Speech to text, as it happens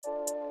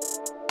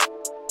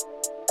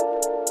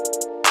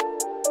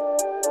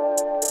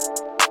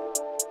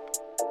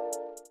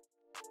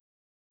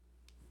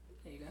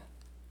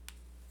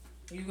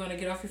want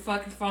to get off your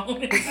fucking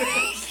phone.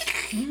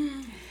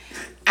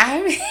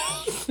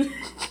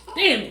 Damn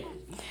it.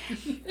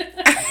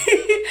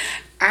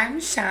 I'm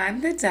Sean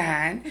the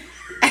Don.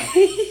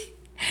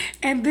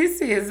 And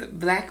this is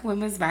Black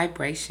Women's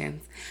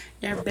Vibrations,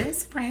 your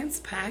best friends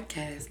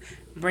podcast.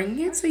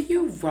 Bringing it to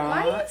you raw.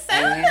 Why you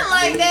sounding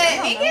like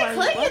that? It get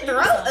clear your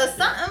throat or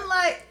something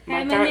like.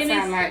 My throat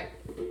sound like.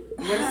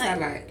 What does it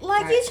sound like?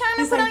 Like you trying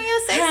to put on your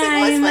sexy Hi,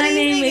 voice for my these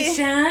name niggas. is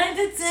Sean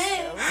the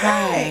Don.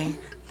 Hi,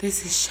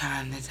 this is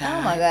Sean the Don.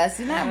 Oh my gosh,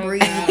 you're not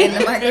breathing in the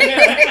microphone.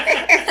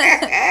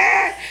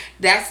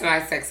 That's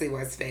my sexy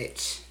voice,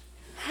 bitch.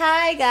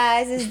 Hi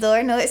guys, it's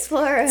Dora No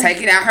Explorer.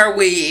 Taking out her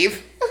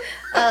weave.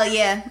 Oh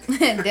yeah,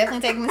 definitely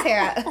taking his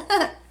hair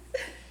out.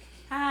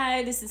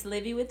 Hi, this is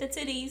Livy with the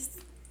titties.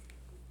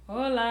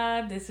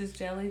 Hola, this is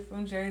Jelly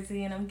from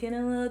Jersey, and I'm getting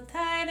a little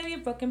tired of your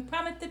broken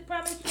promise. I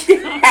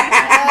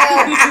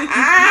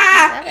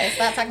better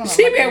stop talking about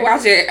She my been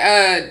girls.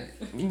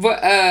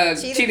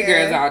 watching Cheetah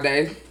Girls Girl. all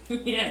day.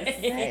 Yes.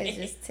 That is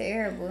just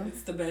terrible.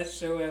 It's the best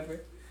show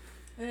ever.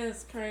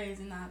 That's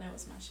crazy. Nah, that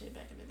was my shit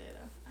back in the day,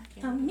 though. I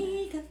can't.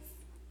 Amiga.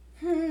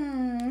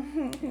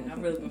 Hmm.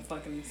 I've really been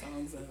fucking these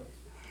songs up.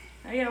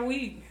 How your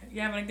week?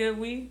 You having a good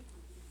week?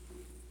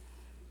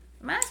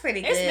 Mine's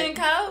pretty good. It's been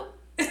cold.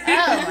 Oh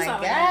That's my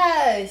all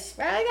I gosh,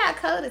 bro, it got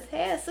cold as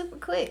hell super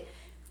quick.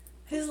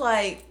 It's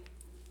like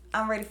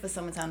I'm ready for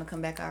summertime to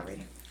come back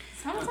already.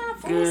 Summertime,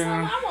 full Girl.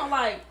 summer.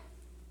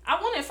 I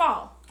wanted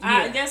fall.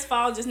 I Yeah. guess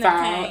fall just never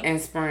Fall came.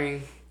 and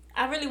spring.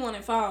 I really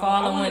wanted fall.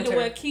 Fall I and wanted winter. to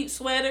wear cute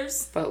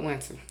sweaters. But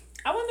winter.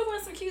 I wanted to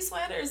wear some cute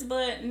sweaters,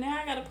 but now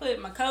I gotta put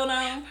my coat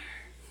on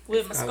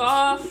with my Cold.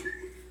 scarf,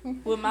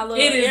 with my little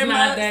It is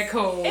earmuffs. not that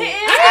cold. It is.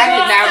 I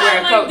did not wear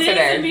a like coat this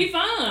today. and be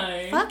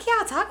fine. Fuck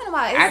y'all talking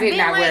about? It's I did been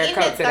not like wear a in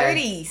coat the today.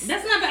 30s.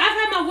 That's not bad. I've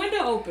had my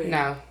window open.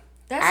 No.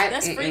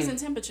 That's mm-mm. freezing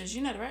temperatures.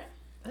 You know that, right?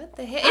 What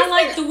the hell? I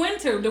like the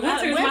winter. The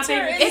winter is my winter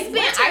favorite. is- It's been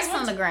winter ice is on the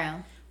winter.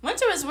 ground.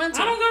 Winter is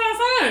winter. I don't go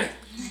outside.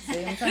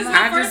 This is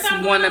my I first just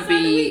time want to going outside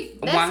in a be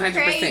week. 100%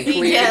 crazy,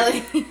 clear.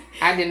 Jelly.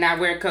 I did not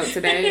wear a coat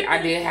today.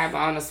 I did have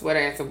on a sweater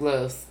and some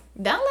gloves.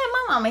 Don't let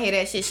my mama hear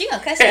that shit. She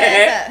gonna cut your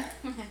ass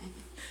up.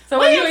 So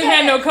when you ain't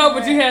had no coat,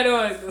 but you had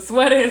on a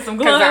sweater and some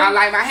gloves. Because I don't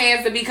like my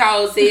hands to be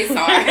cold, sis. So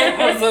I have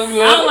on some I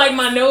gloves. don't like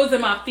my nose and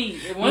my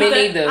feet. And once Me that-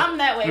 neither. I'm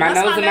that way. My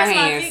Once nose and my my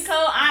hands. feet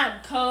cold, I'm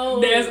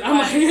cold. I'm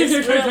like,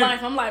 it's real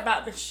life. I'm like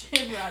about to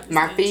shiver out this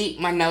My bitch. feet,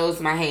 my nose,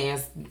 my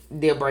hands,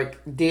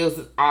 deals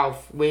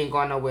off. We ain't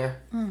going nowhere.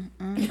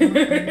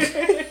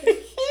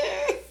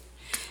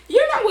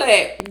 You know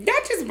what?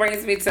 That just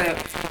brings me to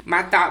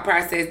my thought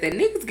process that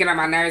niggas get on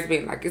my nerves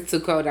being like, it's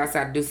too cold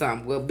outside to do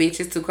something. Well, bitch,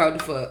 it's too cold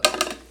to fuck.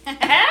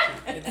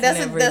 That's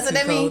what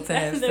that means.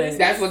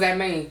 That's what that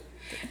means.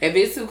 If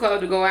it's too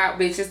cold to go out,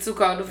 bitch, it's too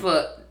cold to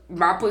fuck.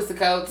 My pussy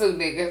cold too,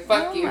 nigga.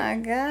 Fuck Oh you. my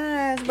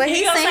gosh. But He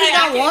he gonna saying say, he I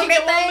gonna can warm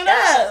get that thing warm it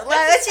up. up.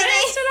 Like, what you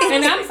mean?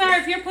 And I'm sorry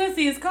if your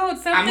pussy is cold.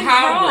 Something's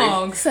hungry.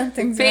 wrong.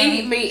 Something's Feed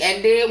wrong. me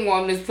and then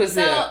warm this pussy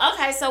So up.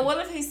 okay, so what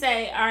if he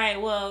say, all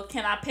right, well,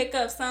 can I pick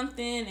up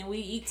something and we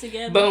eat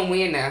together? Boom,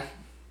 we in there.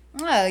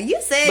 Oh,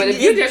 you said. But if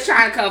you just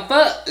trying to come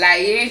fuck,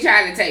 like you ain't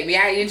trying to take me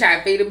out, you ain't trying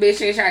to feed a bitch,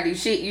 you ain't trying to do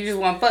shit, you just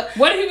want to fuck.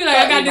 What if you be like,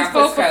 Fuck I got me, this my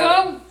 4 pussy for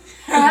cold. 4?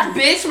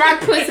 Bitch, my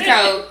pussy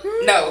cold.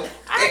 No.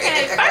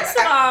 Okay, first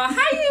of all,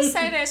 how you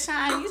say that,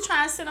 Sean? You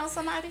trying to sit on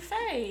somebody's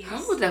face?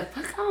 Hold the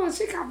fuck on,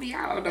 she got me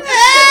out on the One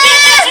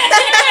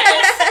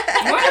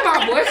of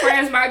my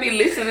boyfriends might be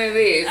listening to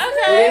this.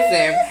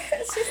 Okay.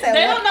 She said,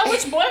 They what? don't know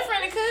which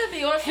boyfriend it could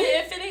be or if it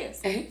is.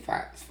 Listen, he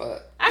fine as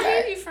fuck. I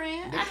hear you,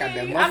 friend. They got I their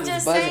hear you. I'm muscles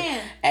just buzzing.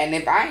 saying. And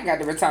if I ain't got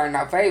to return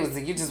no favors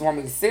and you just want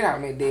me to sit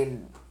on it,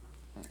 then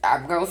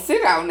I'm gonna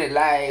sit on it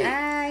like.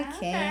 I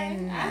Okay, I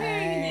hear you cannot.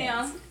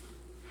 now.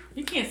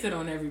 You can't sit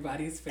on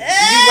everybody's face. You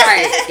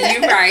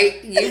right.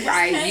 You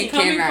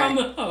Coming cannot. from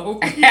the hoe. You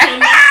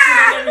cannot sit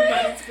on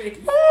everybody's face.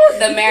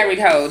 The married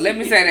hoe. Let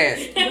me say that.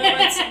 The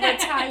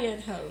retired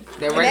hoe.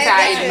 The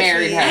retired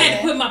married I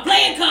had hoe. to put my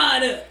playing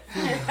card up.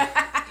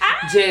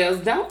 Jels,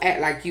 don't act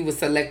like you was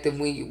selective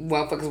when you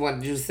motherfuckers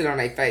wanted you to sit on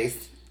their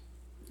face.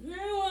 Yeah,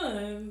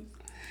 it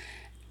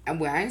was.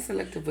 Well, I ain't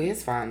selective with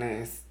his fine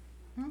ass.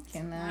 I All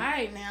cannot.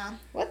 right now.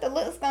 What the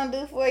looks gonna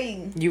do for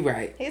you? You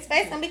right. His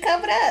face gonna be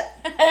covered up.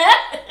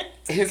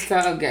 His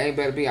tongue game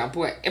better be on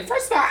point. And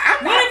first of all,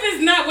 I'm What not. if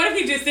it's not? What if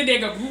he just sit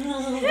there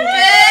and go?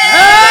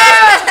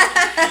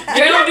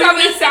 Girl, I'm gonna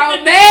be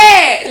so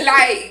mad.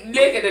 Like,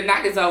 nigga, the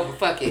night is over.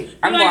 Fuck it.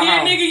 I'm like, going yeah,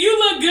 home. nigga, you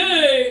look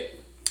good.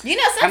 You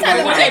know,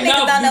 sometimes going the home.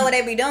 niggas don't know what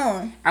they be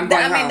doing. I'm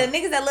going home. the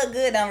niggas that look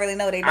good don't really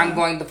know what they doing. I'm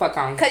going the fuck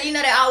on. Cause you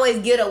know they always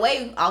get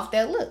away off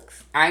their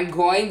looks. I'm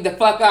going the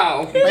fuck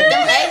on. But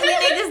them ugly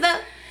niggas though.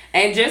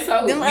 And just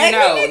so you Them know,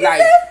 ugly niggas like,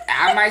 though?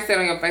 I might sit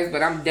on your face,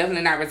 but I'm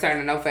definitely not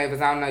returning no favors.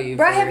 I don't know you.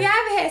 Bro, for have real. y'all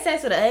ever had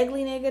sex with an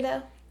ugly nigga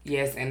though?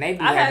 Yes, and they be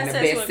I've having had the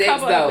sex best with a sex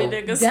couple though. of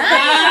niggas.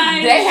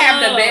 Damn. They have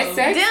the best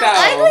sex Them though.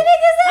 ugly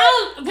niggas though?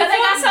 Oh, Cause they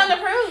got something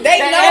to prove. They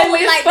They know ugly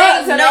as like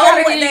fuck, so they they know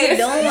gotta what get they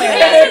this. doing.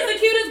 This is the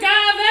cutest guy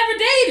I've ever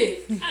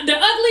dated. The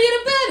uglier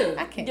the better.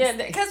 I can't. Yeah,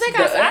 stand because they The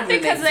got. I ugly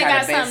think because they niggas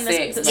got have the best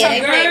something sex. to Yeah, they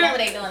Girl. know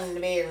what they doing in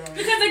the bedroom.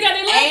 Because they got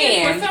their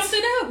liking And- for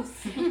something else.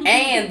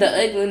 And the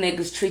ugly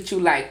niggas treat you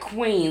like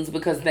queens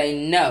because they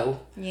know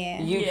you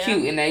Yeah.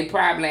 cute and they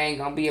probably ain't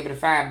gonna be able to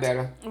find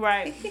better.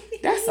 Right.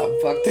 That's some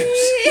fucked up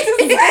shit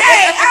to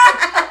say.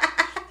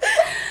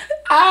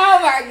 Oh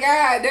my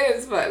God, that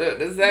is fucked up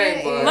to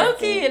say, boy. Low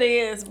key it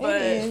is,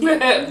 but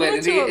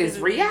But it's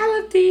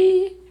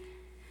reality.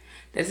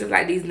 That's just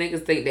like these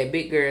niggas think that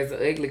big girls are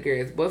ugly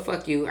girls. Boy,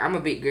 fuck you. I'm a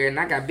big girl and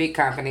I got big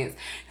confidence.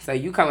 So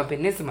you come up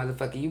in this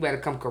motherfucker, you better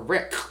come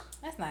correct.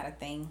 That's not a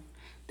thing.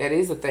 That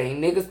is a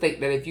thing. Niggas think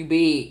that if you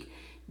big,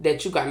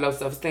 that you got low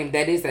self-esteem.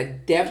 That is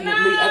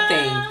definitely a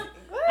thing.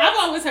 I've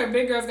always heard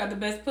big girls got the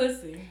best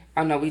pussy.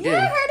 Oh, no, we do. Yeah,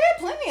 I heard that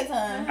plenty of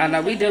times. Oh,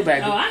 no, we do,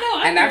 baby. Oh, I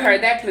know. And I've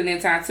heard that plenty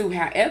of times, too.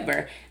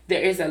 However,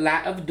 there is a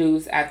lot of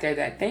dudes out there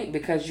that think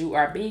because you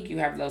are big, you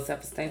have low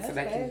self-esteem so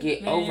they can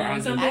get over on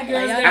some you. big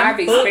girls, I've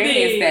they're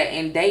experienced big. that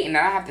in dating. I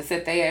have to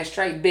set their ass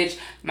straight. Bitch,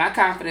 my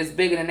confidence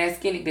bigger than that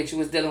skinny bitch you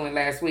was dealing with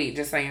last week.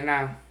 Just so you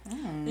know.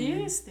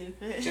 you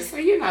stupid. Just so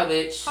you know,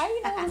 bitch. How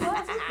you know it was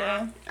last week,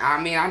 though? I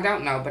mean, I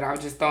don't know, but I was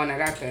just throwing that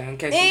out there in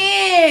case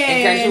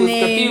you was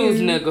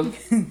confused,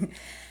 nigga.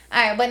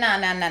 All right, but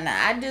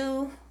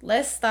no.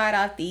 Let's start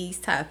off these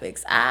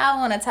topics. I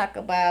want to talk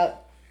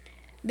about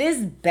this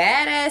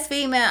badass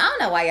female. I don't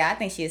know why y'all. I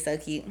think she is so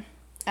cute.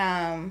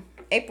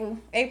 April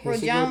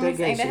she Jones. good, that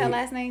Ain't that her shit.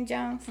 last name,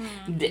 Jones?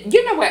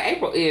 You know what?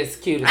 April is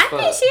cute as I fuck.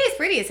 think she is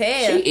pretty as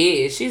hell.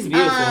 She is. She's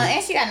beautiful.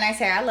 And she got nice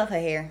hair. I love her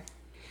hair.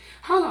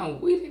 Hold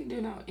on. We didn't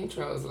do no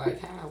intros like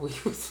how we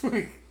was.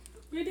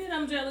 We did.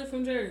 I'm Jelly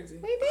from Jersey.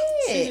 We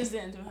She did. just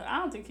didn't do her. I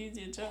don't think you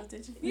did yours,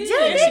 did you? Yeah,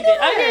 Jelly she did did. do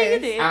Oh, yeah, you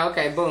hers. did. Oh,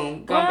 okay,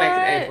 boom. Going back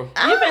to April.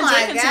 Oh been my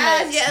drinking too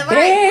gosh. much. Yeah, Back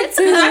right.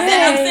 to I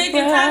said I'm April. sick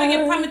and tired of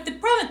your promise.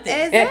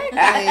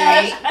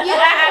 Exactly.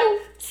 Yo.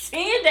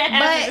 Seeing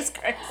that is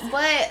crazy.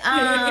 But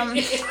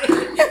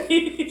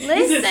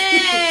listen.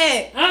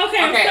 Okay,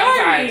 I'm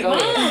sorry. sorry. Go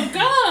Oh,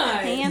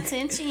 God. Pay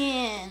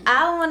attention.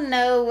 I want to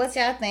know what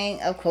y'all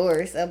think, of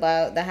course,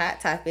 about the hot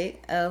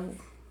topic of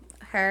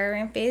her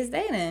and Fizz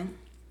dating.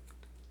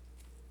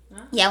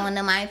 Y'all want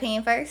to know my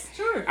opinion first?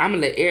 Sure. I'm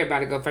gonna let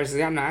everybody go first. 'Cause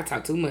y'all know I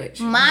talk too much.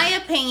 My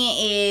opinion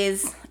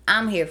is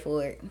I'm here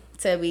for it.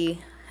 To be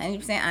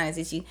 100% honest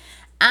with you,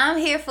 I'm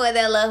here for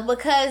their love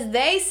because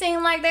they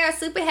seem like they are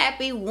super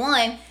happy.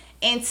 One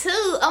and two,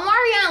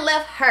 Omarion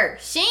left her.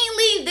 She ain't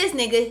leave this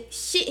nigga.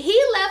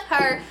 He left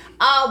her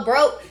all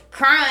broke,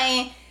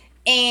 crying,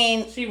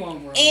 and She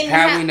won't work.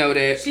 How we know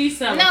that? She's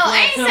selling no, I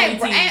ain't say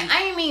tummy tea.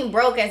 I ain't mean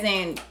broke as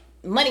in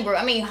money broke.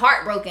 I mean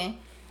heartbroken,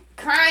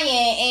 crying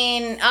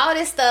and all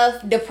this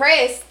stuff,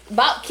 depressed,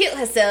 about killed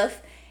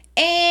herself.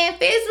 And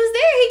Fizz was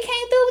there. He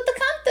came through with the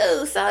come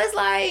through. So it's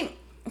like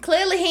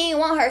clearly he didn't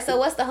want her. So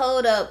what's the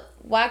hold up?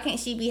 Why can't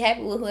she be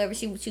happy with whoever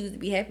she would choose to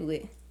be happy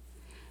with?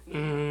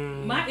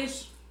 My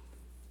issue.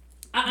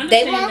 I They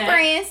understand want that.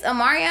 friends.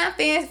 Omarion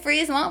fans,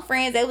 Frizz want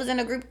friends. They was in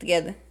a group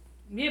together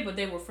Yeah, but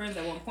they were friends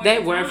at one point. They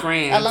in were time.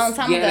 friends. a long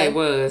time ago. Yeah, they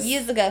was.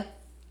 Years ago.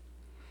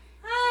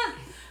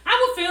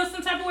 I would feel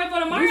some type of way,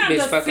 but Omarion This bitch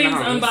just fucking seems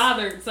homies.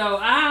 unbothered. So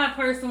I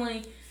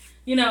personally,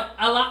 a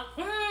lot.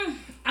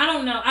 I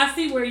don't know. I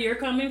see where you're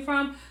coming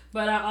from,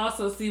 but I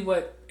also see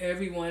what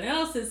everyone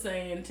else is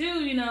saying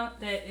too.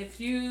 That if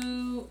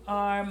you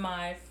are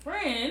my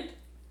friend,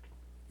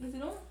 is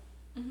it on?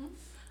 Mm-hmm.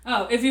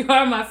 Oh, if you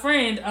are my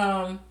friend,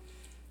 I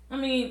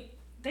mean,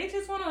 they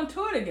just went on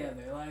tour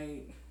together,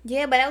 like.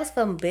 Yeah, but that was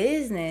from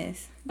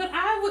business. But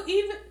I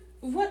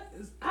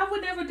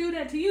would never do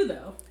that to you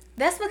though.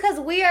 That's because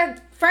we are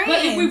friends.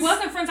 But if we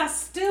wasn't friends, I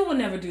still would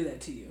never do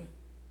that to you.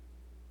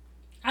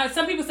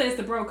 Some people say it's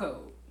the bro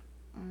code.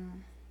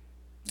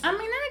 I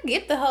mean, I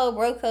get the whole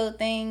bro code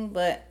thing,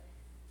 but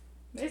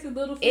There's a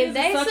little If fizz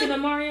they sucking su-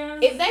 Omarion.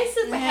 if they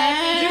super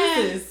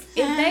happy, Juices.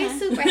 if they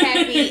super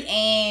happy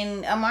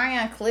and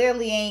Omarion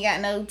clearly ain't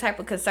got no type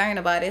of concern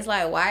about it, it's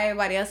like why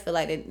everybody else feel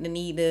like they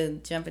need to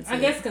jump into I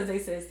it. guess because they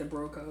say it's the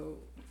bro code.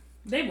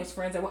 They was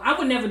friends. I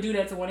would never do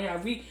that to one of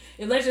y'all.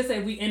 If let's just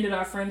say we ended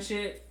our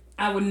friendship,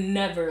 I would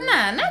never.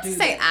 Nah, not to do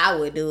say that. I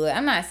would do it.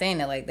 I'm not saying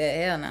it like that.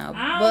 Hell no.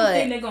 I don't But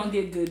think they're gonna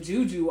get good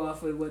juju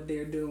off of what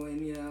they're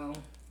doing,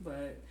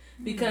 But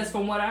because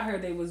from what I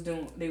heard, they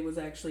was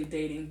actually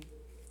dating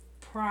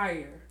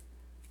prior.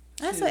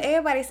 that's what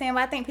everybody's saying.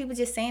 But I think people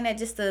just saying that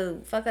just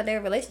to fuck up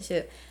their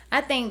relationship.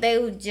 I think they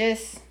would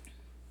just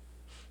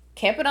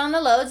kept it on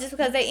the low just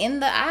because they in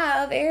the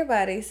eye of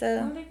everybody. So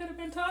Well, they could have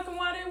been talking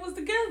while they was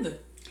together.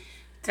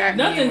 Tap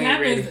me in Nothing when you're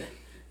happens. ready.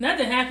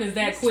 Nothing happens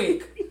that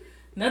quick.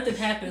 Nothing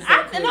happens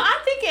that quick.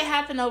 I think it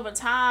happened over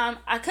time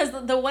because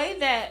the way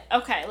that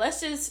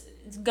let's just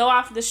go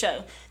off the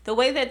show. The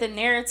way that the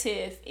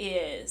narrative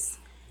is,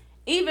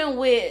 even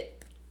with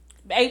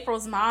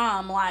April's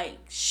mom, like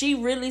she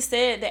really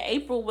said that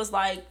April was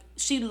like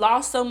she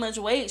lost so much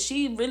weight.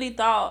 She really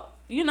thought,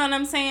 you know what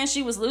I'm saying,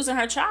 she was losing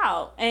her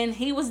child, and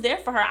he was there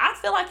for her. I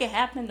feel like it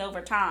happened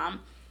over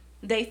time.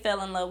 They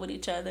fell in love with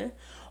each other,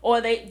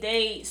 or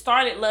they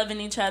started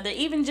loving each other,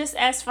 even just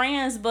as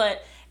friends,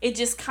 but it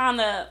just kind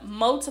of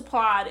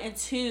multiplied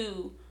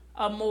into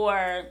a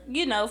more,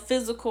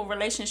 physical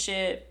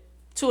relationship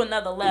to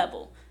another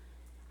level.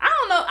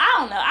 I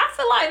don't know. I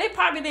feel like they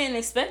probably didn't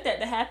expect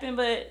that to happen,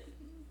 but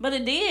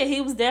it did.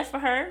 He was there for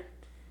her.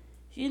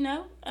 You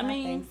know, I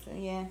mean, think so.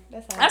 Yeah,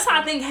 that's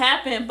how I think it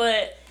happened.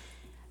 But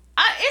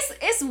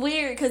it's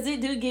weird because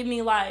it do give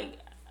me like,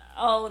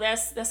 oh,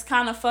 that's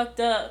kind of fucked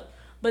up.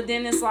 But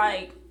then it's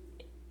like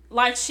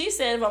she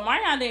said, if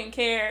Omarion didn't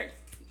care,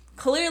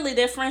 clearly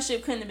their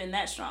friendship couldn't have been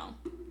that strong.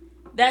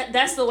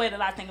 That's the way that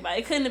I think about it.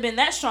 It couldn't have been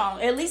that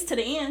strong. At least to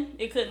the end,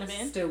 it couldn't have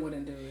been. Still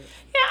wouldn't do it.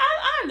 Yeah,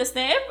 I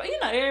understand. You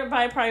know,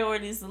 everybody's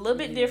priorities is a little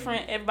bit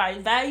different.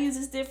 Everybody's values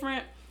is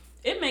different.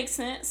 It makes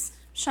sense.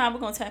 Sean, we're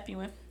gonna tap you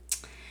in.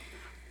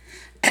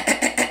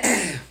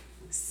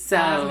 So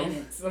 5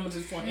 minutes. I'm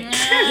just playing.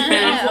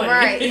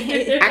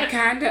 Right. I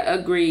kind of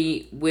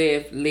agree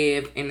with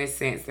Liv in the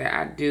sense that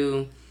I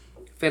do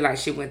feel like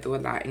she went through a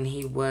lot and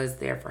he was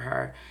there for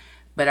her.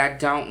 But I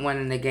don't want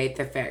to negate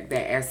the fact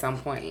that at some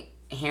point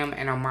him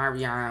and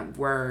Omarion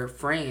were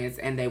friends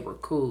and they were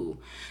cool.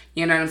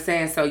 You know what I'm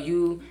saying? So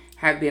you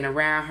have been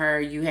around her.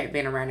 You have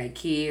been around their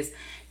kids.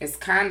 It's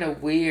kind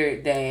of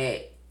weird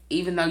that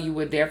even though you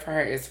were there for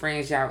her as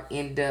friends, y'all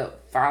end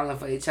up falling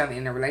for each other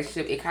in a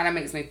relationship. It kind of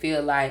makes me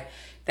feel like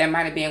that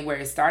might have been where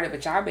it started,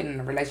 but y'all been in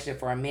a relationship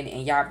for a minute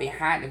and y'all been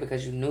hiding it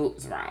because you knew it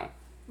was wrong.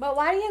 But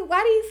why do you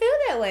feel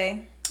that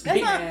way?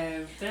 That's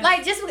not,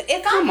 like, just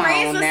if I'm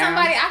friends with now.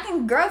 somebody, I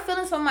can grow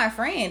feelings for my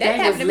friend. That They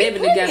happened was to me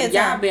living together. plenty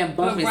Y'all of been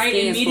bumping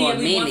skins for a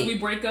minute. Once we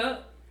break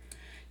up.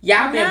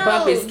 Y'all been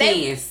bumping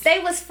skins. They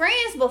was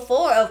friends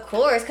before, of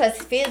course, because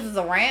Fizz was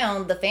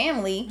around the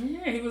family.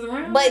 Yeah, he was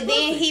around. But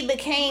then he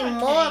became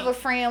more of a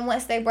friend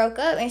once they broke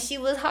up, and she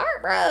was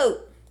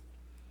heartbroken.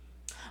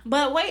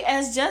 But wait,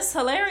 as Just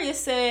Hilarious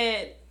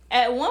said,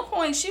 at one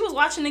point she was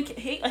watching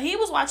he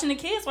was watching the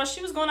kids while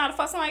she was going out to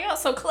fuck somebody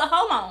else. So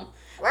hold on.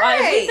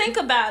 Right. Like, if we think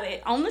about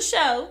it, on the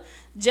show,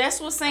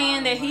 Jess was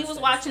saying that he was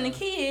watching the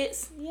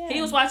kids. Yeah.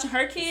 He was watching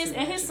her kids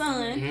and his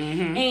son.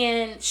 Mm-hmm.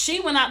 And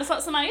she went out to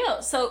fuck somebody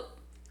else. So,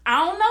 I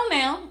don't know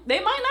now. They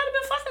might not have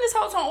been fucking this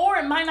whole time, or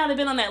it might not have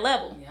been on that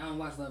level. Yeah, I don't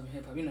watch Love and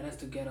Hip Hop. You know, that's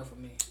too ghetto for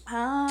me.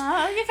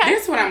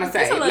 That's what I'm going to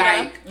say.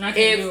 Like, I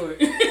can't do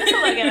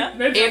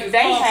it. If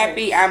they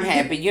happy, I'm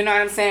happy. You know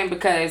what I'm saying?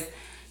 Because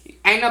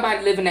ain't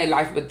nobody living their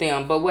life but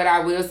them. But what I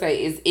will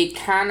say is it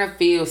kind of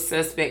feels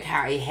suspect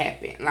how it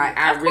happened. Like,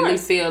 I really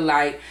feel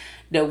like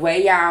the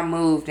way y'all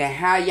moved and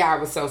how y'all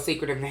was so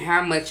secretive and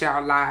how much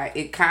y'all lied,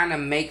 it kind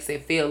of makes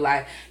it feel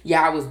like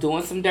y'all was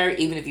doing some dirt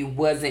even if you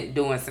wasn't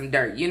doing some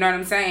dirt. You know what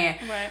I'm saying?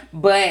 Right.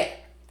 But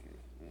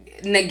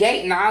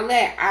negating all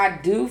that,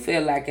 I do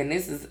feel like, and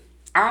this is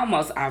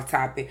almost off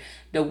topic,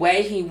 the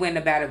way he went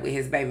about it with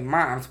his baby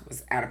moms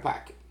was out of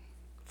pocket.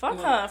 Fuck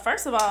her,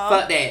 first of all.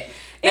 Fuck that.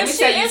 Let me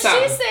tell you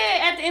something. If she said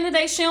at the end of the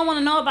day she don't want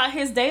to know about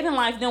his dating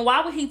life, then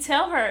why would he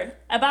tell her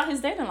about his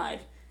dating life?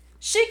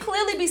 She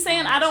clearly be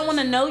saying, I don't want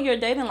to know your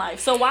dating life.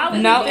 So why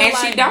would No, and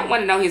she don't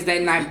want to know his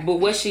dating life. But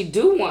what she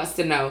do wants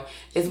to know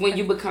is when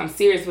you become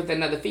serious with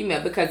another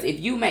female. Because if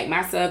you make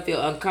my son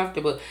feel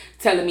uncomfortable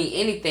telling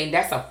me anything,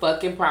 that's a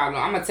fucking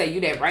problem. I'm going to tell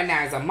you that right now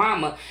as a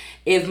mama.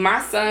 If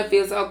my son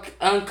feels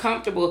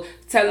uncomfortable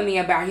telling me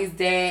about his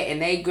dad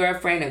and their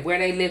girlfriend and where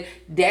they live,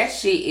 that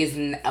shit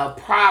is a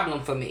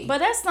problem for me. But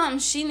that's something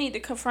she need to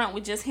confront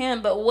with just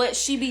him. But what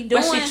she be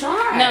doing... But she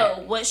tried.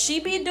 No, what she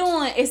be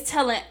doing is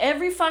telling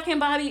every fucking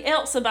body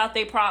else about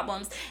their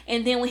problems.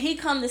 And then when he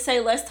come to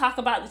say, let's talk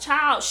about the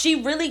child,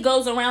 she really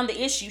goes around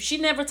the issue. She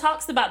never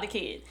talks about the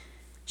kid.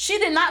 She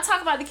did not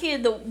talk about the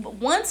kid the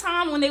one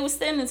time when they were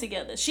standing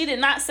together. She did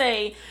not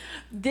say,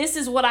 this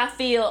is what I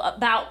feel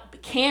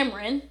about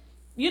Cameron.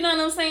 You know what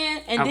I'm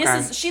saying?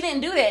 And she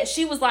didn't do that.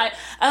 She was like,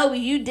 oh,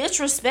 you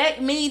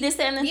disrespect me, this,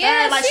 that, and the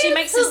third. Like, she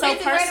makes it so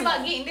personal. Worried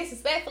about getting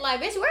disrespectful.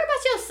 Like, bitch, worry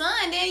about your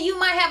son. Then you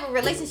might have a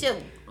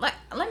relationship. Like,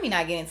 let me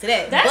not get into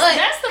that. That's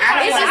the part.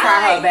 I don't want to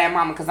call her a bad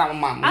mama because I'm a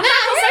mama. I'm not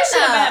going to say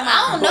she's a bad mama.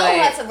 I don't know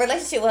what's a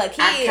relationship with her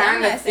kid. I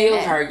kind of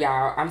feel her,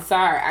 y'all. I'm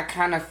sorry. I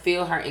kind of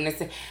feel her in the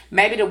sense.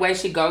 Maybe the way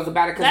she goes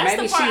about it, because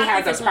maybe she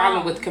has a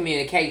problem with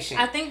communication.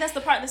 I think that's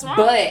the part that's wrong.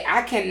 But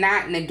I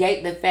cannot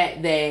negate the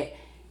fact that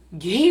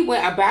he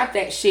went about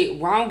that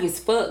shit wrong as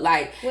fuck.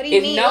 Like,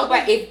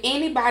 if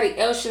anybody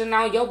else should have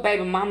known, your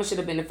baby mama should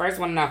have been the first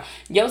one to know.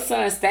 Your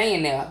son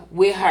staying there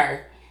with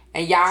her,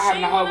 and y'all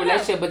having a whole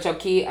relationship, but your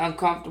kid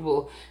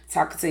uncomfortable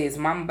talking to his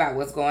mom about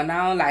what's going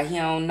on. Like, he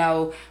don't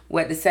know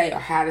what to say or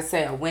how to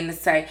say or when to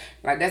say.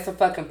 Like, that's a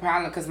fucking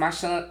problem, because my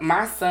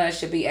son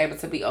should be able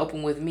to be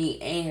open with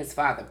me and his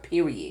father,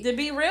 period. To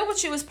be real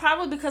with you, it's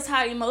probably because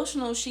how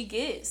emotional she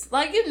gets.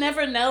 Like, you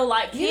never know.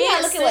 Like, you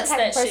gotta look at what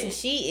type of person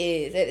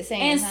she is at the same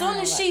time. And as soon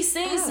as she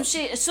sees some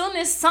shit, as soon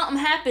as something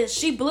happens,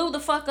 she blew the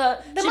fuck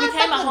up. She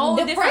became a whole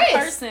different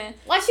person.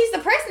 Like, she's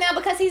depressed now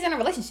because he's in a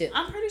relationship.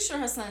 I'm pretty sure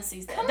her son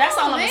sees that. That's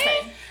all I'm gonna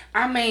say.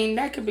 I mean,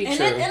 that could be true.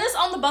 And it's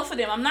on the both of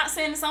them. I'm not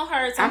saying it's on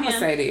her. It's on I'm him. going to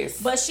say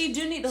this. But she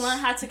do need to learn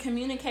how to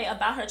communicate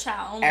about her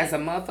child only. As a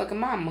motherfucking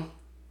mama,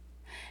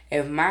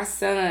 if my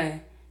son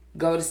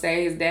go to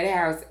stay at his daddy's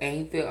house and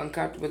he feel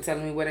uncomfortable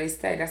telling me where they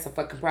stay, that's a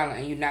fucking problem,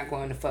 and you're not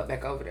going to fuck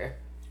back over there.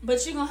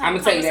 But you're going to have a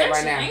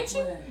conversation, ain't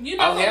you? You're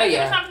not gonna make it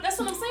a conversation. That's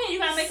what I'm saying. You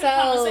got to make it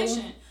a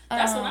conversation.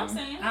 That's what I'm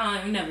saying.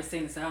 I've never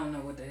seen it, so I don't know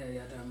what the hell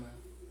y'all talking about.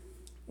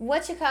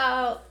 What you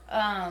call?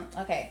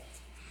 Okay.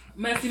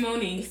 Messy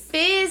Monique.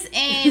 Fizz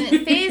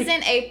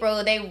and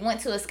April, they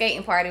went to a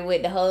skating party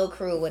with the whole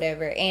crew,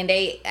 whatever, and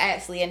they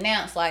actually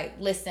announced like,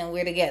 "Listen,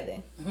 we're together,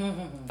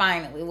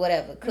 finally,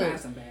 whatever, cool." Not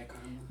some bad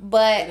karma.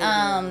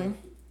 But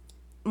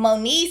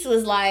Moniece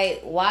was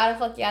like, "Why the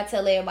fuck y'all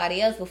tell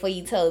everybody else before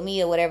you told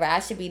me or whatever? I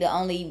should be the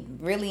only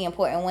really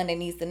important one that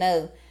needs to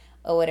know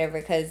or whatever,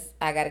 because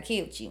I got a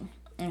kid with you."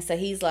 And so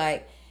he's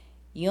like,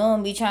 "You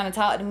don't be trying to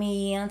talk to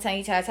me. The only time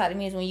you try to talk to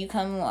me is when you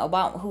come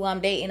about who I'm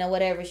dating or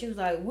whatever." She was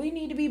like, "We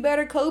need to be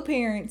better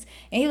co-parents."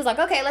 And he was like,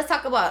 "Okay, let's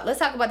talk about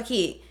the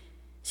kid."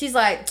 She's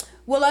like,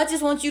 "Well, I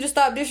just want you to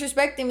stop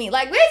disrespecting me."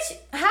 Like, bitch,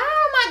 how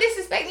am I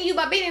disrespecting you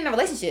by being in a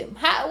relationship?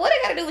 What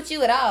it got to do with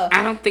you at all?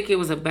 I don't think it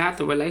was about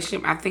the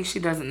relationship. I think she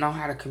doesn't know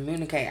how to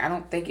communicate. I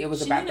don't think it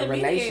was about the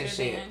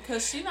relationship.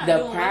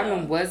 The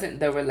problem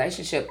wasn't the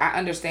relationship. I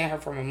understand her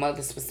from a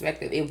mother's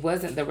perspective. It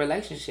wasn't the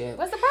relationship.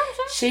 What's the problem,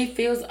 Sean? She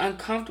feels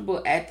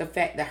uncomfortable at the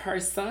fact that her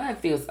son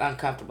feels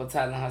uncomfortable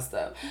telling her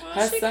stuff. Well,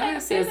 Her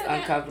son feels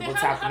uncomfortable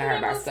talking to her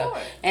about stuff.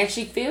 And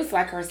she feels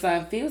like her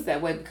son feels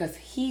that way because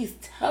he's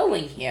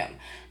telling him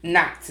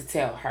not to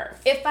tell her.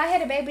 If I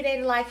had a baby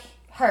daddy like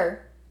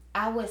her,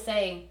 I would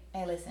say,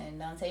 "Hey, listen,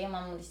 don't tell your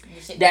mama the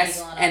shit That's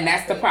going on." and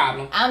that's the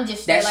problem. I'm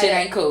just that like shit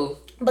ain't cool.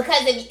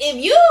 Because if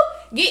you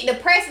get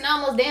depressed and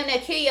almost damn near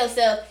kill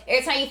yourself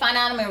every time you find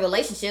out I'm in a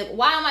relationship,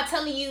 why am I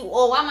telling you,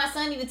 or why my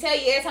son need to tell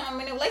you every time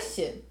I'm in a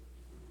relationship?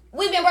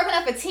 We've been working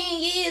up for 10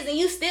 years and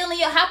you still in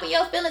your hopping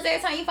your feelings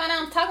every time you find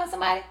out I'm talking to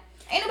somebody?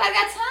 Ain't nobody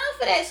got time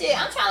for that shit.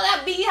 I'm trying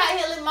to be out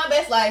here living my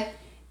best life,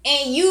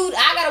 and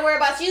I gotta worry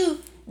about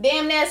you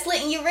damn near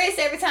slitting your wrist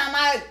every time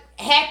I'm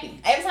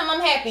happy. Every time I'm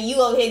happy, you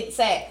over here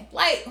sad.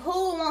 Like,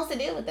 who wants to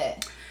deal with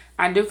that?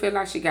 I do feel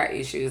like she got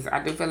issues.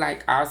 I do feel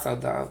like also,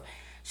 though,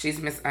 she's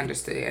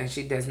misunderstood and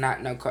she does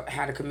not know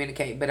how to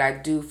communicate. But I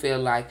do feel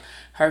like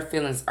her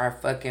feelings are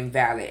fucking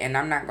valid. And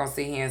I'm not going to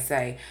sit here and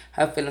say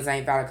her feelings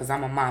ain't valid because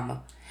I'm a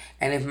mama.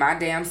 And if my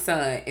damn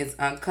son is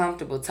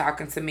uncomfortable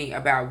talking to me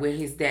about where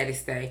his daddy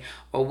stay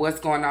or what's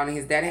going on in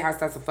his daddy house,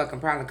 that's a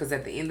fucking problem. Because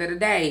at the end of the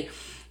day,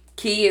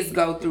 kids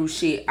go through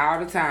shit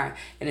all the time.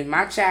 And if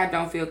my child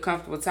don't feel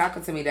comfortable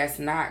talking to me, that's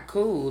not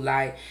cool.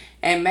 Like,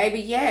 and maybe,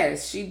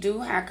 yes, she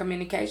do have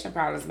communication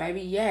problems.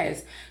 Maybe,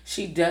 yes,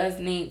 she does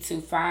need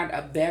to find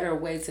a better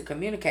way to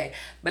communicate.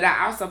 But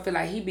I also feel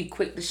like he'd be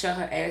quick to shut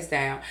her ass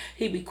down.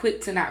 He'd be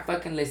quick to not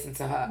fucking listen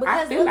to her.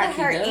 Because I feel look like at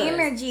her he does.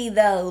 energy,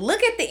 though.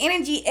 Look at the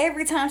energy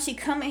every time she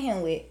come at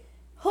him with.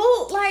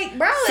 Who, like,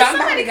 bro,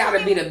 somebody got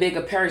to be the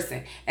bigger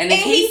person. And if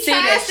he see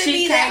that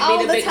she can't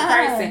be the bigger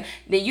person,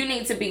 then you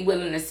need to be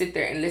willing to sit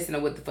there and listen to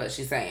what the fuck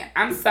she's saying.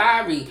 I'm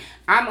sorry.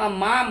 I'm a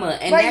mama,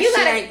 and that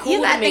shit ain't cool to me.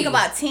 You got to think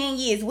about 10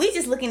 years. We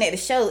just looking at the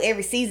show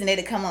every season that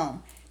it come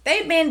on.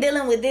 They've been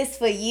dealing with this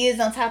for years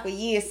on top of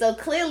years. So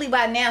clearly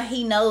by now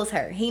he knows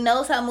her. He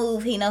knows her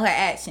move. He knows her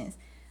actions.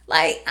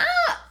 Like,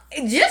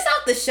 just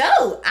off the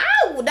show,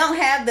 I don't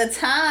have the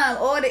time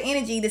or the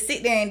energy to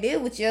sit there and deal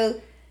with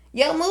your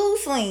mood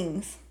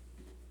swings.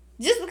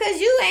 Just because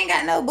you ain't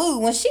got no boo.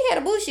 When she had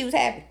a boo, she was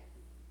happy.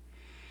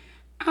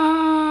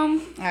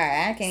 Alright,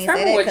 I can't even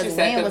say that because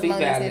Wayne was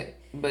valid.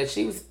 But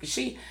she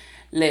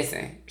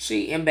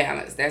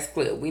imbalanced. That's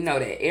clear. We know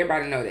that.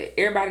 Everybody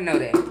know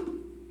that.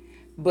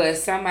 But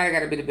somebody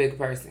got to be the bigger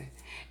person.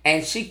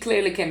 And she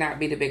clearly cannot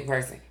be the big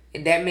person.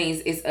 That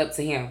means it's up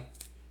to him.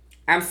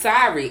 I'm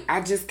sorry.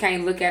 I just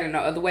can't look at it no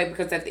other way,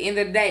 because at the end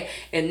of the day,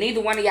 if neither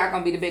one of y'all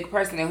gonna be the bigger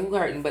person, then who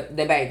hurting but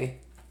the baby?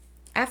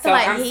 I feel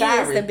like he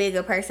is the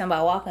bigger person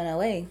by walking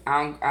away.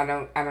 I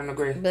don't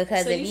agree.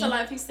 Because so you feel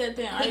like if he sat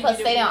there and he supposed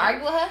to stay there and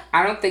argue with her?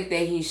 I don't think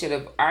that he should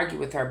have argued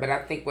with her, but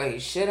I think what he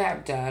should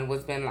have done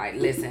was been like,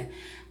 listen,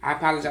 I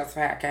apologize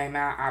for how I came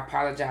out. I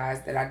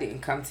apologize that I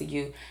didn't come to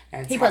you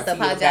and he supposed to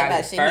apologize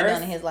about shit he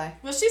done in his life.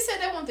 Well, she said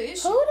that wasn't the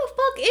issue. Who the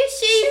fuck is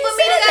she for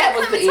me to gotta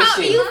come and talk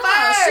to you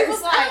first? She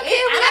was like,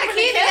 we got a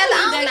kid together.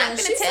 I'm not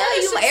gonna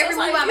tell you every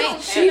move I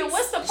make.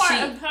 What's the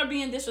part of her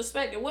being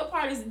disrespected? What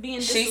part is being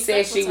disrespectful?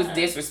 She said she was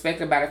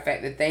disrespected by the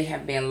fact that they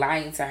have been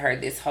lying to her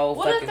this whole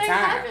fucking time. What if they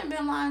haven't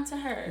been lying to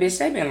her? Bitch,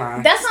 they been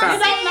lying. That's what I'm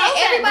saying.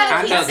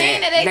 Everybody keeps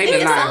saying that they think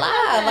it's a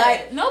lie.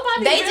 Like,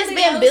 nobody. They just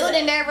been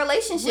building their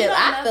relationship.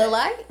 I feel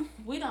like.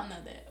 We don't know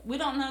that. We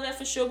don't know that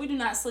for sure. We do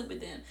not sleep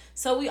with them.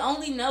 So we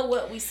only know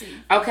what we see.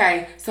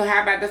 Okay, so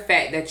how about the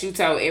fact that you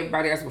told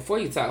everybody else before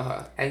you told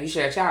her and you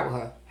shared a child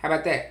with her? How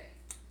about that?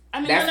 I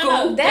mean, that's no.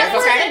 cool. That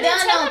wasn't okay.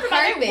 done on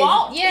purpose. They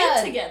walked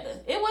in together.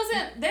 It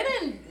wasn't, they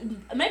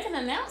didn't make an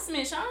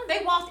announcement, Sean.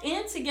 They walked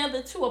in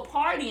together to a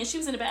party and she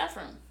was in the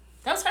bathroom.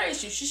 That was her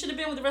issue. She should have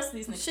been with the rest of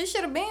these niggas. She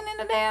should have been in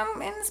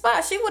the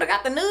spot. She would have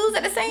got the news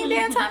at the same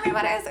damn time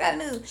everybody else got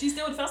the news. She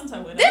still would have felt some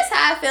type of way. This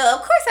how I feel. Of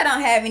course I don't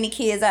have any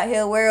kids out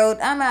here, world.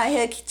 I'm out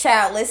here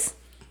childless.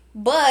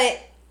 But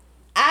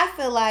I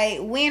feel like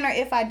when or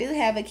if I do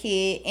have a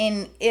kid,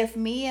 and if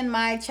me and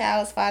my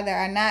child's father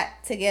are not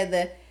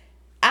together,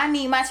 I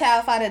need my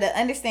child's father to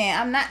understand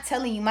I'm not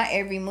telling you my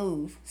every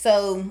move.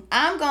 So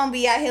I'm going to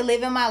be out here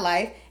living my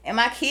life, and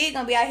my kid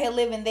going to be out here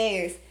living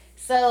theirs.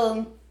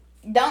 So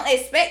don't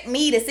expect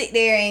me to sit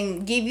there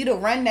and give you the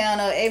rundown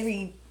of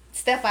every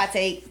step I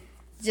take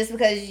just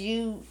because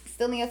you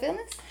still in your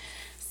feelings.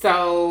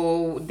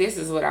 So this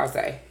is what I'll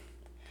say.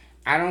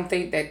 I don't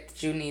think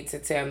that you need to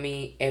tell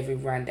me every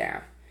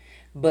rundown.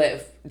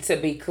 But to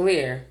be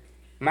clear,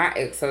 my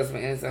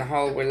ex-husband is in a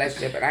whole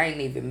relationship, but I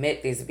ain't even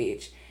met this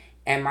bitch.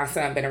 And my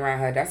son been around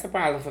her. That's a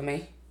problem for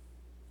me.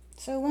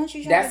 So why don't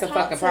you try to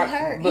talk to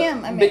her,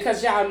 him? I mean,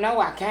 because y'all know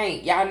I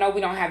can't. Y'all know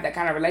we don't have that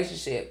kind of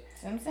relationship.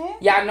 You know what I'm saying?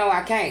 Y'all know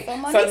I can't.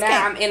 So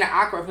now I'm in an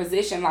awkward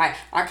position. Like,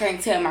 I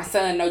can't tell my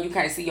son, no, you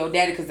can't see your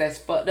daddy because that's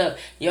fucked up.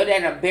 Your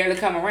daddy barely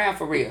come around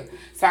for real.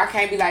 So I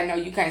can't be like, no,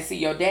 you can't see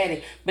your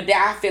daddy. But then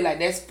I feel like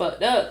that's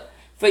fucked up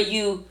for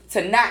you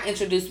to not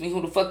introduce me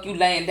who the fuck you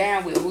laying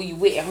down with, who you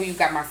with, and who you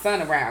got my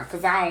son around.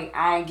 Because I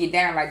don't get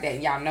down like that,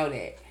 and y'all know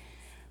that.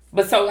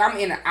 But so I'm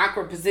in an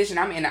awkward position.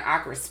 I'm in an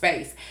awkward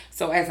space.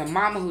 So as a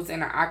mama who's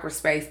in an awkward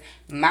space,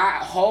 my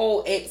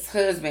whole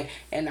ex-husband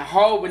and the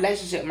whole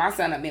relationship, my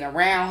son have been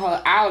around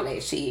her, all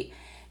that shit.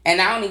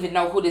 And I don't even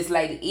know who this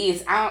lady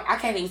is. I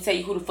can't even tell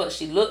you who the fuck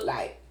she look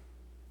like.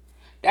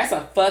 That's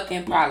a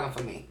fucking problem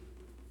for me.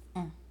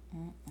 I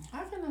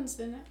can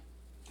understand that.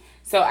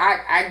 So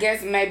I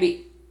guess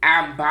maybe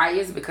I'm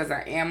biased because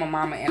I am a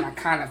mama and I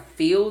kind of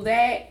feel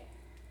that.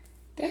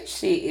 That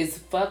shit is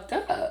fucked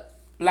up.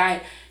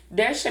 Like,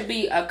 there should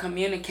be a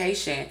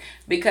communication,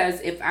 because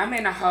if I'm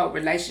in a whole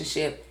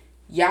relationship,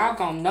 y'all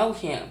gonna know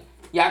him.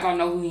 Y'all gonna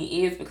know who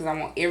he is, because I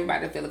want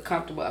everybody to feel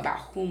comfortable about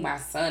who my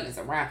son is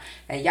around.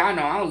 And y'all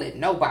know I don't let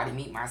nobody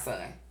meet my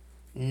son.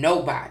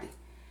 Nobody.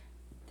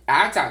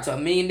 I talk to a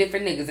million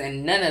different niggas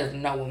and none of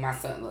them know what my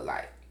son look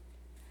like.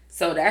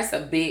 So that's a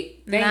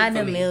big thing not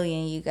for a me.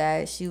 million, you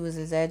guys. She was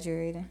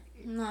exaggerating.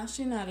 No,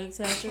 she not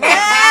exaggerating.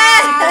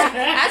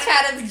 I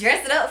try to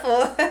dress it up for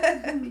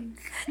her.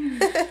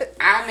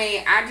 I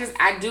mean,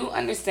 I do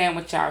understand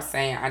what y'all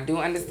saying. I do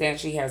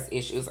understand she has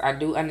issues. I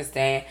do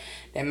understand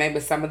that maybe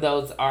some of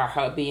those are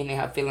her being in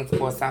her feelings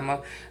or some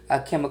of a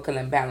chemical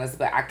imbalance.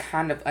 But I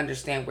kind of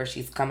understand where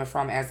she's coming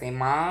from as a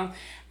mom.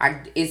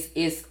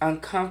 It's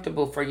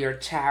uncomfortable for your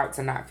child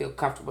to not feel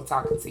comfortable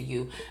talking to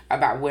you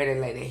about where they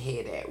lay their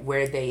head at,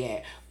 where they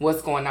at,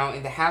 what's going on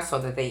in the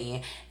household that they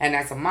in. And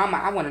as a mama,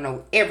 I want to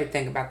know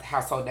everything about the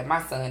household that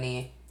my son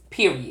in.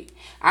 Period.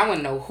 I want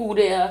to know who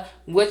there,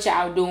 what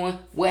y'all doing,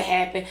 what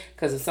happened.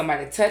 Because if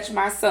somebody touch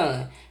my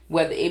son,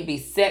 whether it be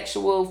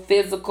sexual,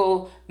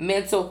 physical,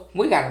 mental,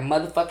 we got a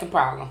motherfucking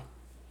problem.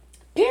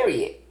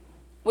 Period.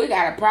 We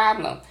got a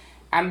problem.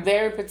 I'm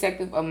very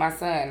protective of my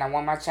son, and I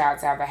want my child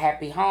to have a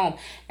happy home.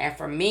 And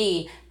for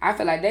me, I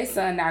feel like they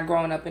son not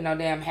growing up in no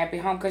damn happy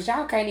home, because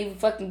y'all can't even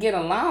fucking get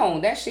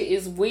along. That shit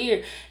is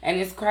weird, and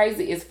it's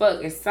crazy as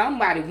fuck. And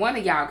somebody, one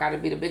of y'all got to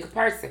be the bigger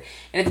person.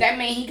 And if that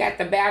means he got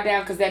to bow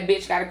down because that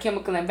bitch got a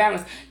chemical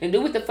imbalance, then do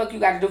what the fuck you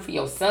got to do for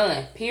your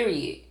son.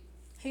 Period.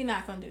 He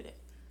not gonna do that.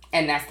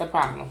 And that's the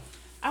problem.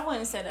 I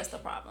wouldn't say that's the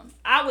problem.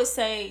 I would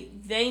say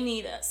they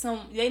need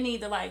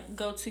to like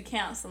go to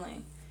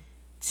counseling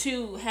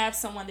to have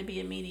someone to be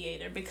a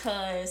mediator,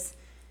 because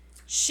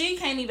she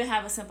can't even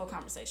have a simple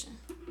conversation.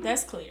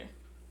 That's clear.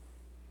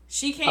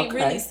 She can't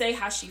really say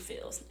how she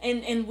feels.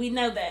 And we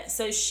know that.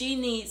 So she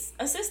needs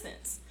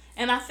assistance.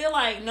 And I feel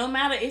like no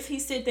matter if he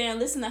sit there and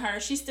listen to her,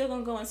 she's still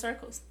going to go in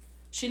circles.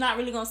 She's not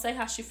really going to say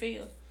how she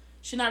feels.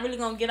 She's not really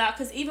going to get out.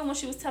 Because even when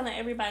she was telling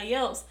everybody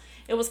else,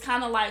 it was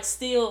kind of like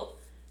still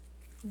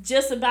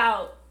just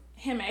about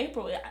him and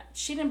April.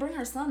 She didn't bring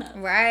her son up.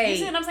 Right. You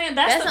see what I'm saying?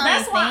 That's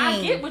why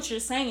I get what you're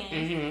saying.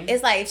 Mm-hmm.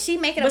 It's like if she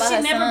make it about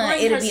her son,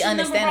 it'll be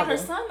understandable. Never brought her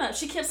son up.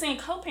 She kept saying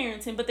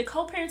co-parenting, but the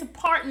co-parenting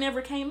part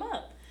never came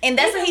up. And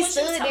that's even what he when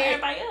stood she was there.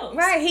 Everybody else.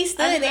 Right. He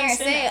stood there and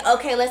said,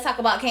 "Okay, let's talk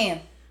about Cam."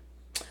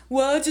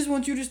 Well, I just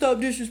want you to stop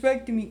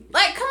disrespecting me.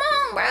 Like, come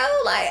on, bro.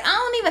 Like, I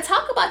don't even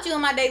talk about you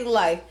in my daily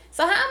life.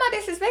 So how am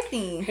I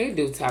disrespecting you? He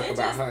do talk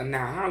about her.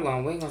 Now, how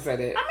long? We ain't gonna say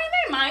that. I mean,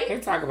 they might. They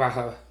talk about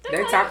her.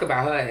 They talk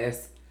about her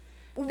ass.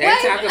 They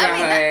Wait, talk about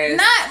her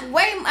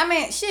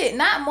ass.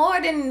 Not more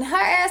than her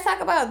ass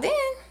talk about then.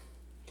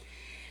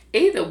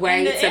 Either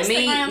way, to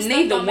me, Instagram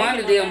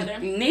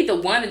neither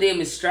one of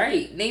them is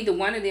straight. Neither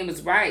one of them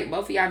is right.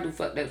 Both of y'all do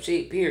fucked up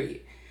shit,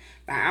 period.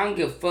 Like, I don't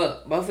give a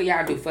fuck. Both of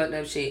y'all do fucked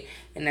up shit.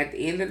 And at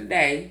the end of the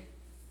day,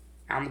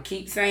 I'm going to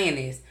keep saying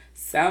this.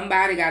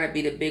 Somebody got to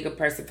be the bigger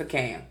person for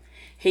Cam.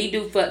 He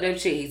do fucked up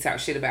shit. He talk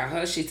shit about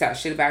her. She talk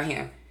shit about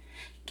him.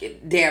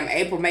 Damn,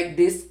 April make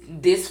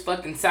this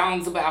fucking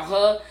songs about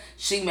her.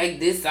 She make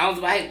this songs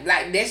about him.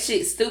 Like, that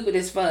shit stupid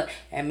as fuck.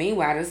 And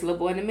meanwhile, this little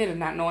boy in the middle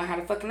not knowing how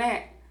to fucking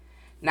act.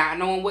 Not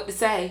knowing what to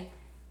say.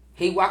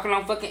 He walking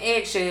on fucking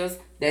eggshells.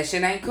 That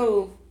shit ain't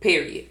cool.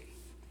 Period.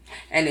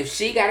 And if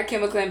she got a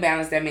chemical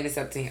imbalance, that means it's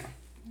up to him.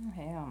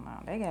 Hell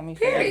no. They got me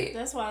Period.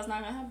 That's why it's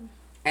not gonna happen.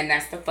 And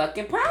that's the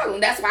fucking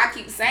problem. That's why I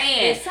keep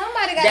saying. If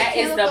somebody got that a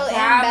chemical is the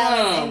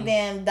imbalance in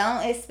them,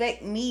 don't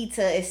expect me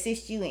to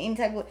assist you in any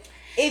type of...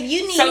 If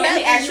you need So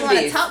help and you want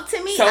to talk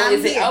to me, so I'm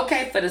is here. it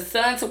okay for the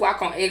son to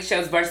walk on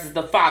eggshells versus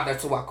the father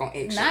to walk on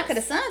eggshells? Nah, because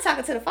the son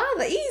talking to the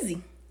father,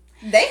 easy.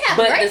 They have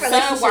but great the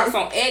son walks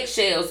on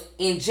eggshells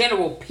in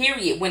general,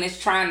 period, when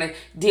it's trying to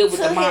deal with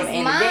the mom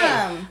and the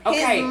dad.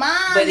 Okay, his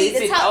mom but need is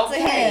to it talk okay?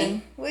 to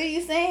him. What are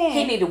you saying?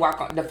 He need to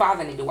walk on. The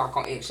father need to walk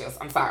on eggshells.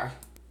 I'm sorry.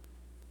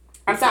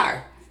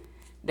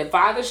 The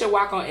father should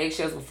walk on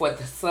eggshells before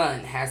the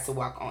son has to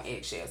walk on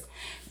eggshells.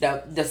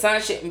 The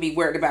son shouldn't be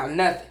worried about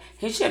nothing.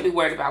 He shouldn't be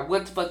worried about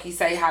what the fuck he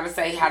say, how to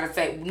say,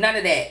 none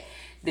of that.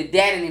 The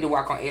daddy need to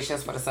walk on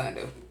eggshells for the son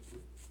do.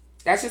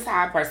 That's just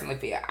how I personally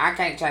feel. I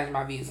can't change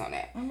my views on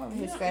that. I'm over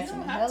here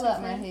scratching the hell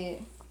out my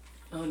head.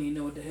 I don't even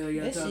know what the hell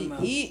y'all talking about.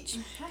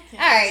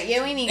 Alright,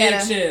 yeah, we need to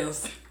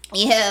eggshells.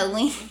 Yeah,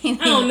 we I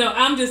don't know.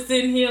 I'm just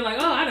sitting here like,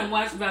 oh, I done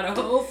watched about a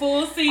whole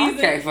full season.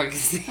 Okay, fucking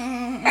see. The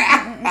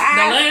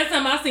last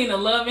time I seen a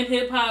Love and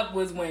Hip Hop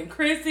was when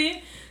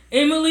Chrissy,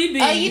 Emily B.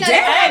 Oh, you know they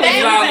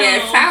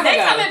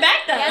coming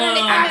back though.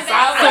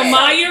 So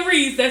Maya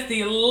Reese, that's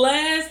the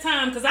last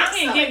time because I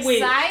can't get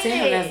with. I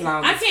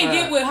can't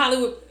get with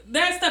Hollywood.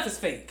 That stuff is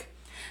fake.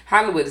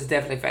 Hollywood is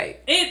definitely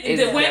fake.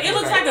 It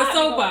looks like a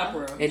soap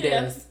opera. It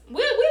does.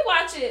 We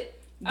watch it.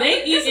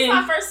 This is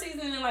my first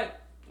season in like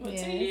 2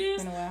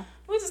 years.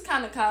 We just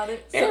kind of called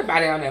it.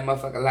 Everybody on that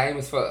motherfucker lame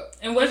as fuck.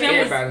 And what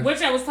I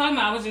was talking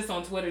about, I was just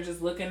on Twitter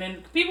just looking,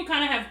 and people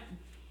kind of have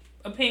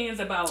opinions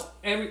about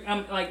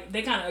like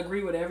they kind of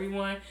agree with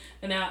everyone.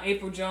 And now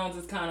Apryl Jones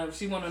is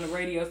she went on the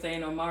radio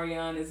saying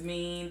Omarion is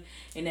mean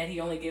and that he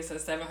only gives her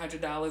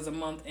 $700 a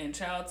month in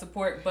child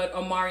support, but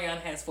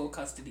Omarion has full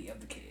custody of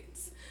the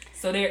kids.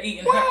 So they're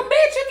eating bitch,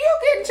 if you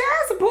getting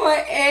child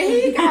support and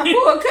he got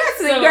full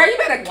custody, girl, you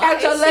better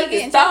count your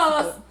lucky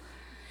stars.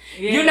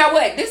 Yeah. You know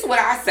what? This is what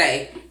I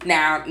say.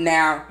 Now,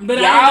 but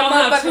y'all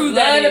motherfuckers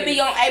love to be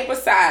on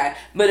April's side.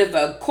 But if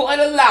a court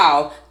of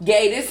law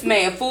gave this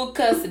man full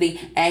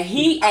custody and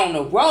he on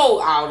the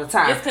road all the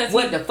time,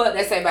 what the fuck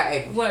they say about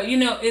Apryl? Well, you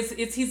know,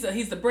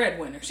 he's the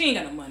breadwinner. She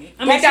ain't got no money.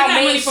 I mean, that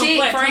don't mean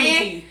shit,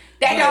 friend.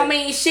 That don't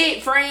mean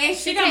shit, friend.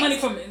 She got money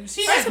from it.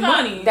 She has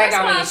money. That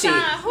don't mean shit.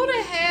 Who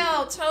the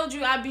hell told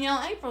you I'd be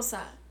on April's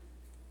side?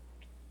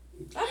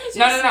 No.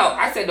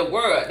 I said the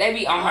world. They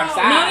be on her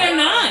side. No, they're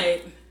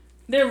not.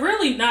 They're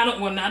really not.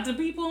 Well, not the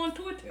people on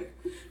Twitter.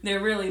 They're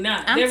really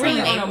not. They're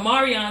really on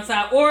Omarion's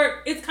side,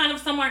 or it's kind of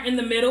somewhere in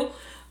the middle.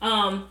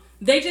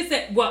 They just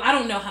said, well, I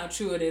don't know how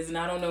true it is, and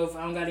I don't know if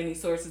I don't got any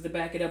sources to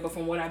back it up. But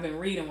from what I've been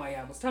reading while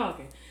y'all was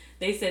talking,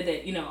 they said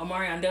that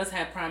Omarion does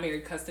have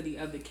primary custody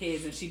of the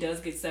kids, and she does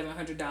get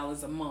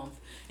 $700 a month.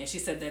 And she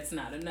said that's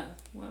not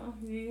enough. Well,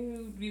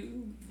 you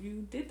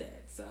did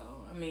that. So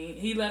I mean,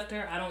 he left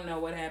her. I don't know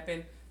what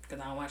happened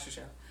because I don't watch the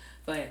show,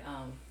 but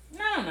I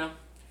don't know.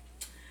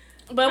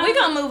 But we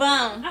gonna move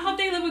on. I hope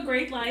they live a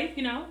great life.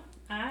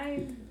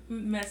 I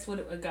messed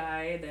with a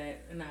guy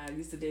and I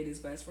used to date his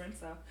best friend.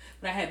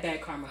 But I had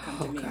bad karma come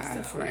to me.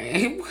 God, so.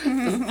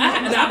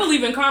 I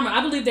believe in karma.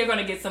 I believe they're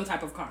gonna get some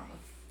type of karma,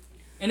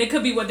 and it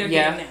could be what they're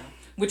getting now,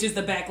 which is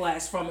the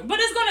backlash from it. But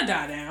it's gonna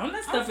die down.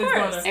 That stuff is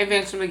gonna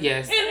eventually,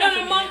 yes. In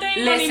a month,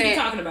 they won't even be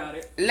talking about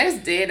it.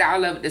 Let's dead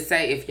all of it to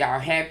say if y'all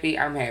happy,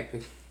 I'm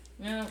happy.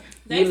 Yeah,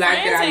 they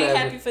like it. I ain't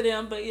happy for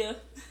them, but yeah.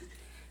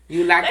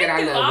 You like it, I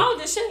love it. All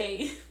the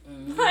shade.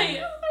 Like,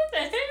 what the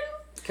hell?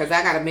 Because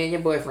I got a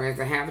million boyfriends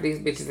and half of these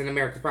bitches in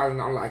America probably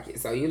don't like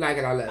it. So you like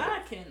it, I love it. I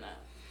cannot.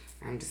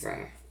 I'm just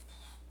saying.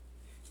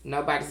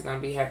 Nobody's going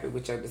to be happy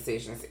with your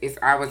decisions. It's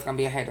always going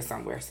to be a hater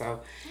somewhere.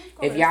 So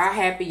if y'all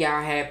happy,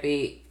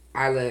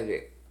 I love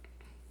it.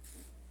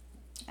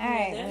 All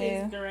right. That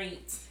is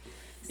great.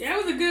 Yeah,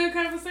 it was a good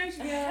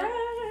conversation. Yeah.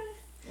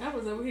 I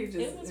was over here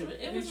just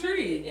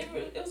intrigued.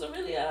 It was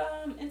really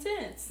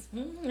intense. I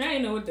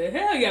didn't know what the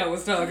hell y'all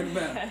was talking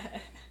about.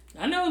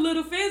 I know a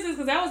little physics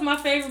because that was my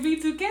favorite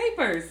B2K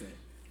person.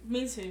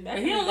 Me too. But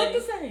he don't look the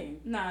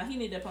same. Nah, he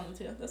need that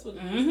ponytail. That's what.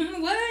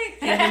 What?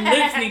 And the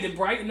lips need to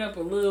brighten up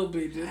a little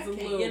bit, just a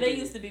little bit. Yeah, they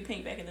used to be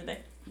pink back in the day.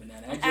 But now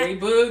that J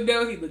Bug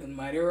though, he looking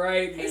mighty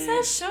right. Man. He's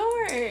so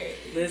short.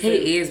 Listen,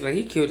 he is, but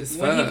he cute as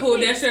fuck. When he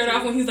pulled that shirt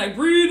off, when he's like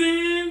breathe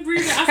in,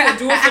 I said,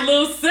 do it for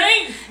little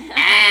Saint.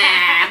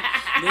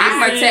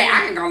 I'm gonna tell you,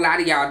 I ain't gonna lie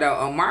to y'all though.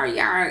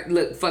 Omarion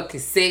look fucking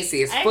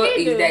sexy as fuck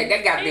these days.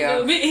 That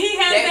goddamn. He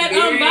has that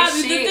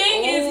unbothered. The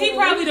thing is, he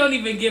probably don't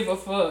even give a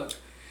fuck.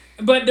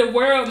 But the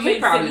world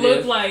makes it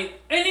look like,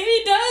 and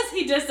he does.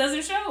 He just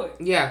doesn't show it.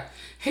 Yeah,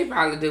 he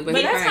probably do. But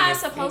that's how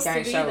it's supposed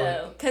to be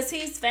though, because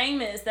he's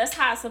famous. That's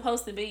how it's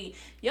supposed to be.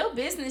 Your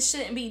business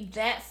shouldn't be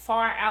that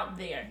far out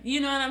there.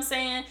 You know what I'm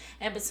saying?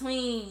 And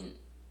between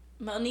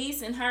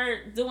Moniece and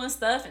her doing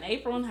stuff, and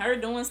Apryl and her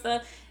doing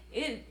stuff.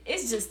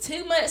 It's just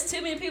too much,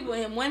 too many people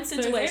in one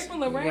situation. So is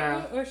Apryl a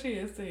rapper or she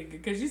a singer?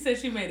 Because you said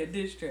she made a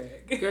diss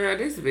track. Girl,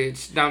 this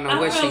bitch don't know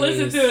what she is. I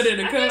listen to it in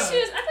the car. I think she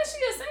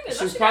a singer.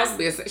 She's supposed to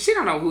be a singer. She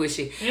don't know who is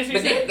she.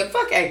 But then, the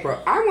fuck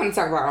Apryl. I want to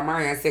talk about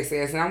Omarion's sexy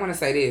ass, and I want to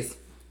say this.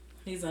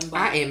 He's unbiased.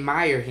 I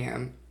admire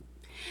him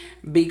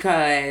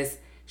because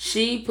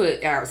She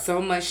put out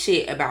so much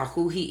shit about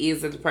who he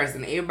is as a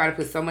person. Everybody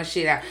put so much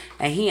shit out,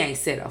 and he ain't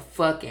said a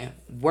fucking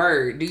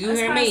word. Do you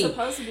hear me?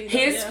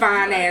 His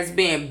fine ass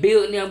been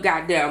building them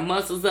goddamn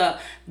muscles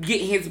up,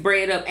 getting his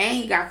bread up, and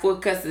he got full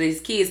custody of his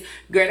kids.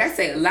 Girl, that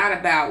say a lot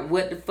about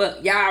what the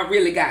fuck y'all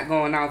really got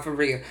going on for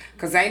real.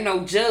 Cause ain't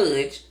no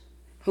judge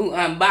who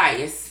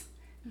unbiased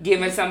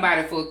giving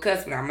somebody full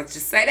custody. I'ma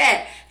just say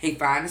that. He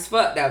fine as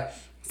fuck though.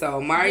 So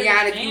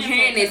Mariana, if you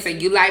hearing this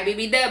and you like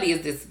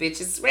BBWs, this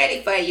bitch is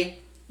ready for you.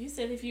 You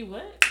said if you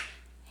what?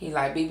 He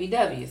like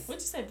BBWs.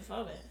 What'd you say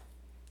before that?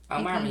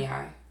 Oh,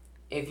 Mariana,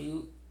 if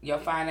your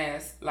fine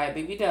ass like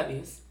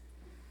BBWs,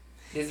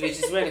 this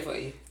bitch is ready for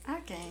you. I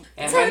can't.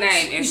 And her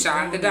name is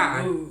Sean the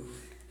Don.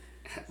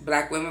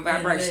 Black Women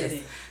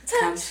Vibrations.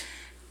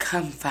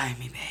 Come find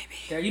me, baby.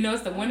 Girl, you know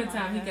it's the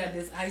wintertime. He got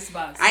this ice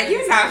box.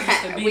 You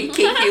know, we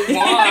keep it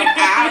warm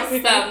out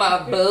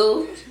summer,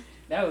 boo.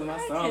 That was my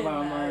song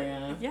by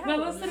Mariana. Well,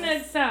 what's the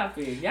next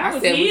topic? Y'all I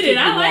was said heated. we keep it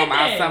I like warm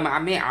out that. summer. I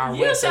meant our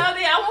You winter. showed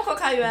it. I won't go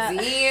call you out.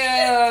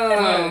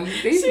 Damn.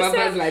 These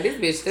motherfuckers like, this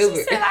bitch stupid.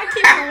 She said I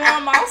keep it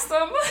warm all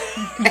summer.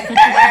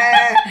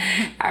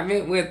 I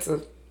meant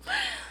winter.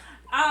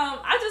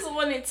 I just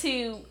wanted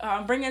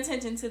to bring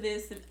attention to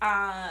this.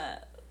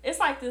 It's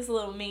like this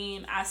little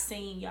meme I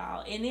seen,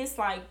 y'all, and it's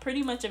like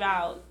pretty much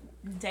about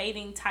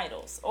dating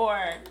titles or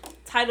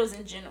titles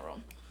in general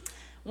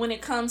when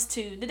it comes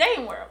to the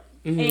dating world.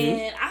 Mm-hmm.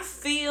 And I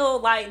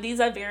feel like these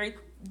are very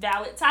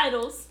valid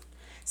titles.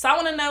 So I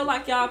want to know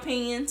like y'all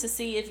opinion to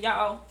see if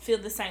y'all feel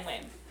the same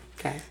way.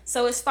 Okay.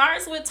 So it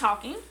starts with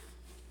talking.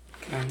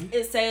 Okay.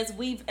 It says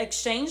we've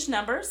exchanged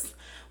numbers.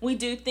 We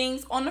do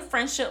things on the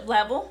friendship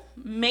level,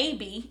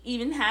 maybe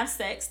even have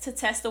sex to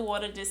test the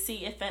water to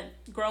see if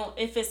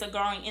it's a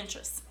growing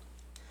interest.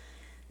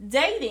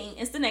 Dating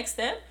is the next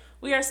step.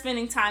 We are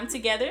spending time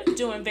together,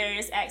 doing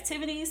various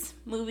activities,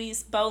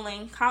 movies,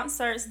 bowling,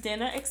 concerts,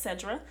 dinner,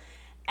 etc.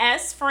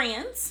 as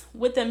friends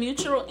with a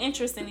mutual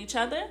interest in each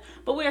other,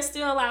 but we are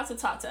still allowed to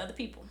talk to other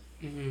people.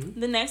 Mm-hmm.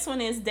 The next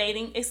one is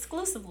dating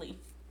exclusively.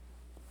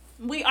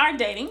 We are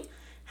dating.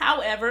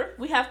 However,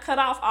 we have cut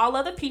off all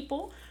other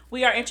people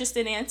we are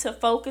interested in to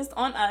focus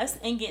on us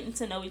and getting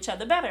to know each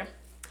other better.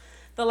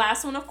 The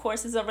last one, of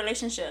course, is a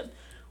relationship.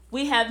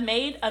 We have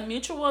made a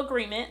mutual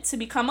agreement to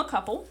become a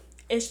couple.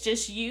 It's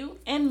just you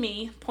and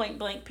me, point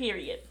blank,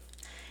 period.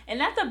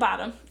 And at the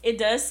bottom, it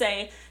does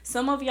say,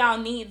 some of y'all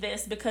need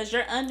this because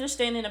your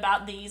understanding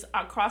about these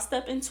are crossed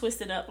up and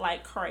twisted up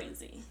like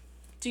crazy.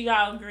 Do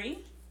y'all agree?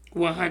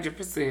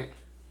 100%.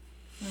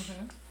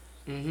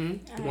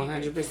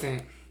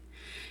 100%.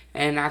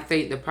 And I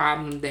think the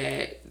problem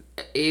that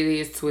it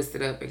is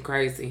twisted up and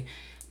crazy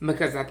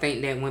because I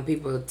think that when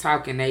people are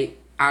talking, they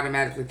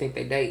automatically think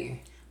they're dating.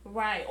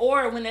 Right.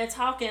 Or when they're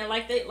talking,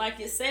 like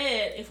it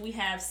said, if we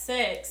have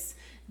sex,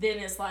 then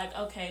it's like,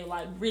 okay,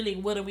 like really,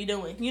 what are we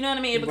doing? You know what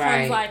I mean? It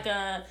becomes like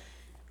a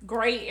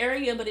gray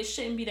area, but it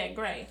shouldn't be that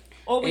gray.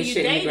 Or when you're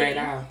dating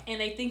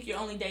and they think you're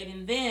only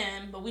dating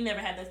them, but we never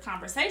had this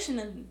conversation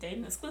and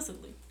dating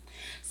exclusively.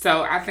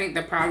 So I think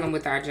the problem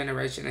with our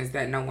generation is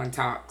that no one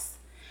talks.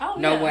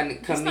 No one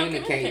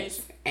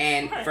communicates.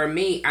 And for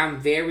me, I'm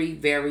very,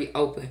 very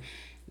open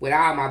with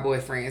all my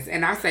boyfriends.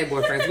 And I say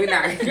boyfriends. We're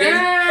not.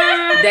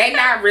 They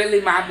not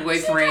really my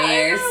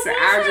boyfriends.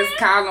 I just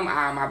call them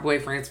all my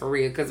boyfriends for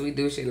real because we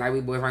do shit like we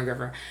boyfriend,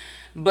 girlfriend.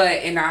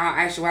 But in all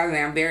actuality,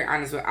 I'm very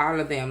honest with all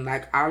of them.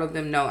 Like, all of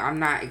them know I'm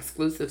not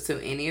exclusive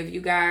to any of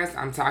you guys.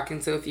 I'm talking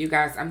to a few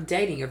guys. I'm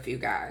dating a few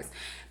guys.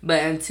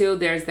 But until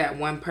there's that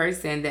one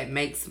person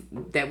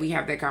that we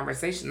have that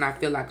conversation, I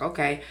feel like,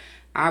 okay,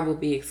 I will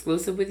be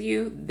exclusive with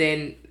you,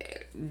 then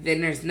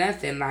there's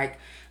nothing. Like,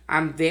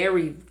 I'm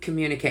very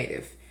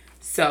communicative.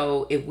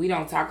 So if we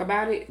don't talk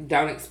about it,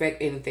 don't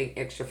expect anything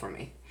extra from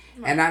me.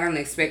 Right. And I don't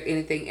expect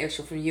anything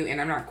extra from you.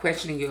 And I'm not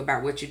questioning you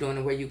about what you're doing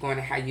and where you're going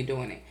and how you're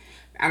doing it.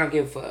 I don't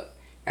give a fuck.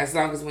 As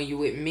long as when you're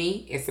with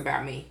me, it's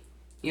about me.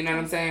 You know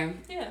what I'm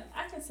saying? Yeah,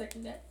 I can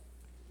second that.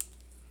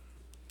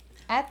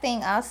 I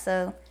think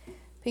also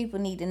people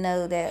need to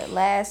know that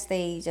last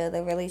stage of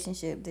the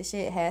relationship, the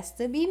shit has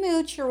to be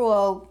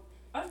mutual.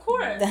 Of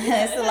course.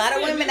 There's a lot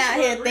of women out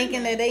here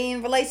thinking that they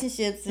in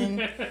relationships and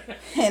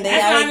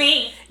they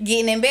always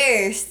getting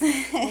embarrassed.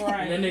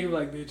 Right. That nigga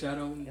like, bitch, I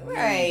don't know.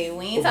 Right.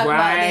 We ain't talking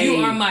about that. You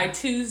are my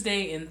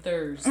Tuesday and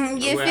Thursday.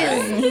 You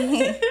feel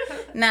me?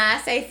 Nah,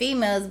 I say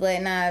females, but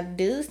nah,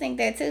 dudes think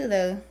that too,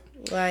 though.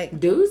 Like,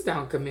 dudes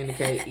don't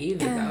communicate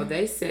either, though.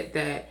 They set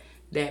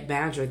that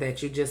boundary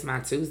that you just my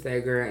Tuesday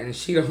girl, and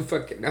she don't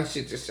fucking know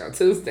she just your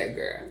Tuesday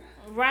girl.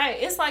 Right.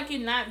 It's like you're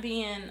not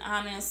being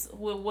honest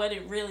with what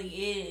it really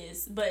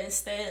is, but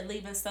instead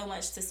leaving so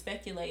much to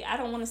speculate. I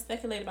don't want to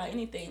speculate about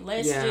anything.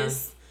 Let's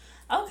just,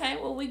 okay,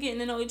 well, we getting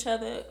to know each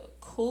other.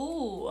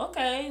 Cool.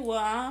 Okay, well,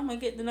 I'm going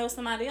to get to know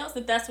somebody else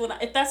if that's what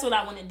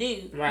I want to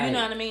do. Right. You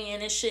know what I mean?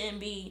 And it shouldn't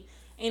be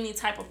any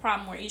type of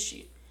problem or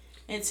issue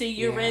until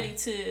you're ready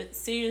to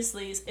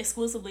seriously,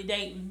 exclusively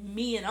date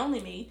me and only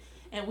me,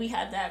 and we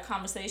have that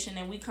conversation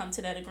and we come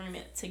to that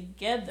agreement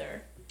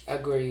together.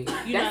 Agreed.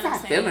 That's how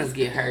feelings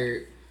get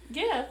hurt.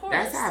 Yeah, of course.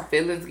 That's how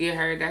feelings get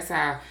hurt. That's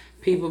how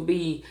people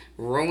be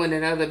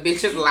ruining other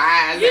bitches'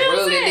 lives and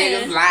ruining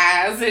niggas'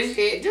 lives and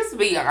shit. Just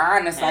be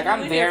honest. Like,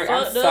 I'm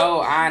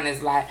so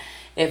honest. Like,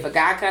 if a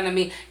guy come to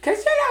me,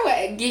 cause you know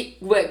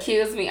what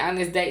kills me on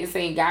this dating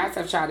scene, guys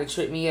have tried to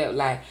trip me up.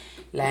 Like,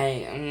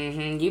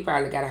 you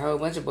probably got a whole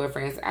bunch of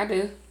boyfriends. I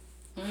do.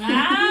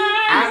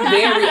 I'm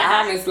very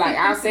honest. Like,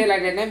 I'll say it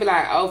like that, and they be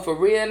like, "Oh, for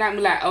real?" And I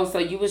be like, "Oh, so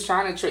you was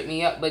trying to trick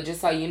me up?" But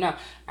just so you know,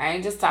 I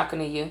ain't just talking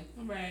to you.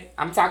 Right.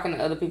 I'm talking to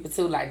other people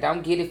too. Like,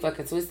 don't get it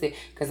fucking twisted,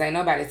 cause ain't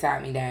nobody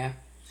tied me down.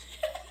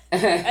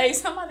 Hey,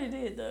 somebody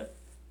did though.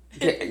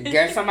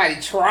 Girl, somebody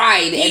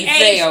tried and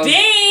failed.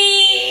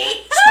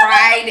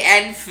 Tried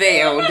and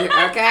failed.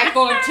 Okay.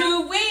 For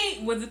 2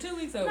 weeks. Was it 2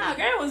 weeks over? Nah,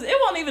 girl, it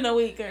wasn't even a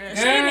week, girl.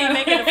 She didn't even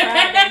make it a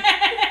Friday.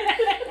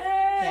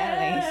 That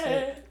ain't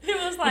shit. It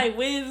was like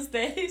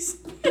Wednesdays.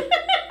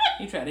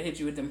 He tried to hit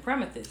you with them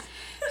premises.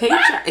 He did.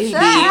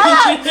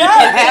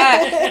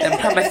 The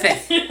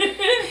premises.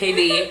 He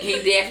did.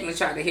 He definitely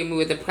tried to hit me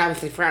with the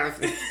premises.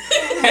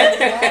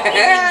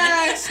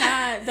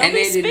 And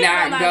they did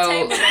not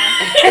go.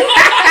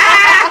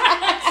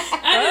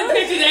 I just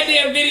picture that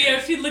damn video.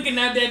 She looking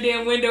out that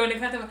damn window and the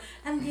customer.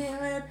 I'm getting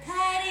a little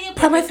tired.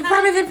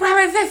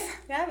 Promises.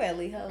 Y'all better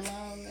leave her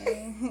alone,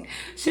 man.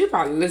 She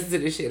probably listen to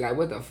this shit like,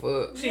 what the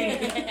fuck? These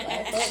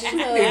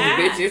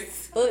bitches.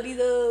 Fuck these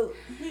up.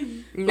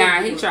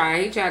 Nah, he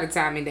tried to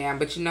tie me down.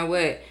 But you know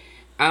what?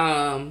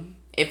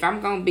 If I'm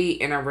gonna be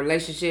in a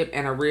relationship,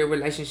 in a real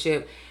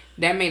relationship,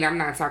 that means I'm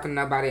not talking to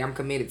nobody. I'm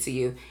committed to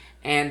you.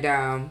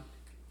 And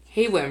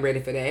he wasn't ready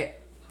for that.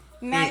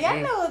 Now, y'all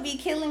know what be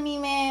killing me,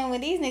 man,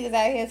 when these niggas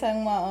out here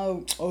talking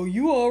about, oh,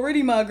 you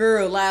already my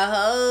girl. Like,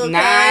 oh, Nah,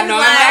 I'm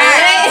not.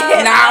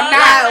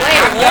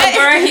 I'm your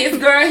girl, his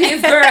girl,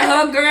 his girl,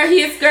 her girl,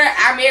 his girl.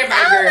 I'm everybody's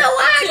girl. I don't know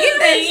why I get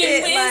that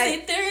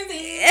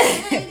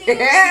shit.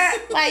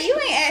 Like, you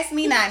ain't asked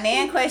me not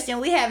nan question.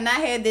 We have not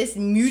had this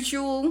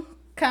mutual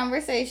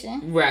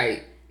conversation.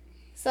 Right.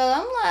 So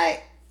I'm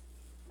like,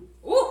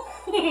 Ooh.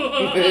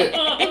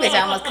 that bitch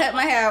almost cut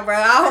my hair, bro.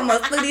 I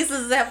almost flew these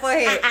scissors at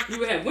forehead.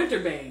 You had winter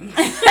bangs.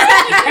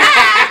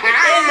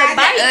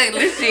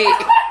 Ugly shit.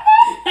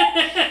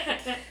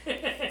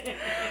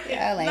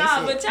 Y'all ain't Nah,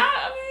 shit. but y'all,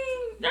 I mean,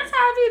 that's how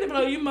I do to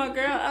blow you, my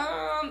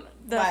girl.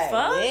 The Like,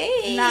 fuck?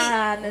 wait.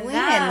 Nah. We ain't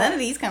had none of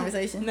these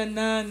conversations.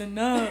 Nah.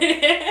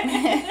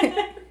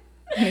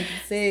 Nigga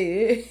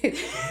said.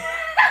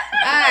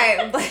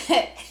 Alright, but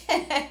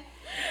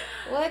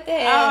what the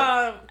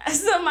hell?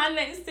 So my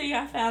next thing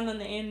I found on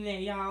the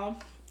internet, y'all,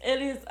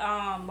 it is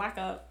like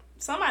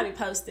somebody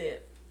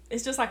posted.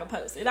 It's just like a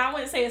post. And I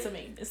wouldn't say it's a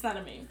meme. It's not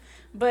a meme.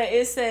 But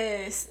it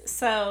says,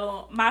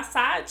 so my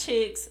side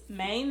chick's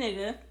main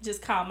nigga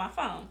just called my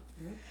phone.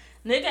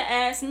 Nigga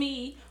asked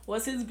me,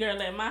 was his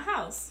girl at my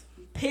house?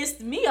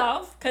 Pissed me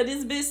off because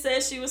this bitch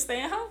said she was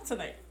staying home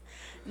tonight.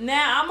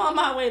 Now I'm on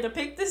my way to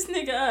pick this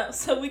nigga up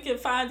so we can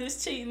find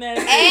this cheating ass.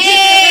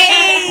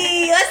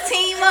 Hey, let's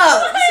team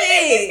up.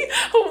 Shit.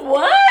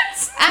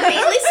 What? I mean,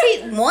 at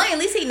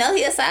least he know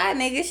he a side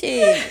nigga.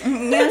 Shit. You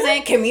know what I'm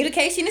saying?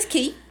 Communication is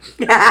key.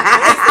 Start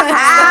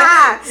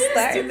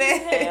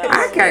there.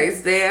 I can't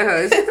stand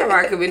her. She's talking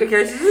about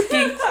communication is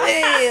key.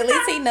 Yeah, at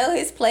least he know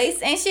his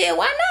place. And shit,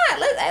 why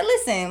not? Hey,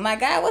 listen, my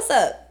guy, what's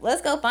up?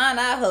 Let's go find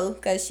our hoe,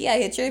 because she out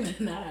here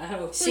tripping.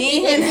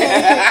 She ain't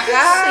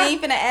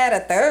finna add a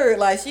third.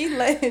 Like, she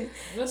doing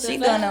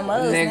the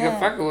most Nigga, now.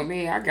 fucking with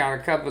me. I got a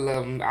couple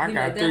of them. I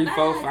got 3,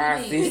 4,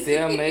 5, 6,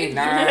 7, 8,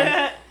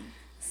 9.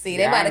 See,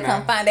 they about to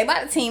come find. They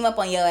about to team up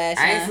on your ass.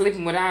 I ain't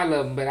sleeping with all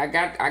of them, but I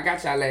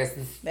got y'all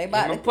asses They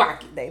about in my to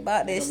pocket. They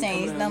about to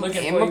exchange numbers.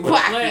 In my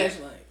pocket.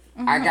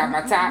 I got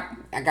my top,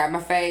 I got my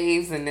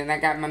faves, and then I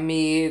got my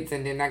mids,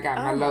 and then I got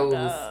my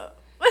lows.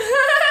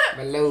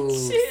 My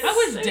lows.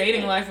 I wish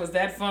dating life was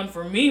that fun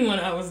for me when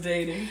I was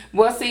dating.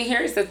 Well, see,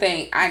 here's the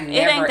thing. I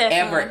never,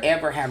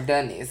 ever have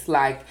done this.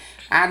 Like,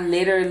 I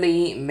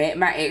literally met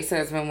my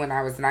ex-husband when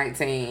I was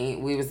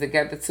 19. We was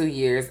together 2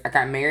 years. I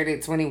got married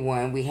at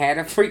 21. We had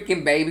a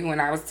freaking baby when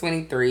I was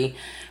 23.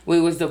 We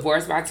was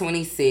divorced by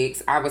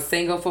 26. I was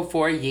single for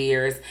 4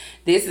 years.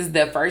 This is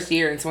the first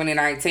year in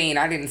 2019.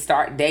 I didn't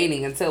start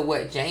dating until,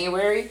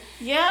 January?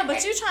 Yeah,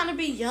 but you trying to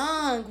be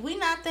young. We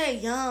not that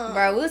young.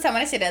 Bro, we was talking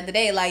about that shit the other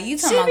day. Like, you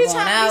talking she about be going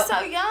trying out. to be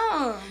so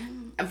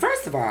young.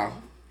 First of all,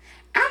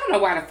 I don't know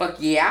why the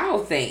fuck y'all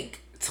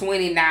think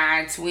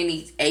 29,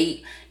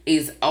 28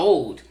 is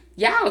old.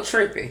 Y'all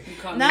tripping.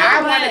 No,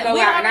 I want to go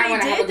out and I already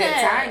want to have a did good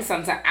that. time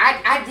sometimes.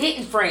 I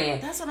didn't, friend.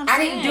 That's what I'm I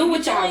saying. didn't do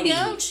what y'all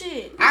young did.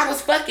 shit. I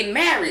was fucking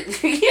married.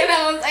 You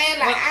know what I'm saying?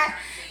 Like,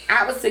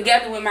 I was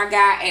together with my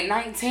guy at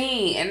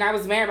 19 and I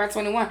was married by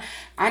 21.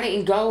 I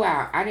didn't go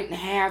out. I didn't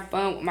have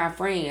fun with my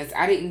friends.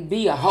 I didn't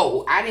be a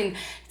hoe. I didn't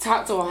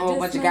talk to a whole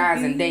bunch of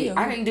guys and date.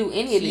 I didn't do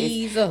any of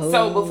this.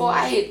 So before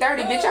I hit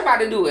 30, bitch, I'm about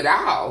to do it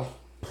all.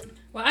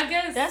 Well, I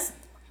guess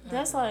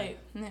that's like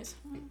next.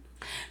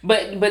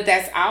 But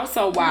that's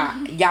also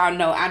why y'all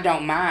know I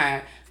don't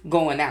mind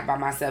going out by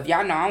myself.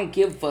 Y'all know I don't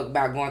give a fuck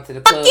about going to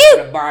the club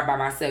or the bar by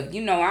myself.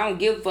 You know, I don't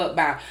give a fuck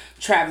about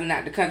traveling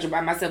out the country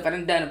by myself. I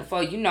done done it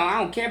before. You know, I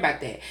don't care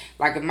about that.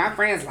 Like, if my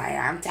friends like,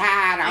 I'm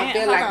tired, I don't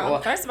feel like it.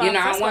 Or, first of all, you know,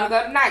 I don't want to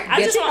go tonight.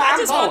 I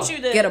just want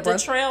you to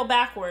trail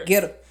backwards.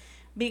 Get her.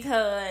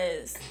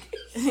 Because,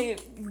 bitch,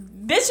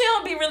 you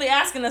don't be really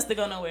asking us to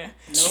go nowhere.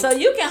 Nope. So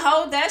you can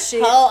hold that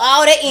shit. Hold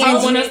all that energy. You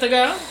want us to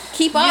go?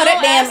 Keep all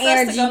that damn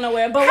energy. To go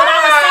nowhere. But what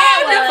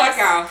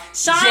I was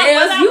saying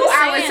was, Sean, you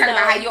always talking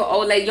about how your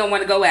old lady don't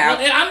want to go out.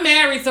 Well, I'm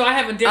married, so I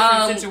have a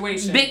different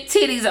situation. Big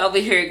titties over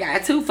here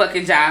got 2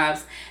 fucking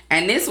jobs,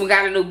 and this one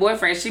got a new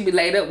boyfriend she be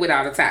laid up with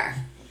all the time.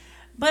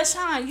 But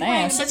Sean, you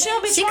ain't. But you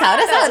don't be. She called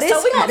us out.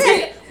 So we gonna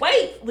take it.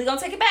 Wait, we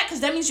gonna take it back because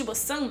that means you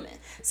assuming.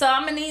 So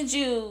I'm gonna need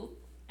you,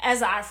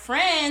 as our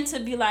friend, to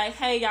be like,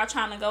 hey, y'all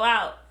trying to go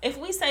out. If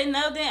we say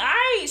no, then all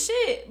right,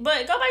 shit.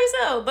 But go by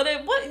yourself. But you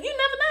never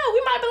know.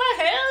 We might be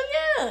like, hell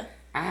yeah.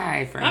 All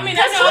right, friend. I mean,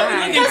 that's all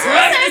we can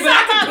say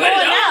about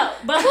going out.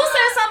 But who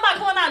said something about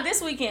going out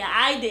this weekend?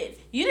 I did.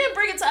 You didn't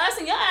bring it to us,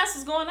 and your ass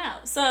was going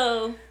out.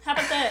 So how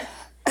about that?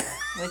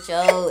 With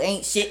your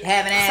ain't shit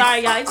having ass.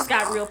 Sorry, y'all. It just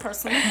got real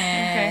personal.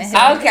 Okay,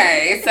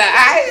 so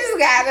I just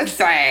gotta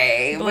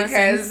say,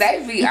 because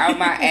they be on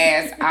my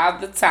ass all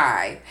the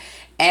time.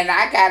 And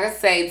I gotta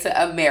say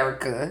to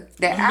America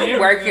that I'm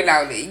working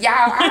on it.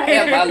 Y'all, I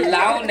am a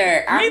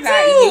loner. I'm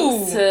not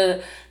used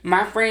to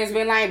my friends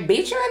being like,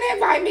 bitch, you didn't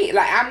invite me.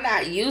 Like, I'm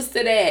not used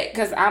to that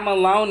because I'm a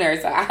loner.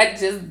 So I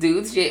just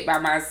do shit by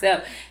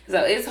myself.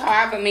 So it's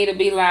hard for me to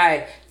be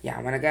like,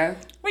 y'all wanna go?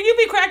 Well, you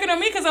be cracking on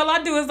me because all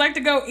I do is like to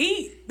go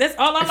eat. That's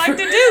all I like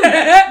to do.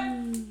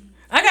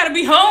 I gotta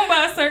be home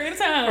by a certain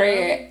time.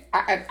 Fred,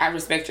 I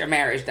respect your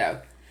marriage though.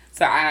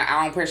 So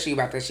I don't pressure you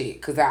about that shit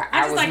because I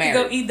just was like married.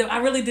 to go eat though. I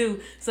really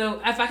do. So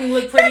if I can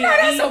look pretty,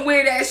 that's some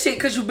weird ass shit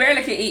because you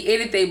barely can eat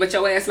anything, but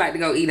your ass like to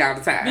go eat all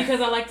the time.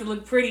 Because I like to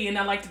look pretty and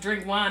I like to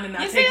drink wine and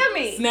I you take feel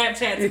me?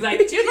 Snapchats.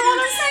 Like, you know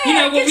what I'm saying?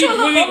 You know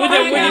when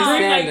we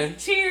drink like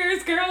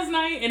cheers, girls'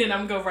 night, and then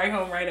I'm gonna go right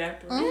home right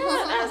after.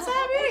 Yeah, that's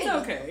how it is. It's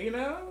okay, you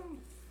know.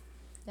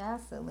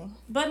 That's silly.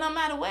 But no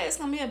matter what, it's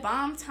gonna be a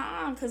bomb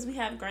time because we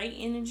have great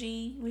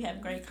energy, we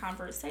have great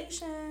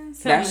conversations.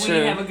 Tell me when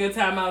you have a good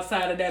time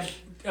outside of that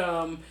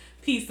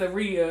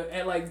pizzeria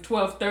at like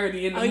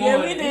 12:30 in the morning.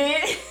 Yeah, we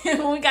did.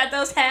 When we got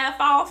those half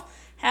off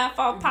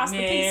pasta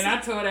pizzas. Man, I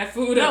tore that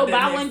food up. No,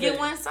 buy one get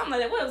one, something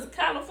like that. What was it,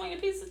 California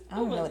pizza? I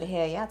don't know what the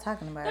hell y'all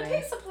talking about. The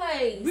pizza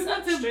place. We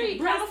went to street,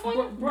 Bricks,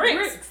 California.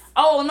 Bricks.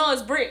 Oh no,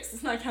 it's Bricks.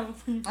 It's not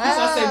California.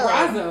 I say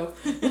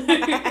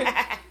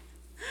Brazo.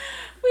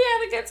 We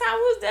had a good time.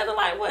 We was there to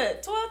like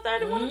what,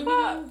 12:30, 1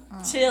 o'clock,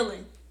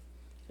 chilling.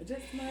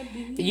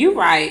 You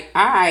right.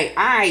 All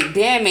right.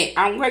 Damn it.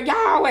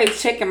 Y'all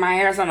always checking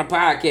my ass on the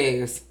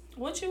podcast.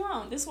 What you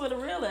want? This is where the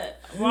real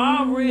at.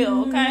 Raw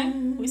real, okay?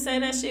 We say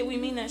that shit, we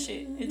mean that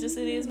shit. It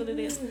is what it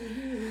is.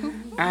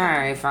 All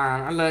right,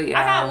 fine. I love y'all.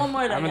 I got one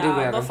more though, I'm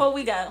y'all. Before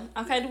we go,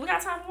 okay? Do we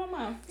got time for one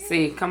more?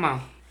 See, come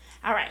on.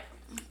 All right.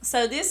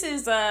 So this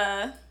is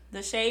the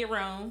Shade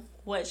Room.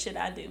 What should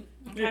I do?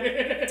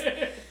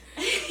 Okay.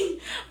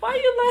 Why are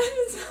you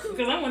laughing?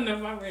 Because I want to know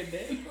if I read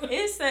that.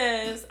 It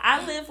says,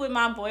 I live with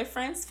my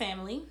boyfriend's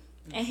family,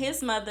 and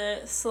his mother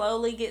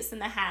slowly gets in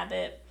the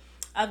habit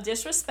of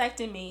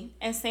disrespecting me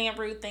and saying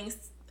rude things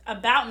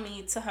about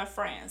me to her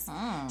friends.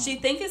 She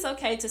thinks it's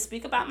okay to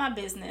speak about my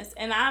business,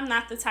 and I'm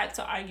not the type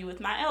to argue with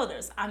my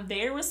elders. I'm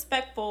very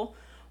respectful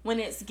when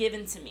it's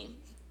given to me.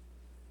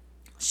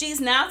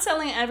 She's now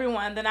telling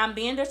everyone that I'm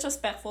being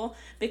disrespectful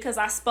because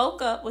I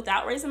spoke up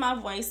without raising my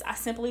voice. I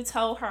simply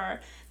told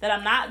her that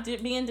I'm not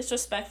being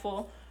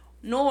disrespectful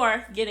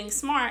nor getting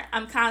smart.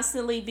 I'm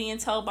constantly being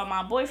told by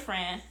my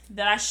boyfriend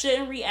that I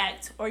shouldn't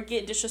react or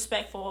get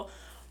disrespectful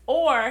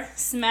or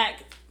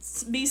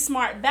be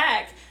smart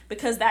back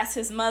because that's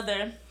his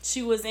mother.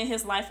 She was in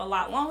his life a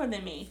lot longer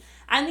than me.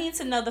 I need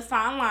to know the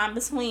fine line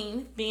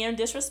between being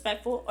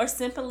disrespectful or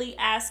simply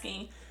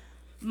asking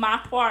my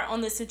part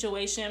on the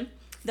situation,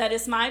 that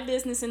it's my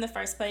business in the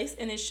first place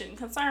and it shouldn't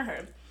concern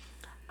her.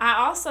 I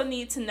also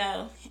need to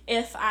know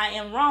if I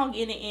am wrong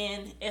in the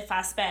end if I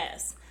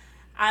spaz.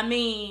 I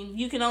mean,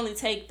 you can only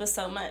take but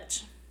so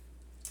much.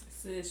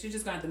 Sis, you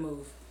just got to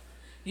move.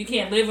 You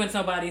can't live in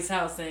somebody's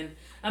house, and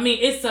I mean,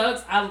 it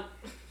sucks. I'm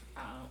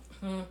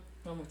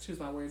gonna choose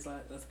my words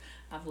like this.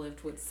 I've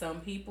lived with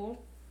some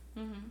people,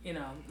 you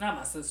know, not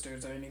my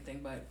sisters or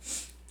anything, but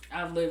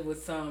I've lived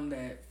with some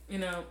that, you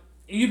know,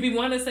 you'd be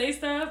wanting to say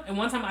stuff, and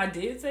one time I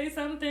did say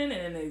something,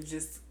 and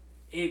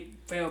it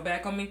fell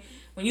back on me.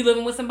 When you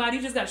living with somebody,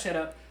 you just gotta shut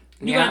up.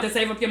 You got to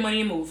save up your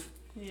money and move.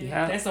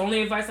 Yeah. That's the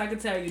only advice I can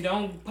tell you.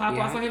 Don't pop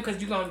off on him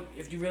because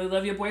if you really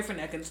love your boyfriend,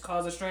 that can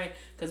cause a strain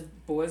because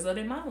boys love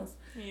their mamas.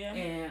 Yeah.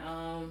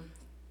 And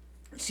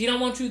she don't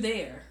want you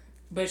there,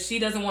 but she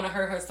doesn't want to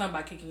hurt her son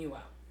by kicking you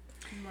out.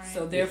 Right.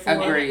 So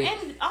therefore,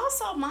 and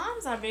also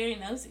moms are very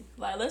nosy.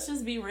 Like, let's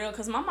just be real,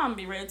 because my mom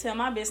be ready to tell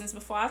my business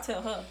before I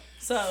tell her.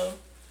 So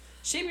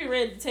she be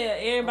ready to tell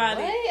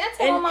everybody. I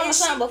told my mama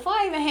something before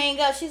I even hang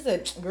up. She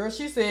said, "Girl,"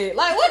 she said,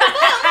 "like what the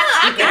fuck?"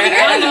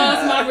 I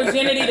lost my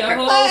virginity. The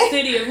whole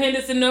city of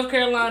Henderson, North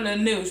Carolina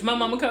knew. My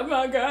mama come,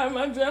 my God,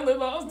 my jelly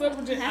lost her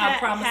virginity. I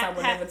promise I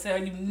will never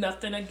tell you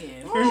nothing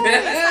again.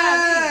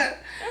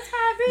 That's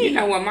how it be. You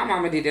know what? My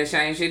mama did that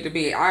same shit to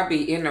me. I'd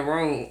be in the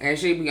room and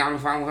she'd be on the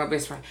phone with her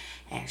best friend.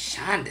 And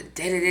Shonda,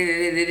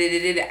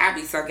 I'd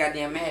be so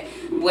goddamn mad.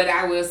 What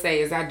I will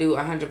say is I do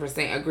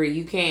 100% agree.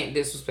 You can't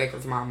disrespect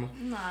his mama.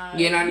 Nah,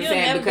 you know what I'm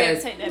saying?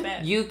 Because take that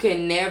back. you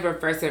can never,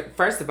 first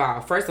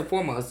and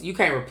foremost, you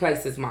can't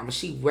replace his mama.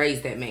 She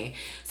raised that man.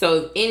 So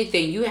if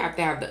anything, you have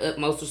to have the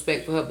utmost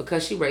respect for her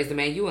because she raised the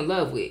man you in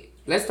love with.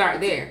 Let's start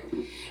there.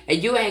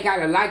 And you ain't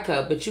gotta like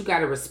her, but you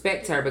gotta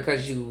respect her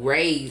because she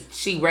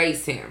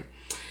raised him.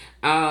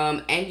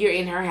 And you're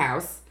in her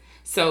house.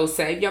 So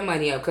save your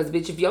money up, because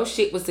bitch, if your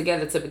shit was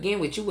together to begin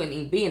with, you wouldn't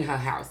even be in her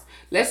house.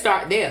 Let's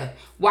start there.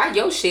 Why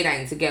your shit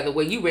ain't together?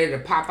 Where you ready to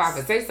pop off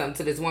and say something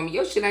to this woman?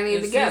 Your shit ain't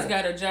even together. Sis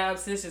got a job.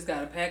 Sis just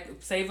got to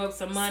save up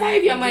some money.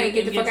 Save your money and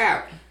get the fuck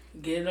out.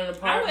 Get an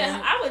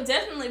apartment. I would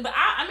definitely, but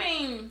I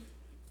mean,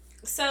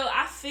 so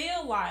I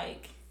feel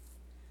like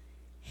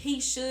he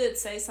should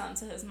say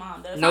something to his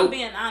mom, though. If I'm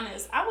being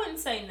honest, I wouldn't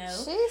say no.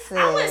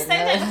 I wouldn't say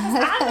that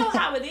because I know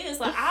how it is.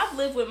 Like, I've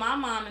lived with my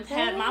mom and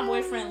had my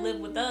boyfriend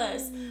live with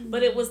us,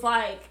 but it was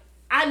like,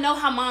 I know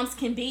how moms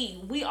can be.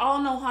 We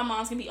all know how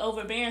moms can be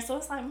overbearing. So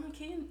it's like, Mom,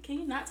 can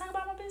you not talk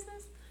about my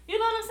business? You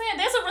know what I'm saying?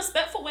 There's a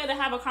respectful way to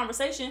have a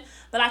conversation,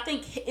 but I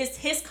think it's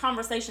his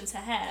conversation to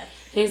have,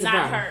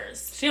 not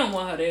hers. She don't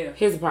want her there.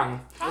 Here's the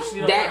problem.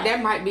 That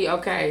might be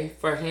okay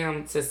for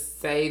him to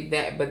say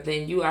that, but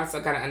then you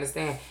also got to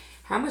understand,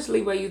 how much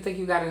leeway you think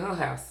you got in her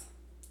house?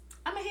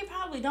 I mean, he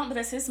probably don't, but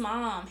that's his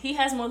mom. He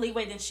has more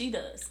leeway than she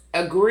does.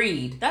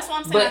 Agreed. That's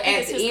what I'm saying. But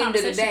at the end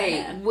of the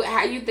day,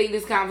 how you think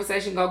this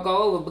conversation gonna go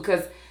over?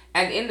 Because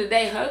at the end of the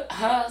day,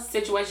 her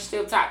situation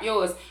still top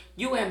yours.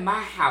 You in my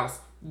house.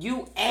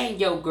 You and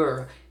your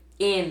girl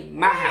in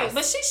my house.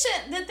 But she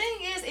shouldn't. The thing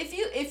is,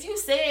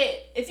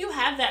 if you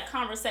have that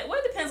conversation, well,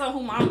 it depends on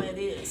who mama it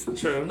is.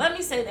 True. Let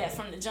me say that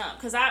from the jump,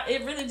 because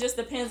it really just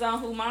depends on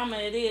who mama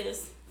it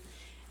is.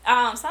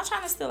 Stop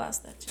trying to steal our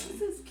stuff, Joey.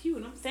 This is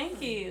cute.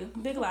 Thank you.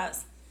 Big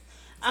lots.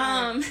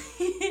 I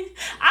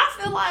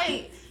feel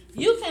like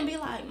you can be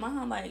like,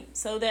 Mom, like,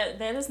 so that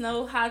there is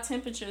no high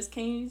temperatures.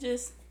 Can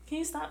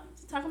you stop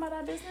talking about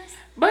our business?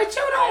 But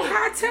you don't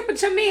high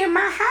temperature me in my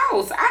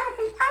house.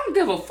 I don't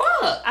give a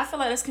fuck. I feel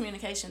like that's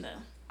communication, though.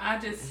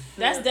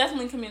 That's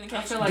definitely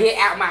communication. Like, get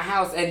out my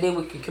house and then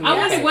we can communicate.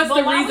 I wonder what's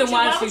the reason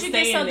why she's staying there. Why would you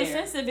get so there?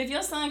 defensive? If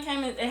your son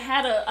came and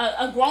had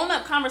a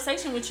grown-up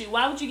conversation with you,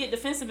 why would you get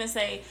defensive and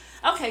say,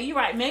 okay, you're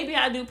right, maybe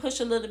I do push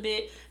a little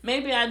bit,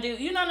 maybe I do,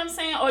 you know what I'm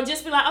saying? Or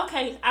just be like,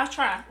 okay, I'll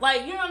try.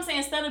 Like, you know what I'm saying?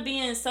 Instead of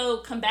being so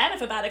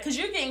combative about it, because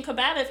you're getting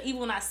combative even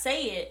when I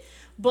say it,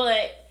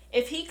 but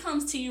if he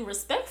comes to you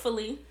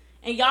respectfully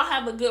and y'all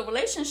have a good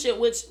relationship,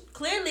 which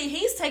clearly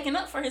he's taking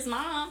up for his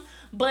mom,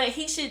 but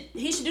he should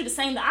do the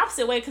same the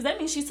opposite way, because that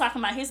means she's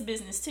talking about his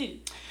business too.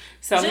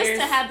 So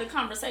just to have the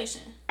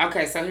conversation.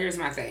 Okay, so here's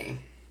my thing.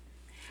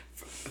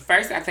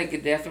 First, I think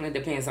it definitely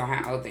depends on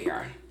how old they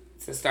are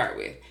to start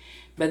with.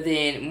 But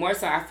then more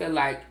so, I feel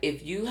like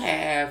if you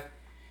have,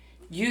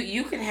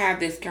 you can have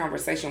this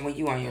conversation when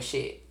you on your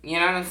shit. You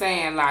know what I'm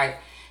saying? Like,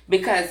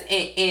 because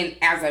in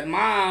as a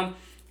mom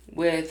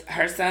with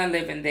her son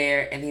living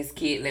there and his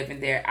kid living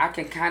there, I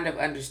can kind of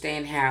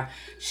understand how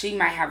she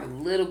might have a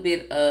little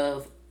bit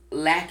of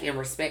lack in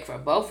respect for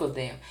both of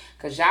them,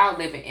 because y'all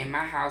living in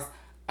my house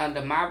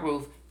under my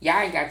roof. Y'all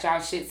ain't got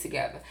y'all shit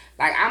together.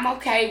 Like, I'm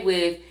okay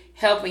with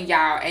helping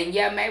y'all, and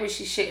yeah, maybe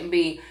she shouldn't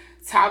be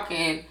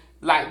talking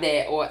like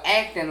that or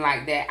acting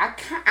like that.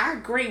 I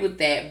agree with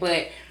that,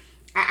 but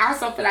I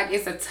also feel like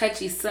it's a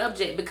touchy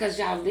subject because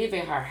y'all live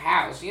in her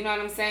house. You know what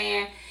I'm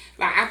saying?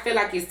 Like, I feel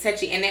like it's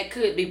touchy, and that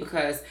could be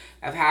because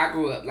of how I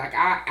grew up. Like,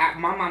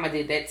 my mama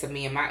did that to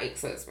me and my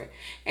ex-husband.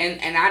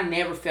 And I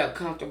never felt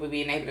comfortable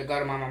being able to go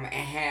to my mama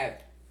and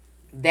have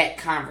that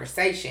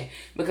conversation,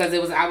 because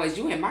it was always,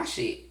 you in my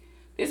shit.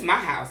 This is my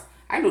house.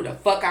 I do the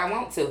fuck I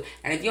want to.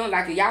 And if you don't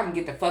like it, y'all can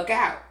get the fuck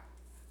out.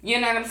 You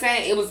know what I'm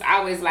saying? It was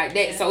always like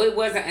that. So it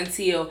wasn't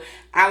until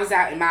I was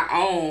out in my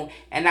own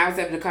and I was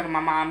able to come to my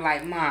mom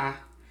like, Ma,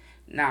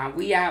 nah,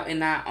 we out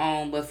in our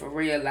own, but for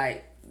real,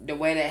 like, the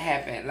way that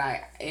happened,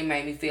 like, it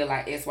made me feel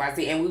like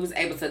XYZ. And we was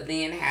able to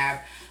then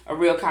have a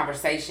real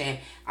conversation.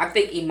 I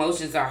think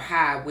emotions are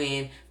high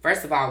when,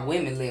 first of all,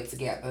 women live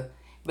together.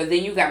 But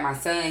then you got my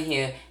son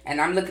here, and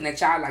I'm looking at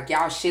y'all like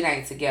y'all shit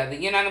ain't together.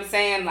 You know what I'm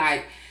saying?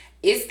 Like,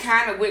 it's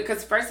kind of weird,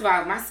 because first of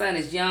all, my son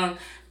is young.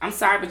 I'm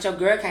sorry, but your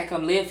girl can't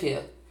come live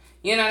here.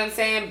 You know what I'm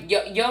saying?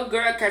 Your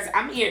girl, because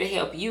I'm here to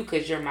help you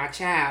because you're my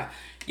child.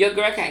 Your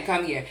girl can't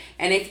come here.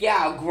 And if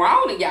y'all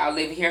grown and y'all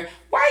live here,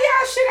 why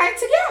y'all shit ain't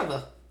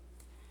together?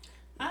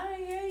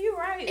 Yeah, you're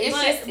right.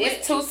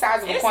 It's two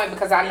sides of the coin,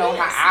 because I know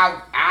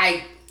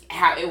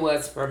how it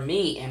was for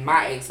me and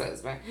my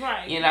ex-husband.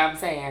 Right. You know what I'm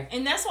saying?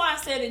 And that's why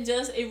I said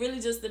it really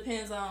just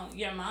depends on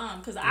your mom,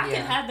 because I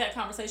can have that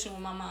conversation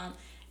with my mom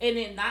and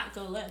it not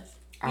go left.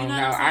 You know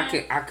no, what I'm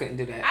saying? I couldn't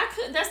do that. I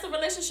could. That's the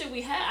relationship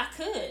we had. I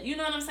could. You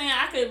know what I'm saying?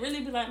 I could really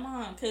be like,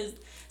 Mom, because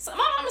my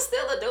mama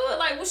still would do it.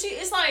 Like, when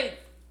it's like,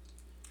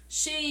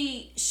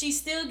 she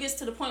still gets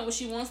to the point where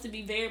she wants to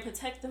be very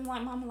protective.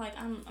 Like, Mama, like,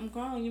 I'm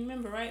grown. You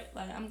remember, right?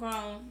 Like, I'm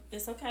grown.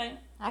 It's okay.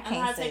 I know how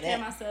can't to say take care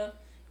that. of myself.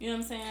 You know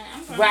what I'm saying?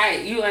 I'm grown.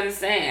 Right, you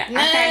understand. No,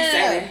 I can't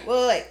say that.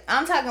 Well, like,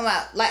 I'm talking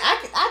about, like,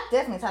 I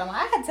definitely talking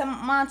about, I had to tell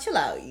my mom, chill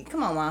out.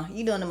 Come on, Mom.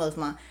 You doing the most,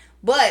 Mom.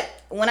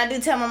 But when I do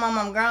tell my mom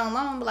I'm grown,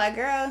 my mom be like,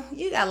 girl,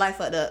 you got life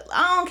fucked up.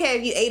 I don't care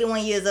if you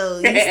 81 years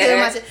old. You still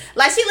my shit.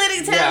 Like, she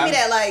literally telling me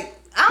that, like,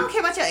 I don't care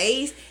about your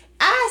age.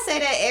 I say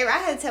that I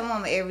had to tell my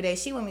mama every day.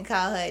 She want me to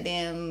call her at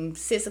damn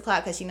 6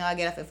 o'clock because she know I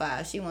get off at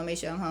 5. She want to make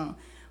sure I'm home.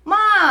 Mom,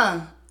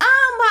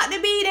 I'm about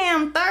to be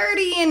damn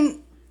 30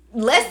 in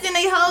less than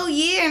a whole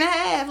year and a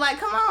half. Like,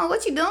 come on,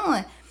 what you doing?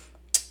 I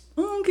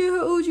don't care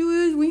how old you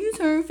is. When you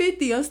turn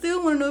 50, I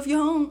still want to know if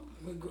you're home.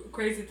 The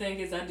crazy thing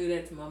is, I do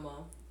that to my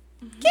mom.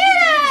 Get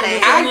out of here.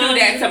 I do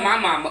that to my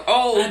mama.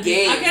 Oh,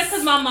 yes. I guess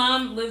because my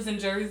mom lives in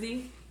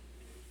Jersey.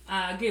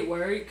 I get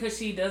worried because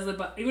she does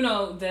live, even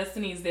though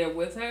Destiny's there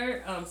with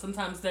her.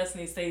 Sometimes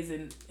Destiny stays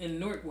in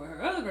Newark with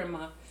her other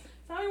grandma.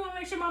 So I want to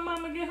make sure my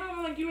mama get home.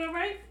 I'm like, you all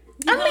right?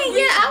 I mean,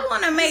 yeah, I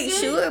want to make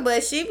sure,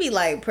 but she be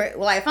like, if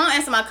I don't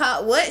answer my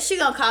call, what? She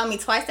gonna call me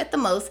twice at the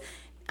most.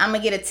 I'm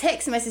gonna get a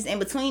text message in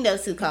between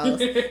those two calls.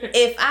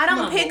 If I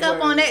don't pick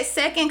up on that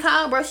second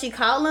call, bro, she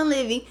calling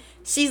Livy.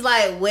 She's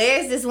like,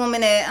 where's this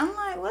woman at? I'm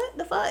like, what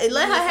the fuck?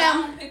 Let her have.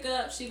 If I don't pick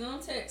up, she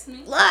gonna text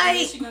me. Like, and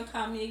then she gonna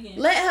call me again.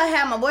 Let her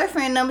have my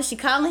boyfriend number. She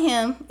calling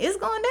him. It's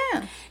going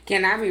down.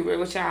 Can I be real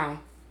with y'all?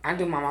 I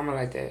do my mama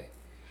like that.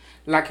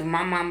 Like, if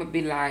my mama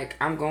be like,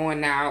 I'm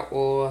going out,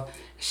 or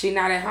she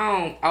not at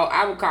home, oh,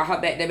 I would call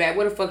her back to back.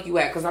 Where the fuck you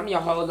at? Because I'm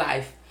your whole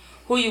life.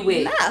 Who you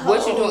with? Not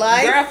What you whole doing?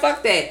 life. Girl,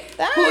 fuck that.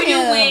 Damn. Who you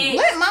with?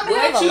 Let mama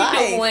have a What you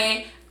life.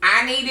 doing?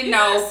 I need to You know.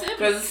 got siblings.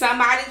 Because if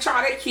somebody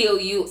try to kill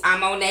you,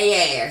 I'm on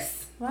their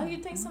ass. Why do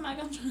you think somebody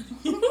gonna try to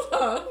kill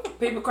you?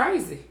 People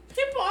crazy.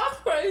 People are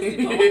crazy.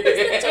 But what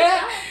is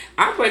that?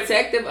 I'm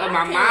protective of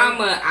my Okay.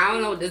 mama. I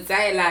don't know what to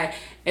say. Like,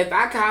 if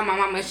I call my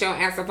mama and she don't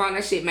answer the phone,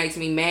 that shit makes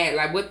me mad.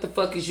 Like, what the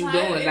fuck is you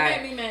doing? It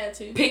Like, made me mad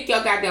too. pick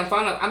your goddamn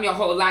phone up. I'm your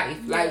whole life.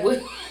 Like, Yeah.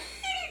 what?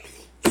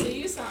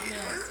 See, you something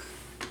else.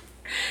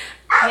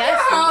 I'm Yeah, your I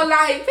see. whole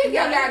life. Pick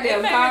your It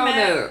goddamn made me phone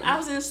mad. up. I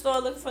was in the store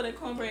looking for that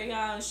cornbread,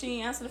 y'all, and she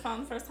ain't answered the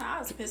phone the first time. I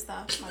was pissed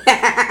off. Like,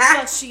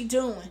 what's she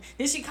doing?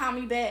 Then she called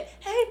me back.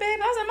 Hey, babe.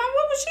 I was like, Mom,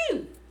 what was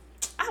you?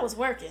 I was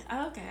working.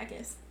 Oh, okay, I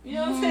guess. You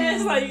know what I'm saying?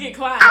 It's like you get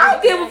quiet. I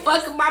don't give a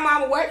fuck if my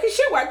mama working.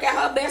 She work at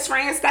her best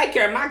friend's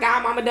daycare. My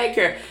godmama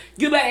daycare.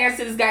 You better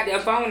answer this goddamn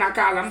phone when I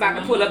call. I'm about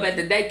to pull up at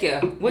the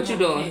daycare. What you I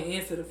doing? can't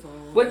answer the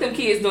phone. What them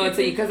kids doing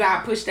to you? Because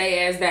I push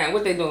their ass down.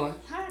 What they doing?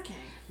 Hurricane.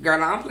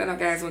 Girl, I don't play no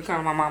games when it comes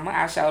to my mama.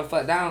 I show the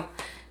fuck down.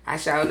 I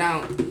show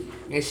don't.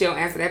 And she don't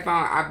answer that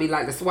phone, I'll be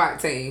like the SWAT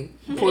team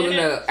pulling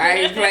up. I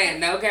ain't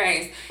playing no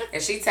games.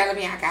 And she telling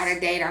me I got a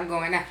date, I'm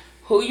going out.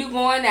 Who you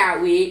going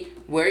out with?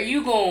 Where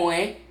you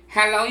going?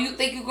 How long you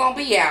think you gonna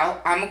be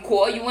out? I'm gonna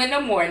call you in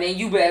the morning.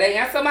 You better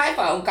answer my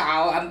phone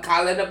call. I'm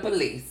calling the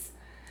police.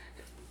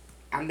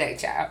 I'm that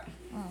child.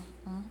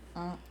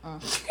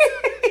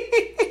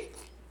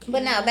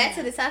 But now back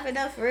to the topic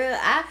though, for real.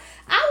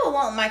 I would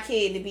want my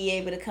kid to be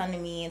able to come to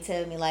me and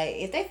tell me, like,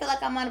 if they feel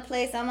like I'm out of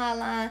place, I'm out of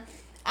line.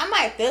 I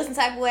might feel some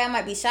type of way. I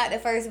might be shocked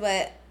at first,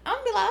 but I'm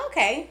gonna be like,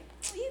 okay,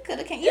 you could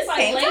have came. You It's like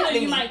came talk later to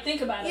you me. might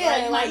think about it. Yeah,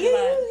 right? like might be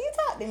you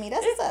talk to me.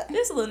 That's what's up.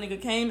 This little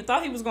nigga came and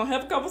thought he was gonna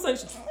have a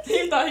conversation.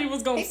 He thought he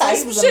was gonna He say thought he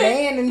some was a shit.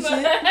 man and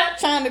shit,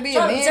 trying to be a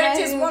Trying to man. protect out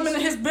his here woman and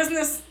and shit. his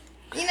business.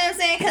 You know what I'm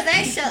saying? Because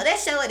that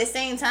show at the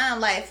same time,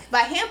 like,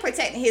 by him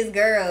protecting his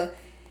girl,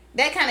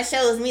 that kind of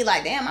shows me,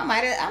 like, damn, I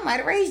might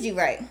have raised you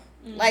right.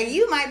 Like,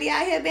 you might be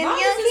out here being a Long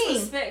as young it's king.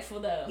 respectful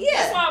though. Yeah,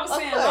 That's why I was of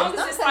saying, course. long as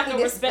Don't it's take like it a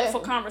respectful disrespectful.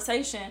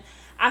 conversation,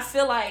 I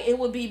feel like it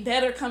would be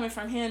better coming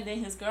from him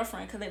than his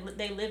girlfriend because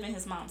they live in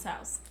his mom's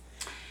house.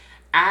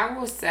 I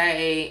will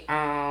say,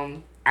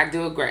 I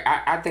do agree.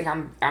 I think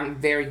I'm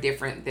very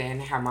different than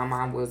how my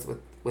mom was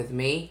with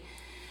me.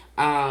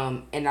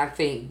 And I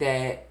think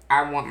that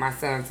I want my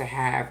son to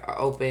have an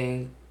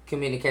open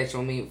communication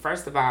with me.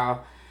 First of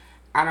all,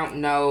 I don't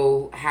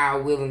know how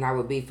willing I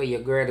would be for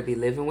your girl to be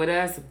living with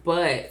us,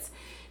 but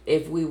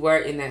if we were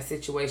in that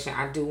situation,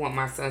 I do want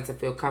my son to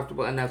feel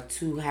comfortable enough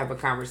to have a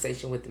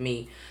conversation with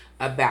me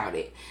about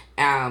it.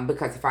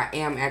 Because if I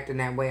am acting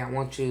that way, I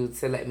want you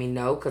to let me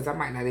know, because I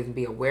might not even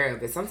be aware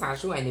of it.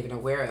 Sometimes you ain't even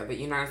aware of it.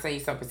 You know what I'm saying?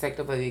 You're so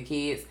protective of your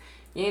kids.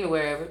 You ain't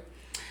aware of it.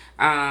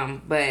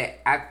 But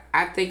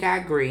I think I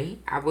agree.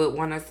 I would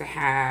want us to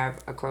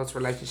have a close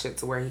relationship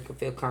to where he could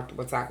feel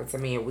comfortable talking to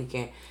me and we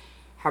can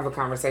have a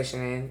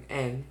conversation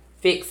and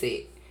fix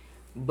it.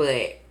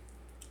 But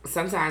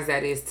sometimes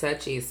that is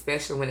touchy,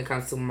 especially when it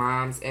comes to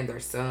moms and their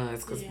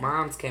sons, because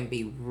moms can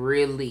be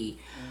really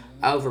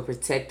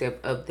overprotective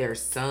of their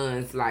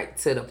sons, like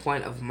to the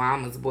point of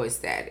mama's boy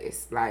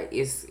status. Like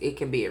it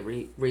can be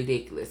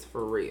ridiculous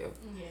for real.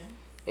 Yeah.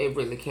 It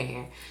really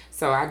can.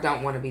 So I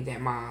don't want to be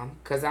that mom,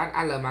 because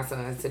I love my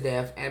sons to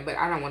death, but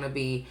I don't want to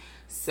be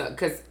so,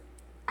 because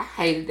I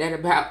hated that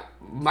about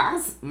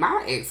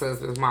my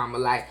ex-husband's mama.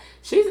 Like,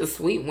 she's a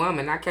sweet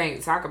woman. I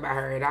can't talk about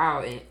her at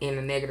all in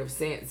a negative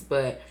sense,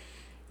 but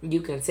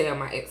you can tell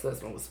my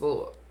ex-husband was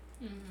spoiled.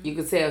 Mm-hmm. You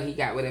could tell he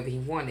got whatever he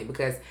wanted,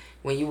 because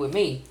when you with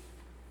me,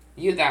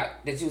 you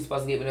thought that you was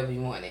supposed to get whatever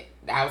you wanted.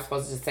 I was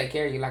supposed to just take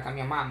care of you like I'm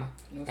your mama.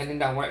 And it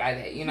don't work like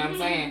that. You know what I'm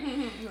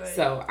saying? Right.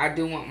 So I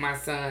do want my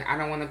son, I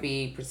don't want to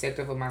be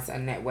protective of my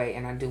son that way,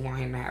 and I do want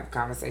him to have a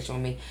conversation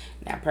with me.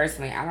 Now,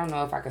 personally, I don't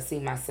know if I could see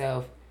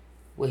myself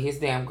with his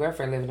damn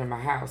girlfriend living in my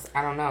house.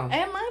 I don't know.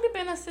 It might have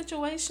been a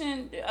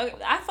situation.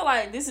 I feel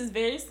like this is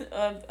very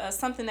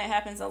something that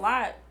happens a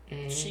lot.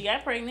 Mm-hmm. She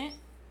got pregnant.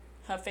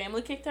 Her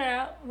family kicked her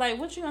out. Like,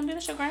 what you gonna do?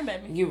 That's your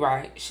grandbaby. You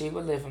right. She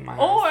would live in my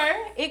house.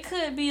 Or it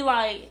could be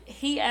like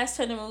he asked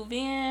her to move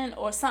in,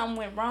 or something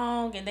went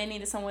wrong and they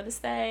needed somewhere to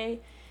stay,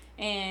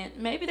 and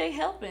maybe they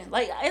helping.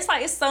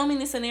 It's so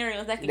many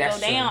scenarios that could go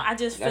down. I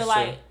just feel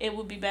like it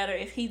would be better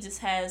if he just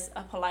has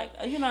a polite.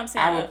 You know what I'm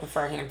saying? I would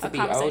prefer him to be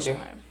older.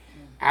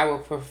 I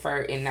would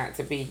prefer it not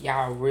to be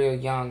y'all real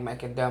young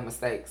making dumb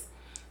mistakes.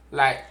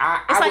 Like,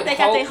 it's like they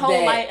got their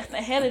whole life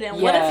ahead of them.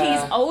 Yeah. What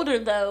if he's older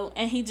though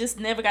and he just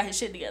never got his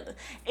shit together?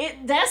 See what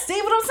I'm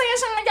saying,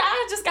 Sean?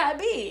 I just got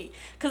big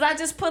because I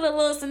just put a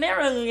little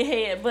scenario in your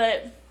head,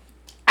 but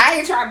I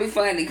ain't trying to be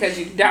funny because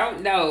you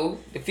don't know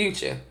the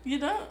future. You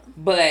don't.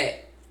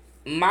 But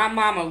my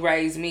mama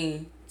raised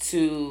me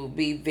to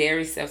be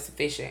very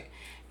self-sufficient,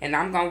 and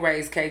I'm gonna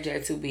raise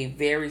KJ to be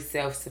very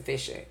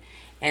self-sufficient.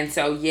 And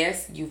so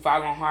yes, you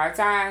fall on hard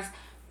times,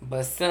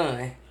 but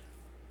son,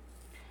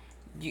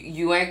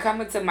 You ain't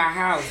coming to my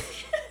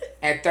house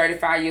at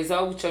 35 years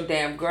old with your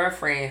damn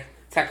girlfriend.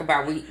 Talk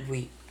about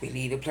we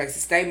need a place to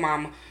stay,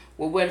 mama.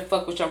 Well, where the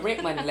fuck was your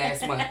rent money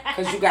last month?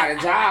 Because you got a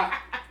job.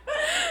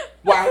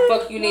 Why the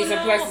fuck you need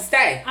some place to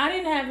stay? I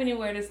didn't have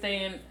anywhere to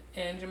stay,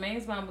 and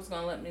Jermaine's mom was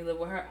going to let me live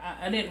with her.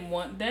 I didn't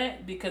want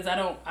that because I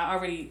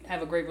already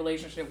have a great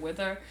relationship with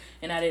her,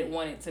 and I didn't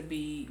want it to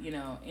be,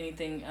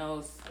 anything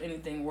else,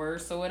 anything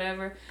worse or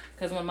whatever.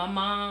 Because when my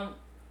mom...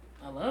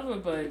 I love her,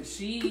 but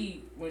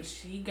when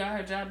she got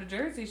her job to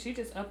Jersey, she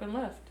just up and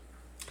left.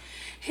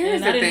 I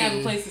didn't have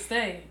a place to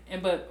stay,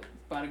 but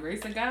by the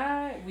grace of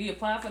God, we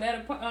applied for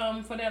that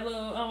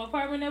little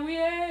apartment that we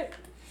had.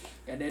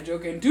 Got that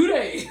joke in 2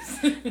 days.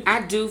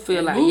 I do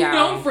feel like moved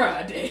y'all on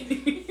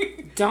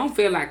Friday. Don't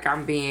feel like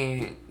I'm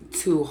being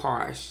too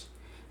harsh,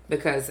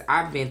 because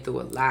I've been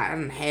through a lot. I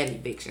done had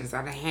evictions.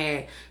 I done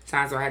had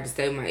times where I had to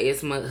stay with my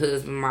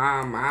ex-husband,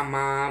 my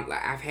mom.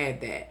 Like, I've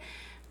had that.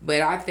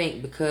 But I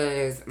think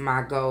because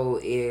my goal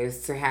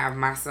is to have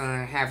my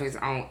son have his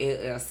own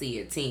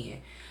LLC at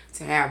 10,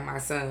 to have my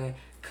son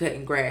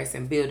cutting grass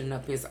and building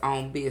up his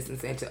own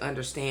business, and to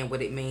understand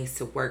what it means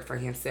to work for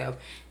himself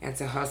and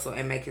to hustle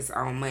and make his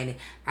own money.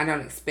 I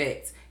don't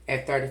expect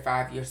at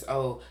 35 years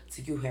old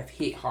to you have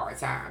hit hard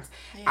times.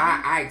 Yeah.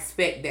 I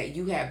expect that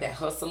you have that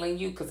hustle in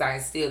you, because I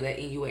instilled that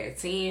in you at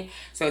 10.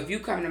 So if you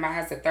come to my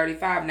house at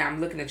 35, now I'm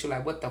looking at you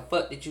like, what the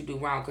fuck did you do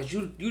wrong? Because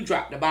you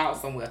dropped the ball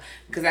somewhere,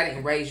 because I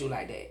didn't raise you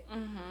like that.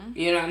 Mm-hmm.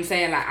 You know what I'm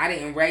saying? Like, I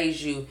didn't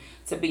raise you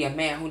to be a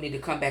man who need to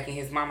come back in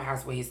his mama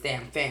house with his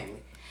damn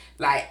family.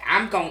 Like,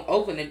 I'm going to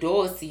open the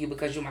doors to you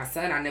because you're my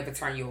son. I never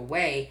turn you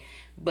away.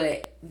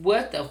 But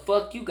what the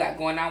fuck you got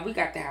going on? We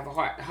got to have a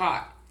heart to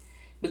heart.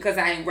 Because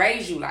I ain't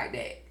raised you like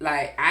that.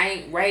 Like, I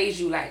ain't raised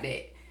you like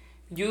that.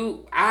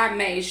 I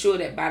made sure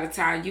that by the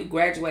time you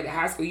graduated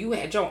high school, you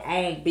had your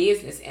own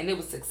business and it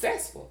was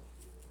successful.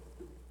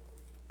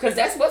 Because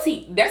that's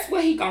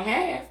what he gonna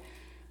have.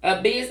 A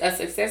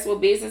successful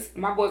business.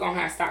 My boy gonna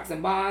have stocks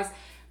and bonds.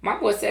 My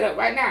boy set up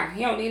right now.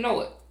 He don't even know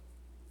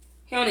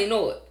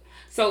it.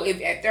 So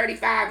if at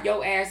 35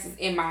 your ass is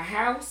in my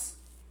house,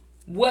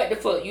 what the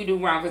fuck you do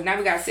wrong? Because now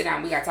we gotta sit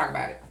down. We gotta talk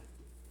about it.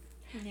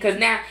 Because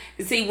now,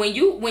 see, when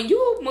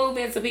you move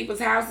into people's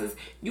houses,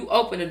 you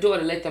open the door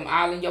to let them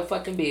all in your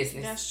fucking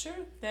business.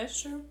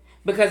 That's true.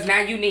 Because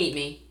now you need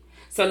me.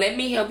 So let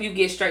me help you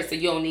get straight so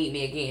you don't need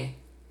me again.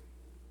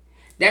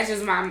 That's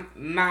just my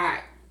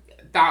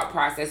thought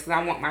process. Because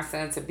I want my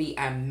son to be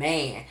a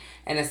man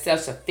and a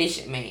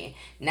self-sufficient man.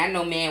 Not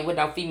no man with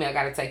no female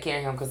got to take care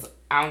of him, because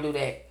I don't do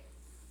that.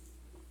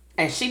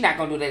 And she not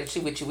going to do that if she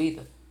with you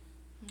either.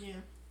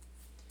 Yeah.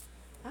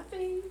 I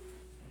think...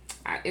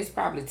 It's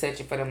probably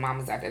touchy for the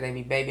mamas out there. They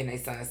be babying their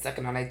son,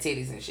 sucking on their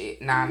titties and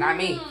shit. Nah, not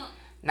me.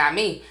 Not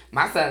me.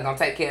 My son gonna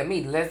take care of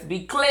me. Let's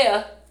be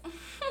clear.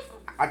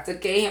 I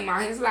took care of him all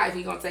his life.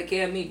 He gonna take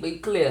care of me. Be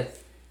clear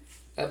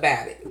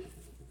about it.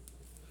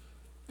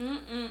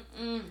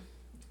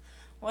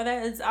 Well,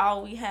 that is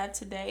all we have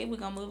today. We're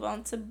gonna move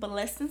on to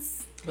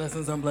blessings.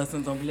 Blessings on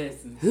blessings on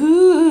blessings.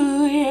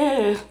 Ooh,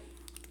 yeah.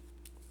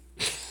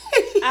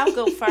 I'll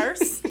go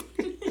first.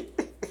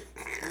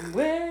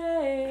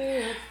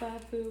 Way up, I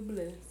feel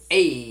blessed.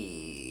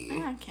 Hey.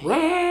 Okay.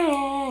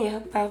 Way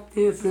up, I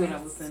feel blessed. What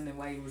I was saying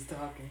while you was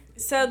talking.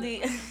 So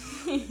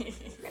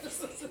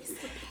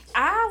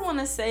I want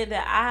to say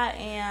that I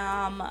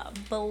am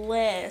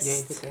blessed. You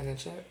ain't put that in the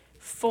chat?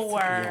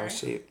 For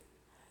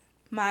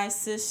my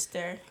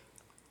sister.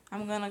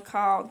 I'm gonna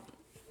call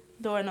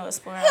Dora No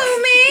Explorer.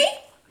 Who, me?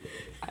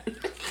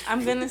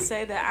 I'm gonna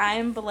say that I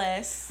am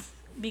blessed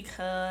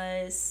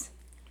because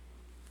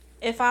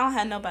if I don't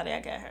have nobody,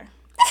 I got her.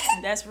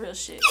 That's real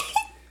shit.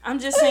 I'm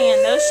just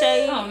saying, no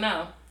shade. Oh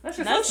no. That's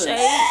your No sister.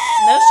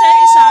 shade,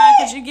 Sean,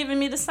 because you giving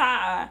me the side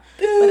eye.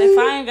 But if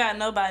I ain't got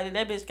nobody,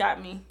 that bitch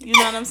got me. You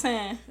know what I'm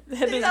saying?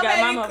 That bitch got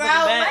my motherfucking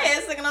My back.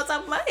 head sticking on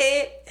top of my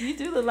head. You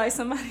do look like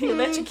somebody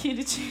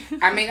electrocuted you.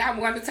 I mean, I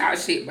want to talk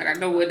shit, but I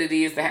know what it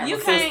is to have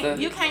a sister.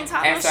 You can't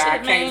talk and no so shit, I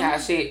can't man.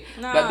 talk shit.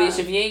 Nah. But bitch,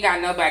 if you ain't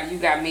got nobody, you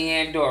got me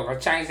and Dora.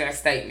 Change that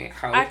statement,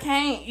 ho. I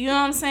can't. You know what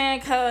I'm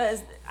saying?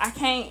 Because I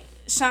can't.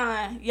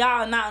 Sean,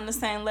 y'all not on the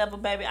same level,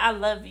 baby. I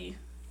love you.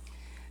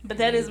 But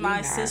that is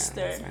my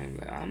sister.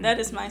 That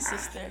is my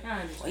sister.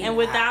 And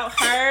without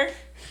her, I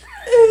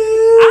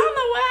don't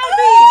know where I'd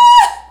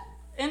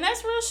be. And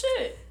that's real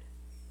shit.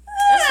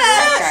 That's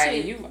real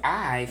Okay, shit. you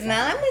alright.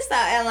 Now let me stop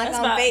acting like That's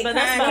I'm about- fake but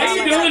that's crying. about- Oh She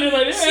my doing God. it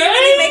like this. She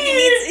really making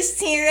me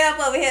tear up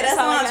over here. That's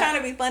all why I I'm got. trying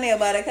to be funny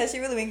about it, because she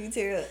really making me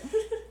tear up.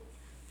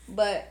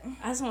 But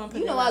I just want to put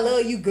you it know out I there.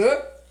 love you,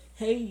 girl.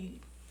 Hey.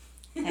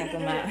 Have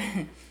them out.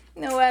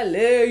 You know I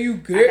love you, I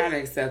girl. gotta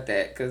accept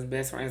that because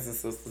best friends and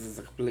sisters is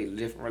a completely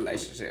different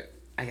relationship.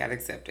 I gotta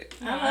accept it.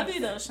 I love you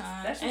though,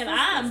 Sean. That's your And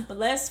sister. I'm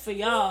blessed for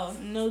y'all,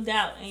 no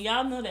doubt. And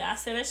y'all know that. I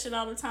say that shit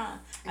all the time.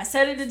 I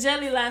said it to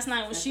Jelly last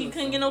night when she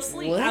couldn't get no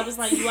sleep. What? I was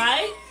like, you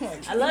alright?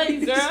 I love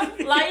you, girl.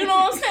 Like, you know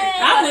what I'm saying?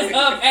 I was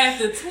up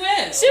after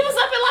 12. She was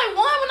up at like 1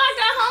 when I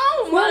got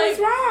home. What Like, was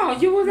wrong?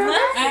 You was What?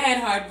 alright? I had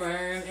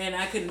heartburn and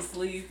I couldn't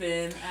sleep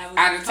and I was.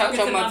 I done told talking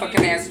your to my motherfucking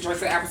baby. ass to drink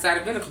some apple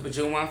cider vinegar, but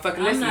you want fucking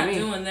I'm listen not to me.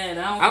 doing that.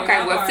 I don't Okay,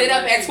 care well how sit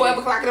hard up I at 12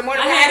 feel. o'clock in the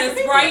morning. I and had ask a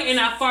people. Sprite and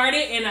I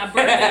farted and I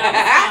burned it. I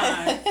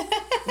was fine.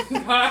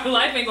 Hard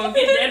life ain't gonna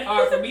get that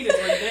hard for me to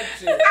drink that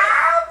shit. I'm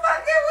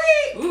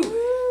fucking weak.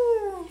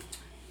 Ooh.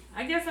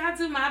 I guess I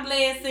do my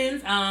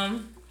blessings.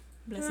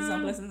 blessings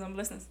on blessings on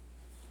blessings.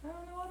 I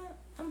don't know what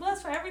I'm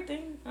blessed for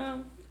everything.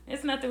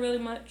 It's nothing really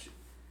much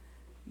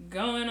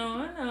going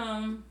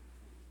on.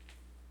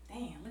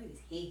 Damn, look at his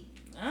head.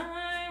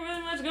 Ain't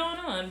really much going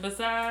on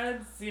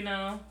besides,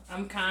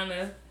 I'm kind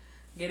of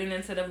getting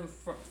into the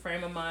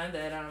frame of mind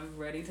that I'm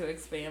ready to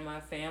expand my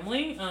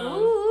family.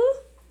 Ooh.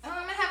 I'm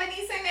gonna have a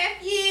niece and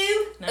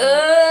nephew.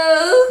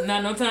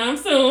 Not no time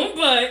soon,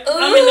 but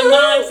I'm in the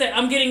mindset.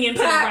 I'm getting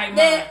into the right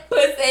mind.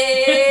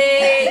 Pussy,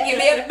 give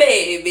me a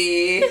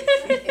baby.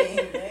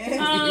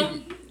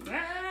 Amen.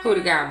 Who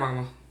the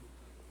godmama?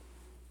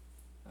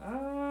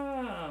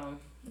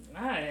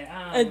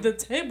 And the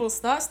table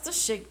starts to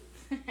shake.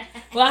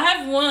 Well, I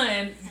have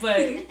one, but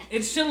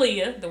it's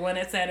Shalia, the one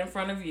that sat in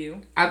front of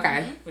you.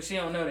 Okay. But she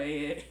don't know that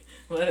yet.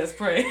 Let us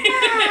pray.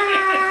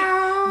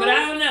 But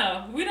I don't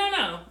know. We don't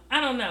know.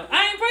 I don't know.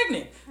 I ain't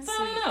pregnant, so I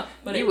don't know.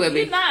 But You will be.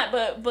 You're not,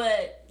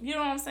 but you know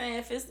what I'm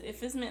saying?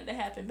 If it's meant to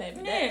happen,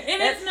 baby. Yeah,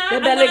 and it's not. That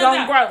I'm belly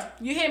gonna gonna grow.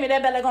 You hear me?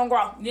 That belly gonna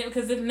grow. Yeah,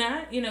 because if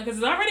not, because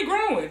it's already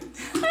growing.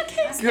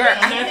 Girl.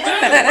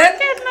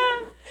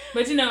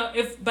 But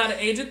if by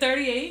the age of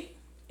 38,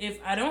 if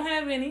I don't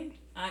have any,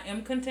 I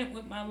am content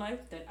with my life.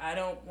 That I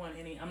don't want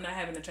any. I'm not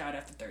having a child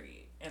after 38.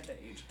 At the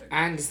age of 38.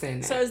 I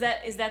understand that. So is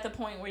that the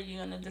point where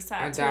you're gonna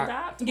decide to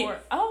adopt? Yeah.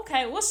 Or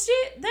okay, well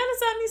shit, that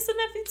is our niece and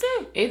nephew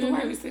too. Either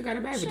way, we still got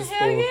a baby to Shit, spoil.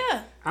 hell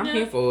yeah. I'm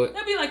here for it.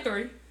 That'll be like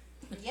 3.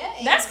 Yeah,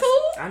 That's cool.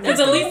 I'm Because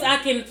here at for least I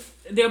can.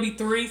 There'll be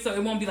 3, so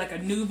it won't be like a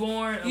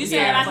newborn. You said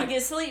Yeah, I can like,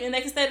 get sleep and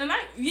they can stay the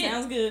night. Yeah.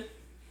 Sounds good.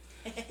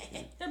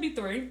 That'll be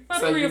 3.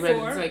 About So 3 you or ready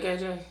 4. to take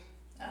AJ?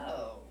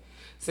 Oh.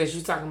 Since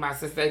you talking about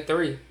since they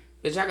 3,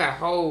 bitch, I got a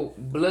whole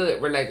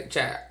blood related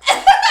child.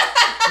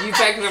 You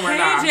taking him or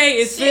not? AJ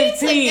is She took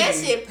 15. that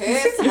shit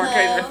personal.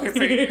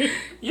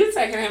 You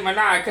taking him or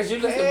not? Because you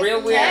looking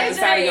real weird on the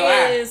side of your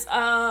AJ eye. is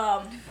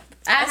Our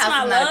That's house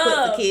my is not equipped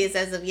love. for kids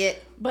as of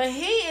yet. but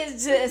he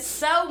is just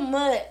so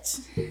much.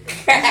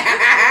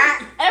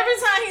 Every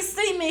time he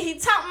see me, he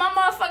talk my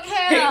motherfucking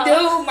head off.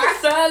 Dude, my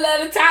son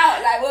love to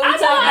talk. Like, what we I know.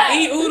 talking about? I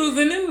eat oodles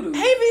and noodles.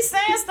 He be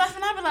saying stuff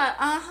and I be like,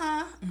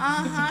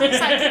 It's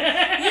like,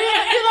 you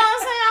know what I'm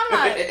saying? I'm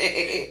like,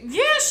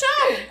 yeah,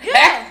 sure,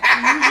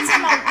 yeah. He's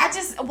talking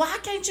about, why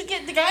can't you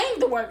get the game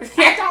to work?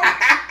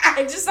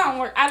 It just don't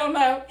work. I don't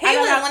know.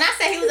 When I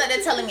said he was out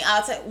there telling me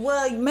all the time,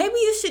 well, maybe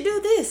you should do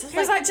this. He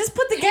was like, just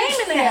put the game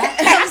in there.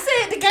 I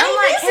said, the game I'm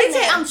like, is in CJ,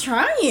 there. I'm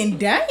trying.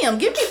 Damn,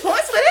 give me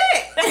points for that.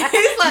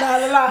 He's like,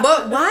 La.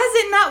 but why is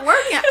it not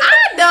working?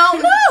 I don't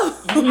know.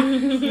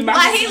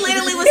 Like, he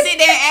literally would sit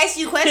there and ask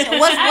you questions.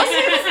 What's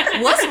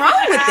wrong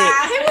with it?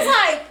 He was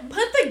like,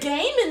 put the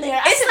game in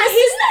there. I It's said, like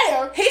he's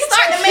there. He's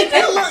starting to make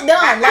you look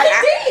dumb. Like,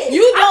 He did.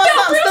 you I doing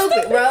felt something real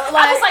stupid, bro.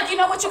 I was like, you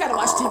know what? You gotta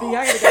watch TV.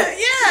 I gotta go.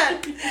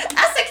 Yeah.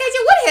 I said, KJ,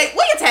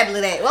 where your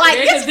tablet at? Well, like,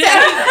 Yeah, get 'cause your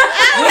tablet.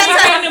 When you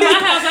came to my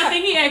house, I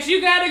think he asked, you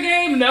got a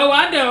game? No,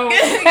 I don't.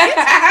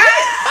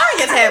 Find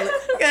your tablet.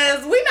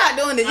 Because we not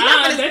doing this. You're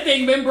not gonna That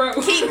thing been broke.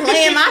 keep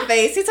playing my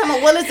face. He talking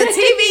about, well, is the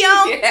TV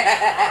on? Oh,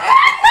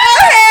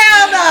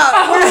 hell no.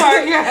 Oh my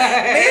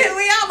God.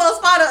 We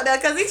almost fought up there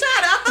because I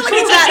feel like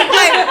he tried to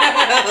play.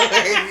 Like, I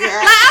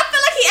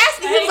feel like he asked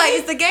me, he was like,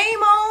 is the game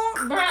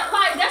on? Bruh,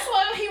 like, that's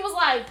why he was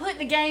like, put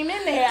the game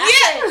in there. I Yeah.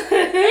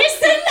 said,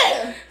 it's in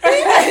there. He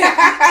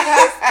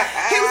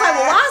was like,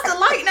 well, why is the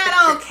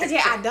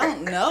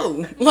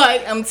know.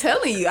 Like, I'm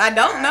telling you, I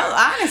don't know,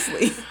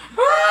 honestly.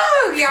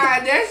 Oh,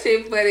 God, that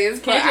shit funny as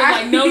fuck.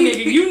 Like, no,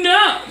 nigga, you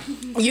know.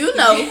 You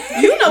know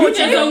what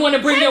You don't want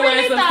to bring your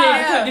ass upstairs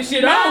and cut this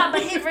shit off.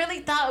 But he really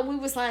thought we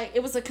was like,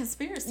 it was a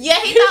conspiracy. Yeah,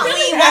 he thought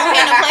we walked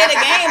in to play the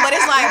game, but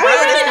it's like, bro,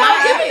 it's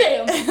not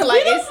working.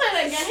 Like,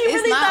 He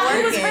really thought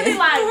it was really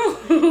like,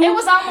 it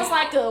was almost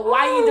like a,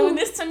 why you doing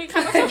this to me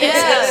kind of thing.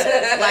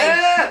 Yeah.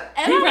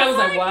 Like, he probably was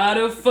like, why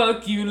the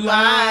fuck you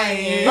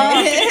lying?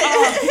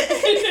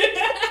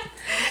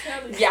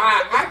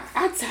 Y'all,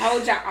 I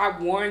told y'all, I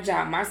warned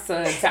y'all, my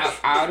son talk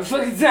all the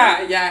fucking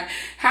time, y'all.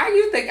 How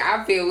you think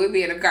I feel with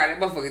me in the car? That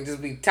motherfucker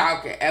just be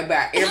talking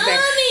about everything.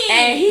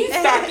 And he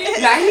start,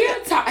 like,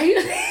 he'll talk.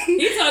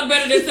 He talk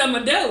better than some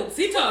adults.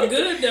 He talk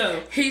good,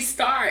 though. He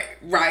start,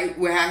 right,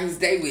 with how his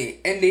day went.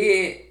 And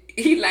then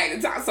he like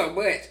to talk so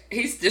much,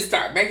 he just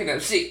start making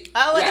up shit.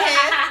 oh, like,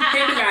 okay.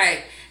 he be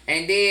like,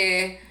 and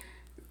then...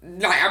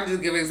 Like, I'm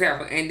just giving an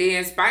example. And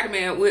then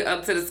Spider-Man went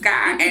up to the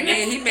sky, and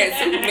then he met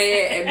Superman,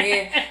 and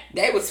then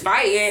they was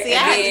fighting, See,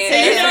 and I then had to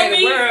they tell saved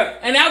the world.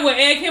 And I would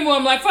egg him on,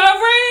 I'm like, for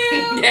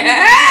real?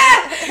 Yeah.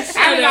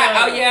 I be like,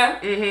 oh,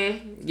 yeah,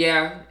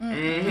 yeah,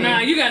 Nah,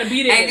 you gotta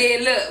be there. And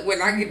then, look, when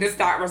I get to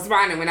start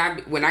responding, when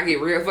I get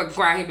real fucking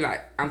quiet, he be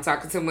like, I'm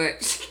talking too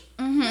much.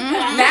 Now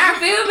I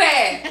feel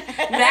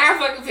bad. Now I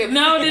fucking feel bad.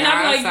 No, then nah,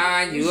 I be like,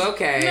 son, you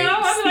okay. No,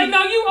 I be like,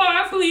 no, you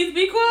are. Please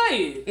be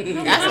quiet.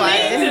 That's why.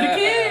 To the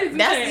kids.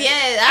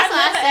 That's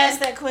why I I asked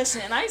said. that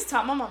question, and I used to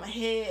talk my mama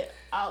head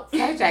out.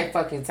 KJ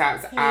fucking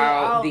talks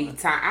all the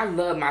time. I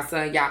love my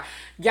son, y'all.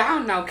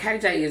 Y'all know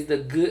KJ is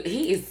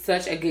he is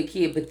such a good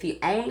kid, but the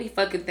only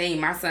fucking thing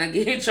my son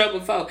get in trouble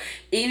for,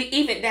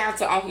 even down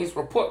to on his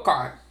report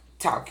card,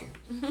 talking.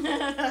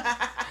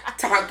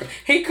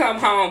 He come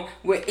home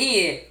with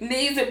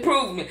needs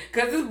improvement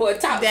because this boy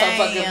talks so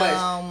fucking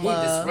much. He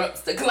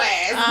disrupts the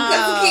class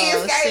because the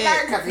kids can't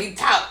learn because he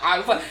talk all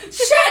the fuck.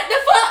 Shut the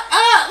fuck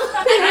up.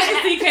 I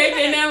can see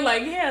KJ now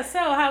like, yeah, so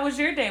how was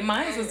your day?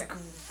 Mine was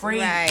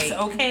great. Right.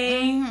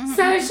 Okay.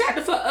 Son, shut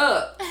the fuck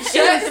up.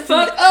 Shut the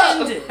fuck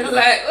up.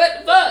 Like, what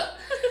the fuck?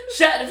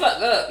 Shut the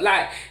fuck up.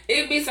 Like,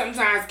 it be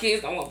sometimes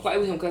kids don't want to play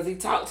with him because he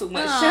talk too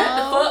much. Shut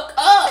the fuck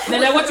up.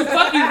 Now what you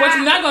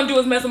not gonna do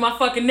is mess with my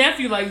fucking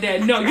nephew like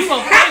that. No, you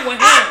gonna play with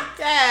him.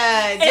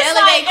 God,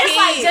 It's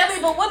like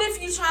jelly, but what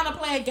if you trying to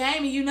play a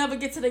game and you never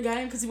get to the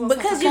game because he wants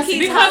Because to you keep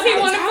Because he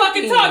wanna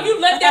fucking talk. You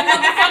let that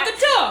motherfucker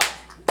talk.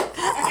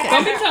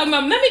 Don't be talking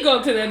about, let me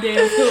go to that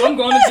damn school. I'm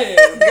going to jail.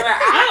 Girl,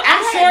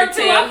 I'm short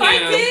too. I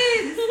fight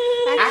kids.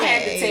 I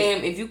had to tell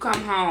him, if you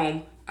come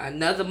home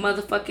another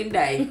motherfucking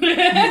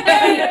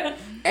day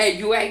and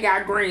you ain't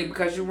got green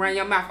because you run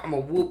your mouth, I'm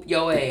going to whoop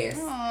your ass.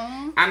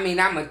 Aww. I mean,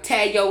 I'm going to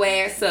tear your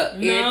ass up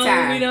every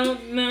time. We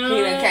don't know.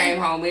 He done came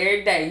home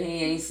every day.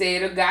 He ain't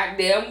said a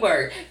goddamn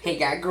word. He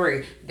got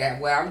green. That's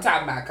what I'm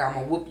talking about. I'm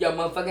going to whoop your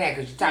motherfucking ass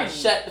because you talk.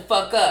 Shut the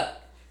fuck up.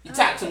 You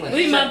talk too much.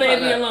 Leave my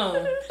baby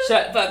alone.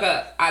 Shut the fuck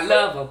up. I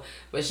love him.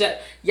 But y'all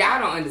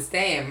don't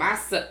understand. My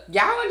son,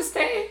 y'all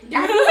understand?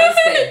 Y'all do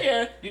understand.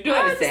 Yeah. You do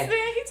understand.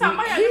 He talked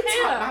my He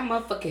talked my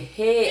motherfucking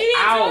head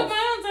off.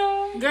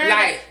 Girl,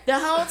 Like, the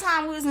whole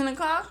time we was in the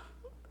car,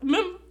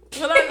 remember?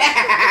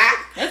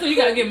 That's when you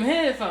gotta give him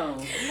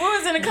headphones. We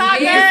was in the car,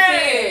 girl.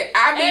 Listen,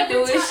 I be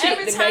doing shit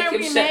every to make time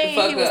him we shut made, the he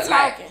fuck was up.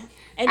 Like, talking.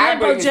 And then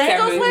bring his Bojangles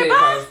tablet went in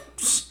by.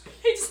 his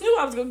He just knew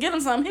I was gonna get him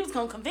something. He was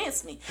gonna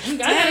convince me.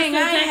 Dang, I ain't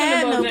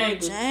had no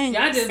Bojangles.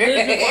 Y'all just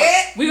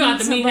live. We gonna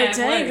have to meet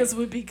halfway. Bojangles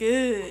would be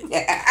good.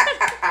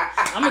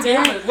 I'm gonna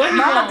get him. What you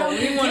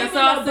want? You want a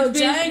sausage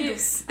biscuit?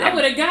 Bojangles. I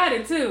would have got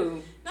it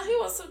too. No, he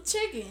wants some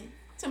chicken.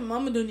 So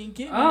mama don't even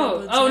get me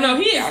Oh no,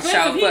 he Y'all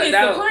expensive. He sure gets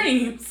fucked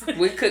Supremes.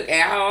 We cook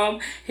at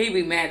home. He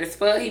be mad as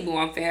fuck. He be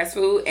on fast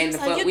food. And the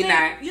Like, fuck we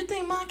not. You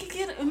think mom can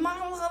get it?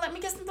 Mom was gonna let me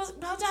get some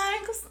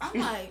Bojangles? I'm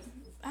like,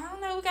 I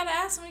don't know. We gotta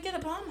ask him to get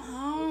it, but I'm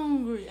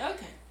hungry.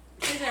 Okay.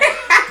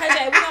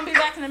 KJ, we're gonna be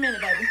back in a minute,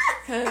 baby.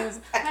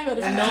 Cause I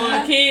gotta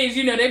Knowing kids,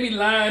 you know, they be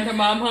lying to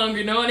mom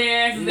hungry, knowing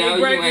their asses No, they you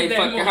breakfast ain't that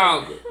fucking morning.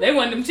 hungry. They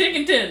want them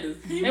chicken tenders.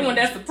 They want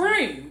that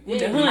Supreme with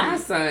the honey. My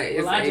son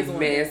is Well, I a just want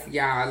mess,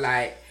 y'all.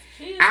 Like,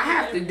 I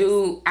have to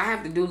do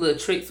little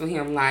tricks with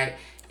him. Like,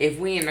 if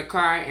we in the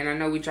car and I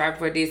know we drive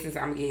for a distance,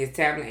 I'm gonna get his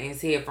tablet and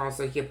his headphones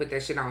so he can put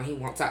that shit on. He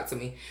won't talk to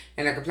me,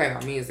 and I can play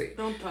my music.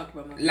 Don't talk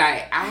about my.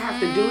 Like, I have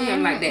to do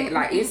him like that.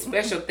 Like, it's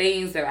special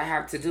things that I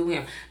have to do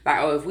him. Like,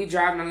 oh, if we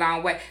driving a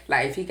long way,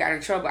 like, if he got in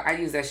trouble, I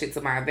use that shit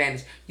to my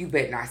advantage. You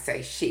better not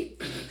say shit.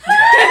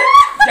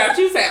 Don't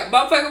you say a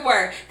motherfucking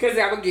word, because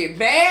I'm going to get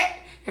mad,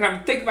 and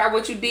I'm thinking about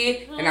what you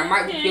did, and I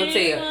might whip your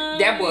tail.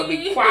 That boy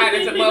be quiet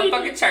as a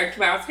motherfucking church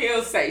mouse. He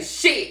don't say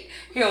shit.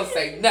 He don't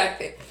say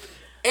nothing.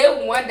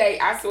 And one day,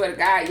 I swear to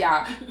God,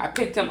 y'all, I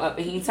picked him up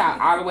and he talked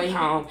all the way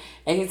home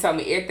and he told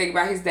me everything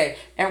about his day.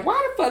 And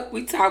why the fuck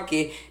we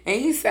talking? And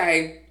he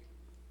say,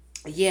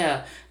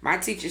 yeah, my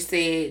teacher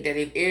said that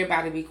if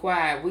everybody be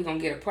quiet, we gonna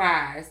get a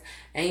prize.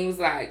 And he was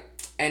like,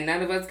 and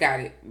none of us got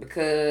it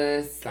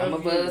because some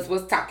of us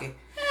was talking.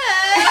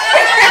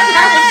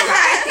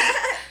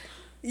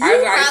 You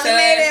probably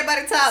made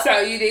everybody talk. So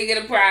you didn't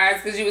get a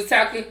prize because you was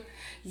talking?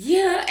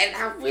 Yeah, and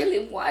I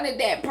really wanted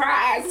that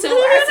prize too.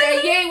 I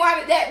said, you ain't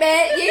wanted that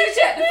bad. You ain't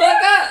shut the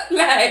fuck up.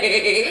 Like,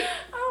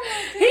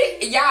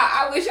 y'all,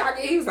 I wish y'all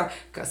could. He was like,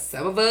 cause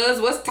some of us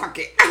was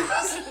talking.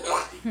 Shut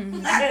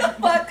the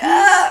fuck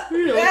up.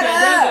 You know what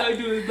that guy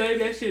do is blame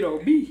that shit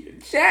on me.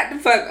 Shut the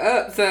fuck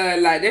up,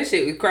 son. Like, that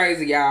shit was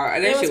crazy, y'all.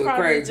 That shit was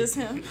crazy. Just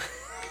him.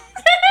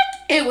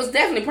 It was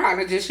definitely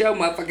probably just your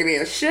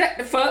motherfucking ass. Shut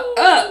the fuck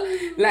up.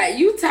 Like,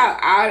 you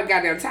talk all the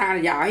goddamn time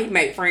to y'all. He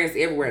make friends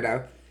everywhere,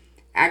 though.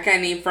 I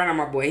can't even front on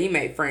my boy. He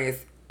make friends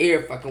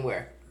every fucking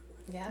where.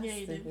 Yeah,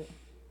 you do.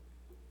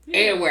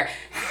 Everywhere.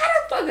 How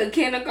the fuck a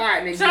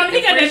kindergarten Sean,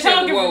 he got that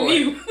token from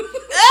you.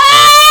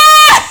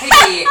 He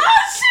did.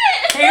 Oh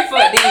shit! He the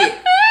fuck did.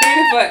 He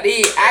the fuck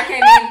did. I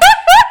can't even.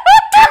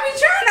 I be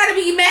trying not to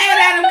be mad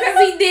at him because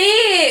he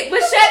did.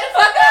 But shut the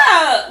fuck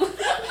up.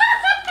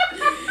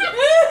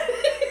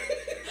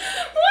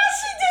 Why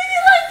she did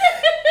it like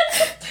that?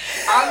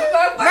 On the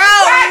motherfucking Bro,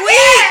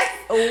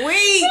 podcast.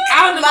 weak.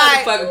 On the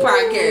Like, motherfucking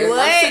podcast. what?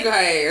 I'm sick of her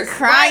ass.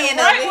 Crying Right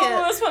over when here.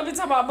 we was supposed to be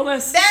talking about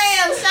blessings.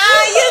 Damn,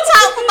 Sean, you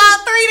talk for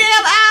about 3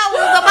 damn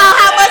hours about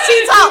how much he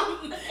talk.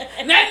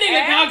 And that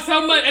nigga talks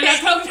so much, and I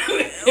told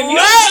you, if you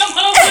What? don't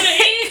come home to the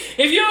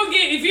end, if you don't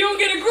get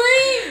a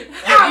green,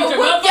 I will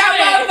whoop your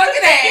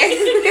motherfucking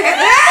ass.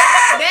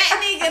 That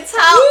nigga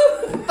talk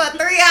for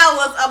 3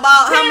 hours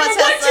about how much her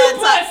what son you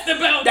talk. fussed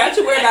about? Don't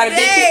you worry about it,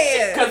 bitch.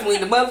 Damn. Because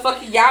when the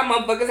y'all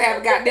motherfuckers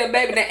have a goddamn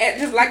baby that act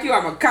just like you,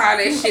 I'ma call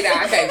that shit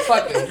out. I can't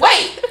fucking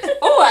wait.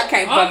 Oh, I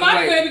can't All fucking my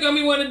wait. baby gonna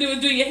be want to do is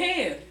do your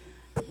hair.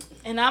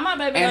 And all my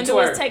baby And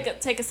gonna do is twerk.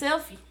 take a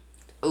selfie.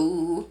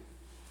 Ooh.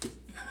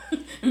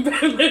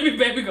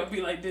 baby gonna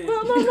be like this.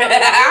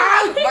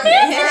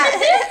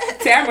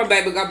 Tamara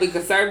baby gonna be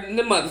conservative in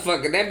the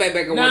motherfucker. That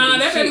baby gonna Nah, want to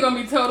that do baby shit.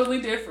 gonna be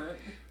totally different.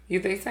 You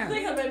think so? I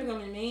think her baby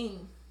gonna be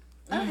mean.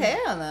 Oh,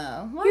 hell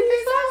no. Why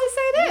you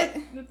say that? I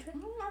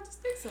just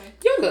think so.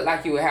 You look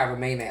like you would have a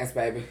mean ass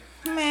baby.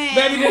 Man.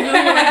 Baby didn't look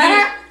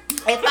like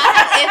If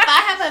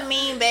I have a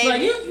mean you. baby,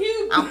 Like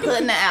you. I'm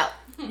putting her out.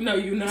 No,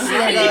 you not.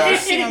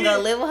 She gonna go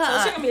live with her So she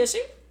aunt. gonna be a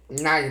sheep?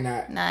 No, you're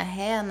not. Nah,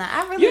 hell no.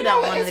 I really You know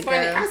don't what? want It's a funny.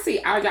 girl. I see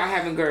all y'all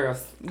having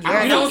girls. Girl,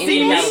 I don't don't see see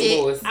me any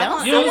shit. boys.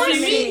 Don't You don't I see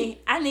need me? a mini.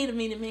 I need a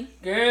mini me.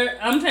 Girl,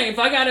 I'm telling you, if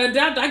I got to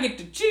adopt, I get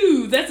to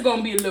choose. That's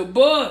gonna be a little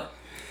boy.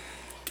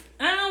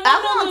 I don't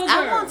want no little girl.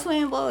 I want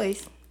twin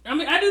boys. I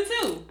mean, I do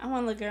too. I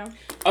want a little girl.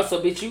 Oh,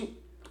 so bitch, you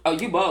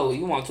bold.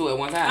 You want two at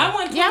one time. I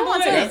want twin Yeah, I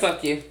want boys. Yeah,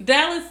 fuck you.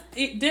 Dallas,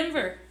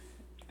 Denver.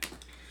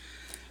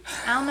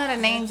 I don't know the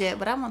names yet,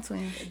 but I want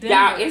twins. Denver.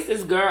 Y'all, it's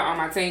this girl on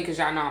my team because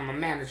y'all know I'm a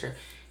manager.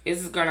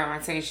 It's this girl on my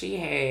team. She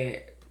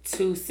had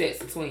 2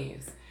 sets of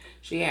twins.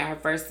 She had her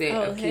first set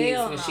Oh, of kids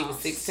hell when she no. was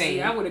 16.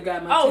 See, I would have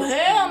got my. Oh, two.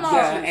 hell no.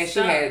 Yeah, and she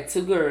Stop. had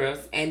 2 girls.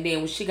 And then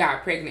when she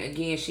got pregnant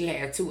again, she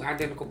had 2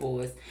 identical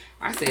boys.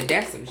 I said,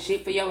 that's some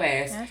shit for your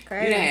ass. That's You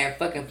crazy. done had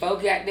fucking 4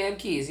 goddamn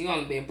kids. You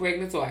only been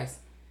pregnant twice.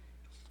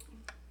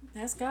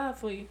 That's God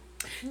for you.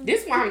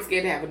 This is why I'm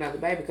scared to have another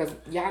baby because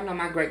y'all know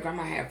my great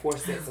grandma had 4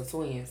 sets of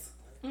twins.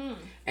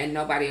 And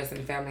nobody else in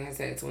the family has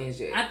had twins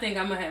yet. I think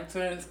I'm gonna have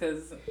twins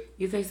because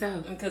You think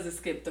so? it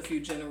skipped a few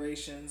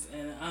generations,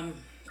 and I'm.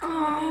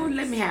 Oh,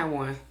 let me have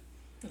one.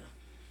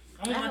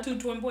 I want my 2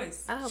 twin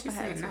boys. I hope She I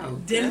have said twins.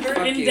 no. Denver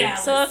Fuck and you.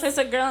 Dallas. So if it's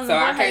a girl and So a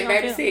boy, I how you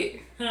can't gonna feel? babysit.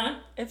 Huh?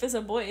 If it's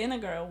a boy and a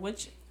girl,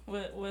 what's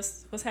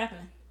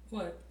happening?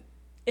 What?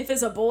 If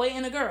it's a boy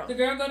and a girl, The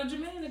girl go to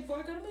Jermaine, the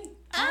boy go to me.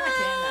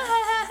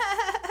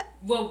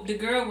 Well, the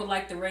girl would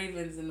like the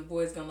Ravens, and the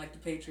boy's gonna like the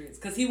Patriots,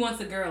 cause he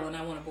wants a girl and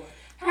I want a boy.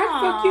 How the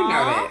fuck you know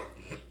that?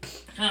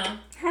 Huh?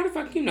 How the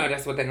fuck you know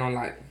that's what they gonna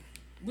like?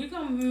 We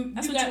gonna.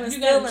 that's you what got, you you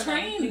instill gotta in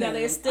train them. You gotta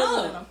them.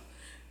 instill in them.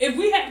 If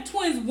we have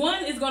twins,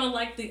 one is gonna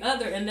like the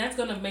other, and that's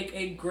gonna make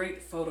a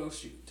great photo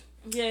shoot.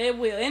 Yeah, it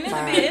will, and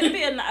it'll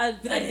be a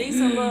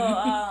decent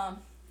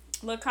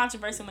little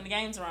controversy when the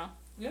game's around.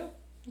 Yeah.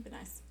 It'll be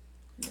nice.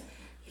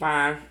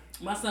 Fine.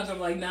 My son gonna be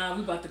like, nah,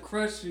 we about to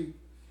crush you.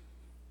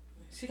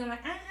 She gonna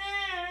like,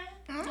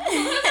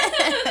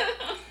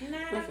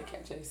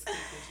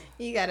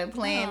 You got it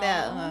planned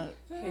out, huh?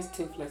 His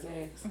toothless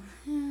ass.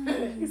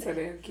 He said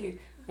that kid.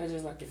 I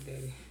just like his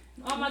daddy.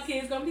 all my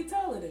kids gonna be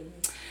taller than me.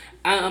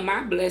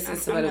 My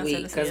blessings for the gonna say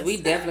week this because is. we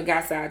definitely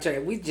got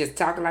sidetracked. We just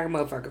talking like a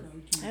motherfucker.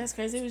 That's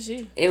crazy. It was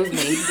you. It was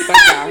me. Fuck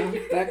y'all.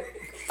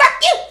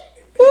 Fuck you.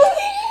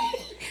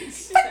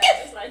 Just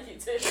like you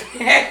too.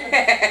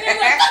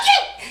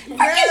 Girl,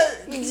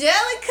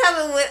 Jelly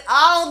coming with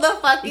all the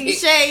fucking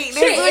shade. Shit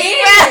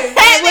is.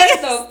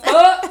 What the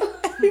fuck?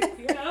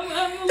 Yeah, I'm a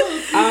little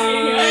sick. I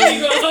ain't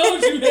gonna hold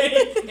you, man.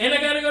 And I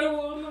gotta go to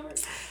Walmart.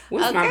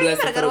 What's my Okay, you blessing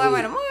gotta for go to the Walmart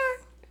week? tomorrow.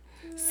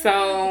 So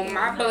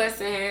my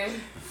blessing,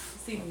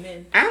 See the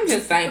men. I'm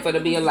just thankful to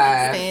be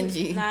alive.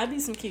 Stingy. Nah, it'd be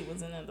some cute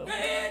ones in there though.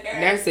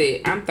 That's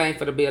it. I'm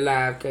thankful to be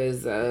alive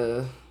because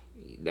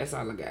that's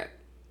all I got.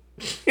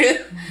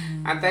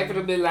 I'm thankful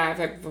to be alive.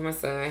 Happy for my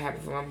son. Happy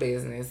for my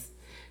business.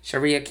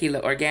 Sharia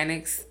Akila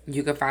Organics.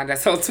 You can find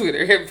us on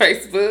Twitter and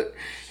Facebook,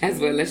 as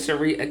well as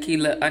Sharia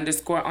Akila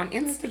 _ on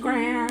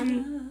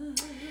Instagram.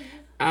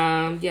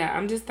 Yeah,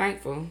 I'm just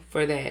thankful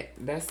for that.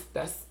 That's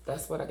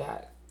what I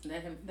got.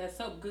 That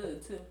soap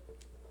good too.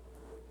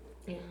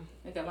 Yeah.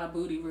 It got my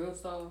booty real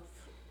soft.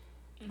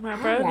 My I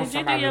bro, want did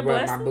you do somebody your to rub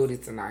my blessings? booty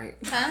tonight.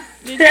 Huh?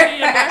 Did you do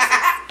your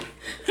blessings?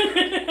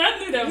 I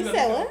knew that was You gonna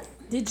said come. what?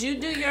 Did you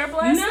do your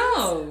blessings?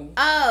 No.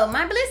 Oh,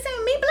 my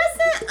blessing, me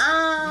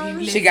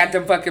blessing. She got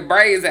them fucking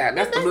braids out.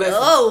 That's the blessing.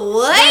 Oh,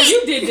 what? No,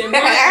 you did that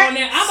right on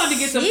that. I'm about to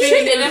get some She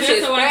fingernails did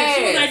just so I can.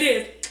 She was fast. like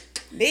this.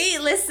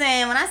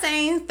 Listen, when I say I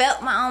ain't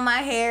felt on my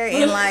hair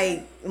in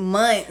like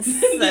months,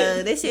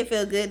 so this shit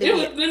feel good to It me.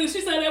 was, then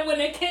she said that when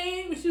it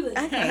came. She was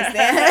I like, can't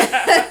stand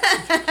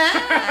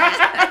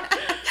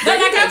but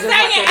like I'm Just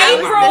saying, like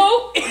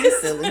April.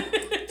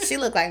 silly. She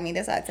look like me.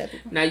 That's how I tell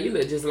people. Now you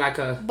look just like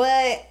a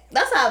But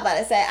that's all I'm about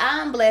to say.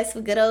 I'm blessed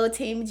with good old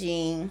Tim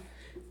Jean.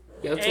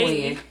 your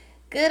Hey. twin.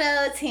 Good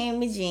old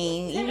Timmy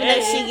Jean. Even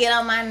though she get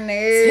on my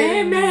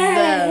nerves.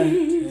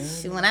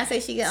 When I say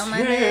she get on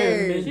my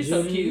nerves, She's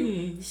so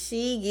cute.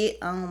 she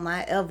get on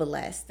my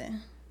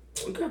everlasting.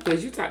 Girl,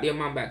 please, you talk to your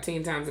mom about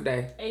 10 times a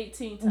day.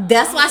 18 times.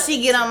 That's why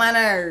she get on my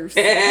nerves.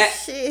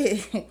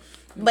 Shit.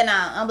 But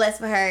nah, I'm blessed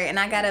for her. And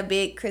I got a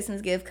big Christmas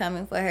gift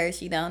coming for her.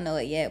 She don't know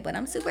it yet. But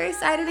I'm super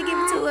excited to give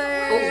it to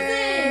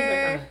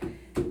her.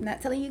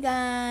 Not telling you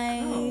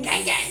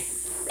guys.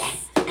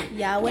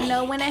 Y'all will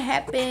know when it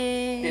happens.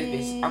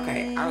 This bitch.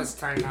 Okay, I was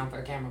turning on for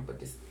the camera, but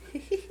this.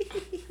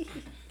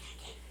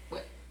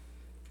 What?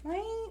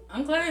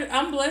 I'm glad.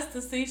 I'm blessed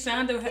to see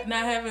Shonda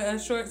not having a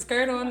short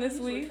skirt on this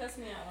week. Cuss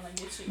me out when I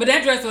get you. But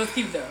that dress was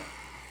cute though.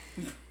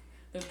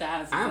 The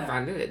thighs. I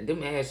found it.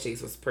 Them ass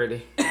cheeks was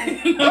pretty.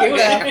 That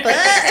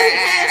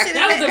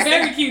was a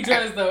very cute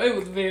dress though. It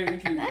was very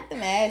cute. Not the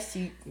ass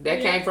cheek.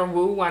 That came from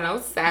Rue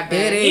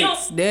 107.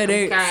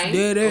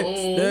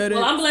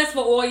 Well, I'm blessed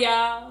for all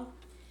y'all.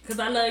 Cause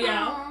I love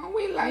y'all. Oh,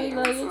 we like you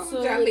you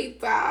so, too.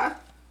 Jalita.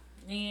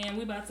 And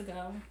we about to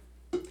go.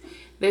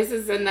 This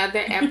is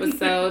another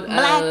episode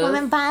Black of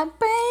women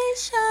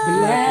vibration.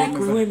 Black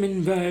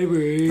Women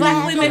Vibration.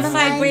 Black women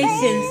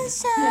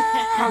vibrations.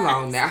 Hold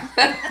on now.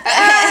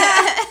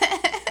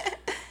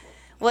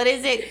 What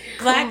is it?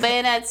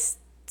 Kumbaya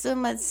too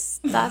much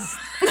stuff.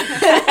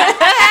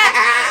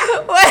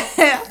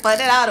 Put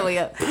it all the way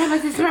up.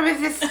 Promises.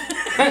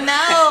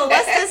 No,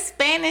 what's the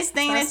Spanish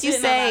thing that you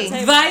say?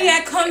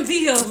 Vaya con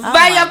Dios. Oh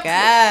my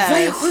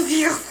God.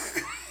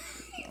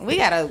 We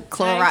gotta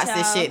Clorox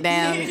this shit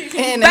down.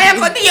 Vaya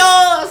con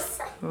Dios.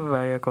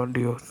 Vaya con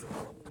Dios.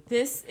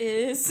 This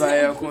is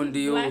Vaya con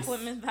Dios. Black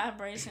Women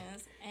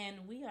Vibrations, and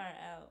we are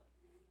out.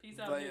 Peace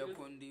out. Vaya niggas.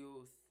 con Dios.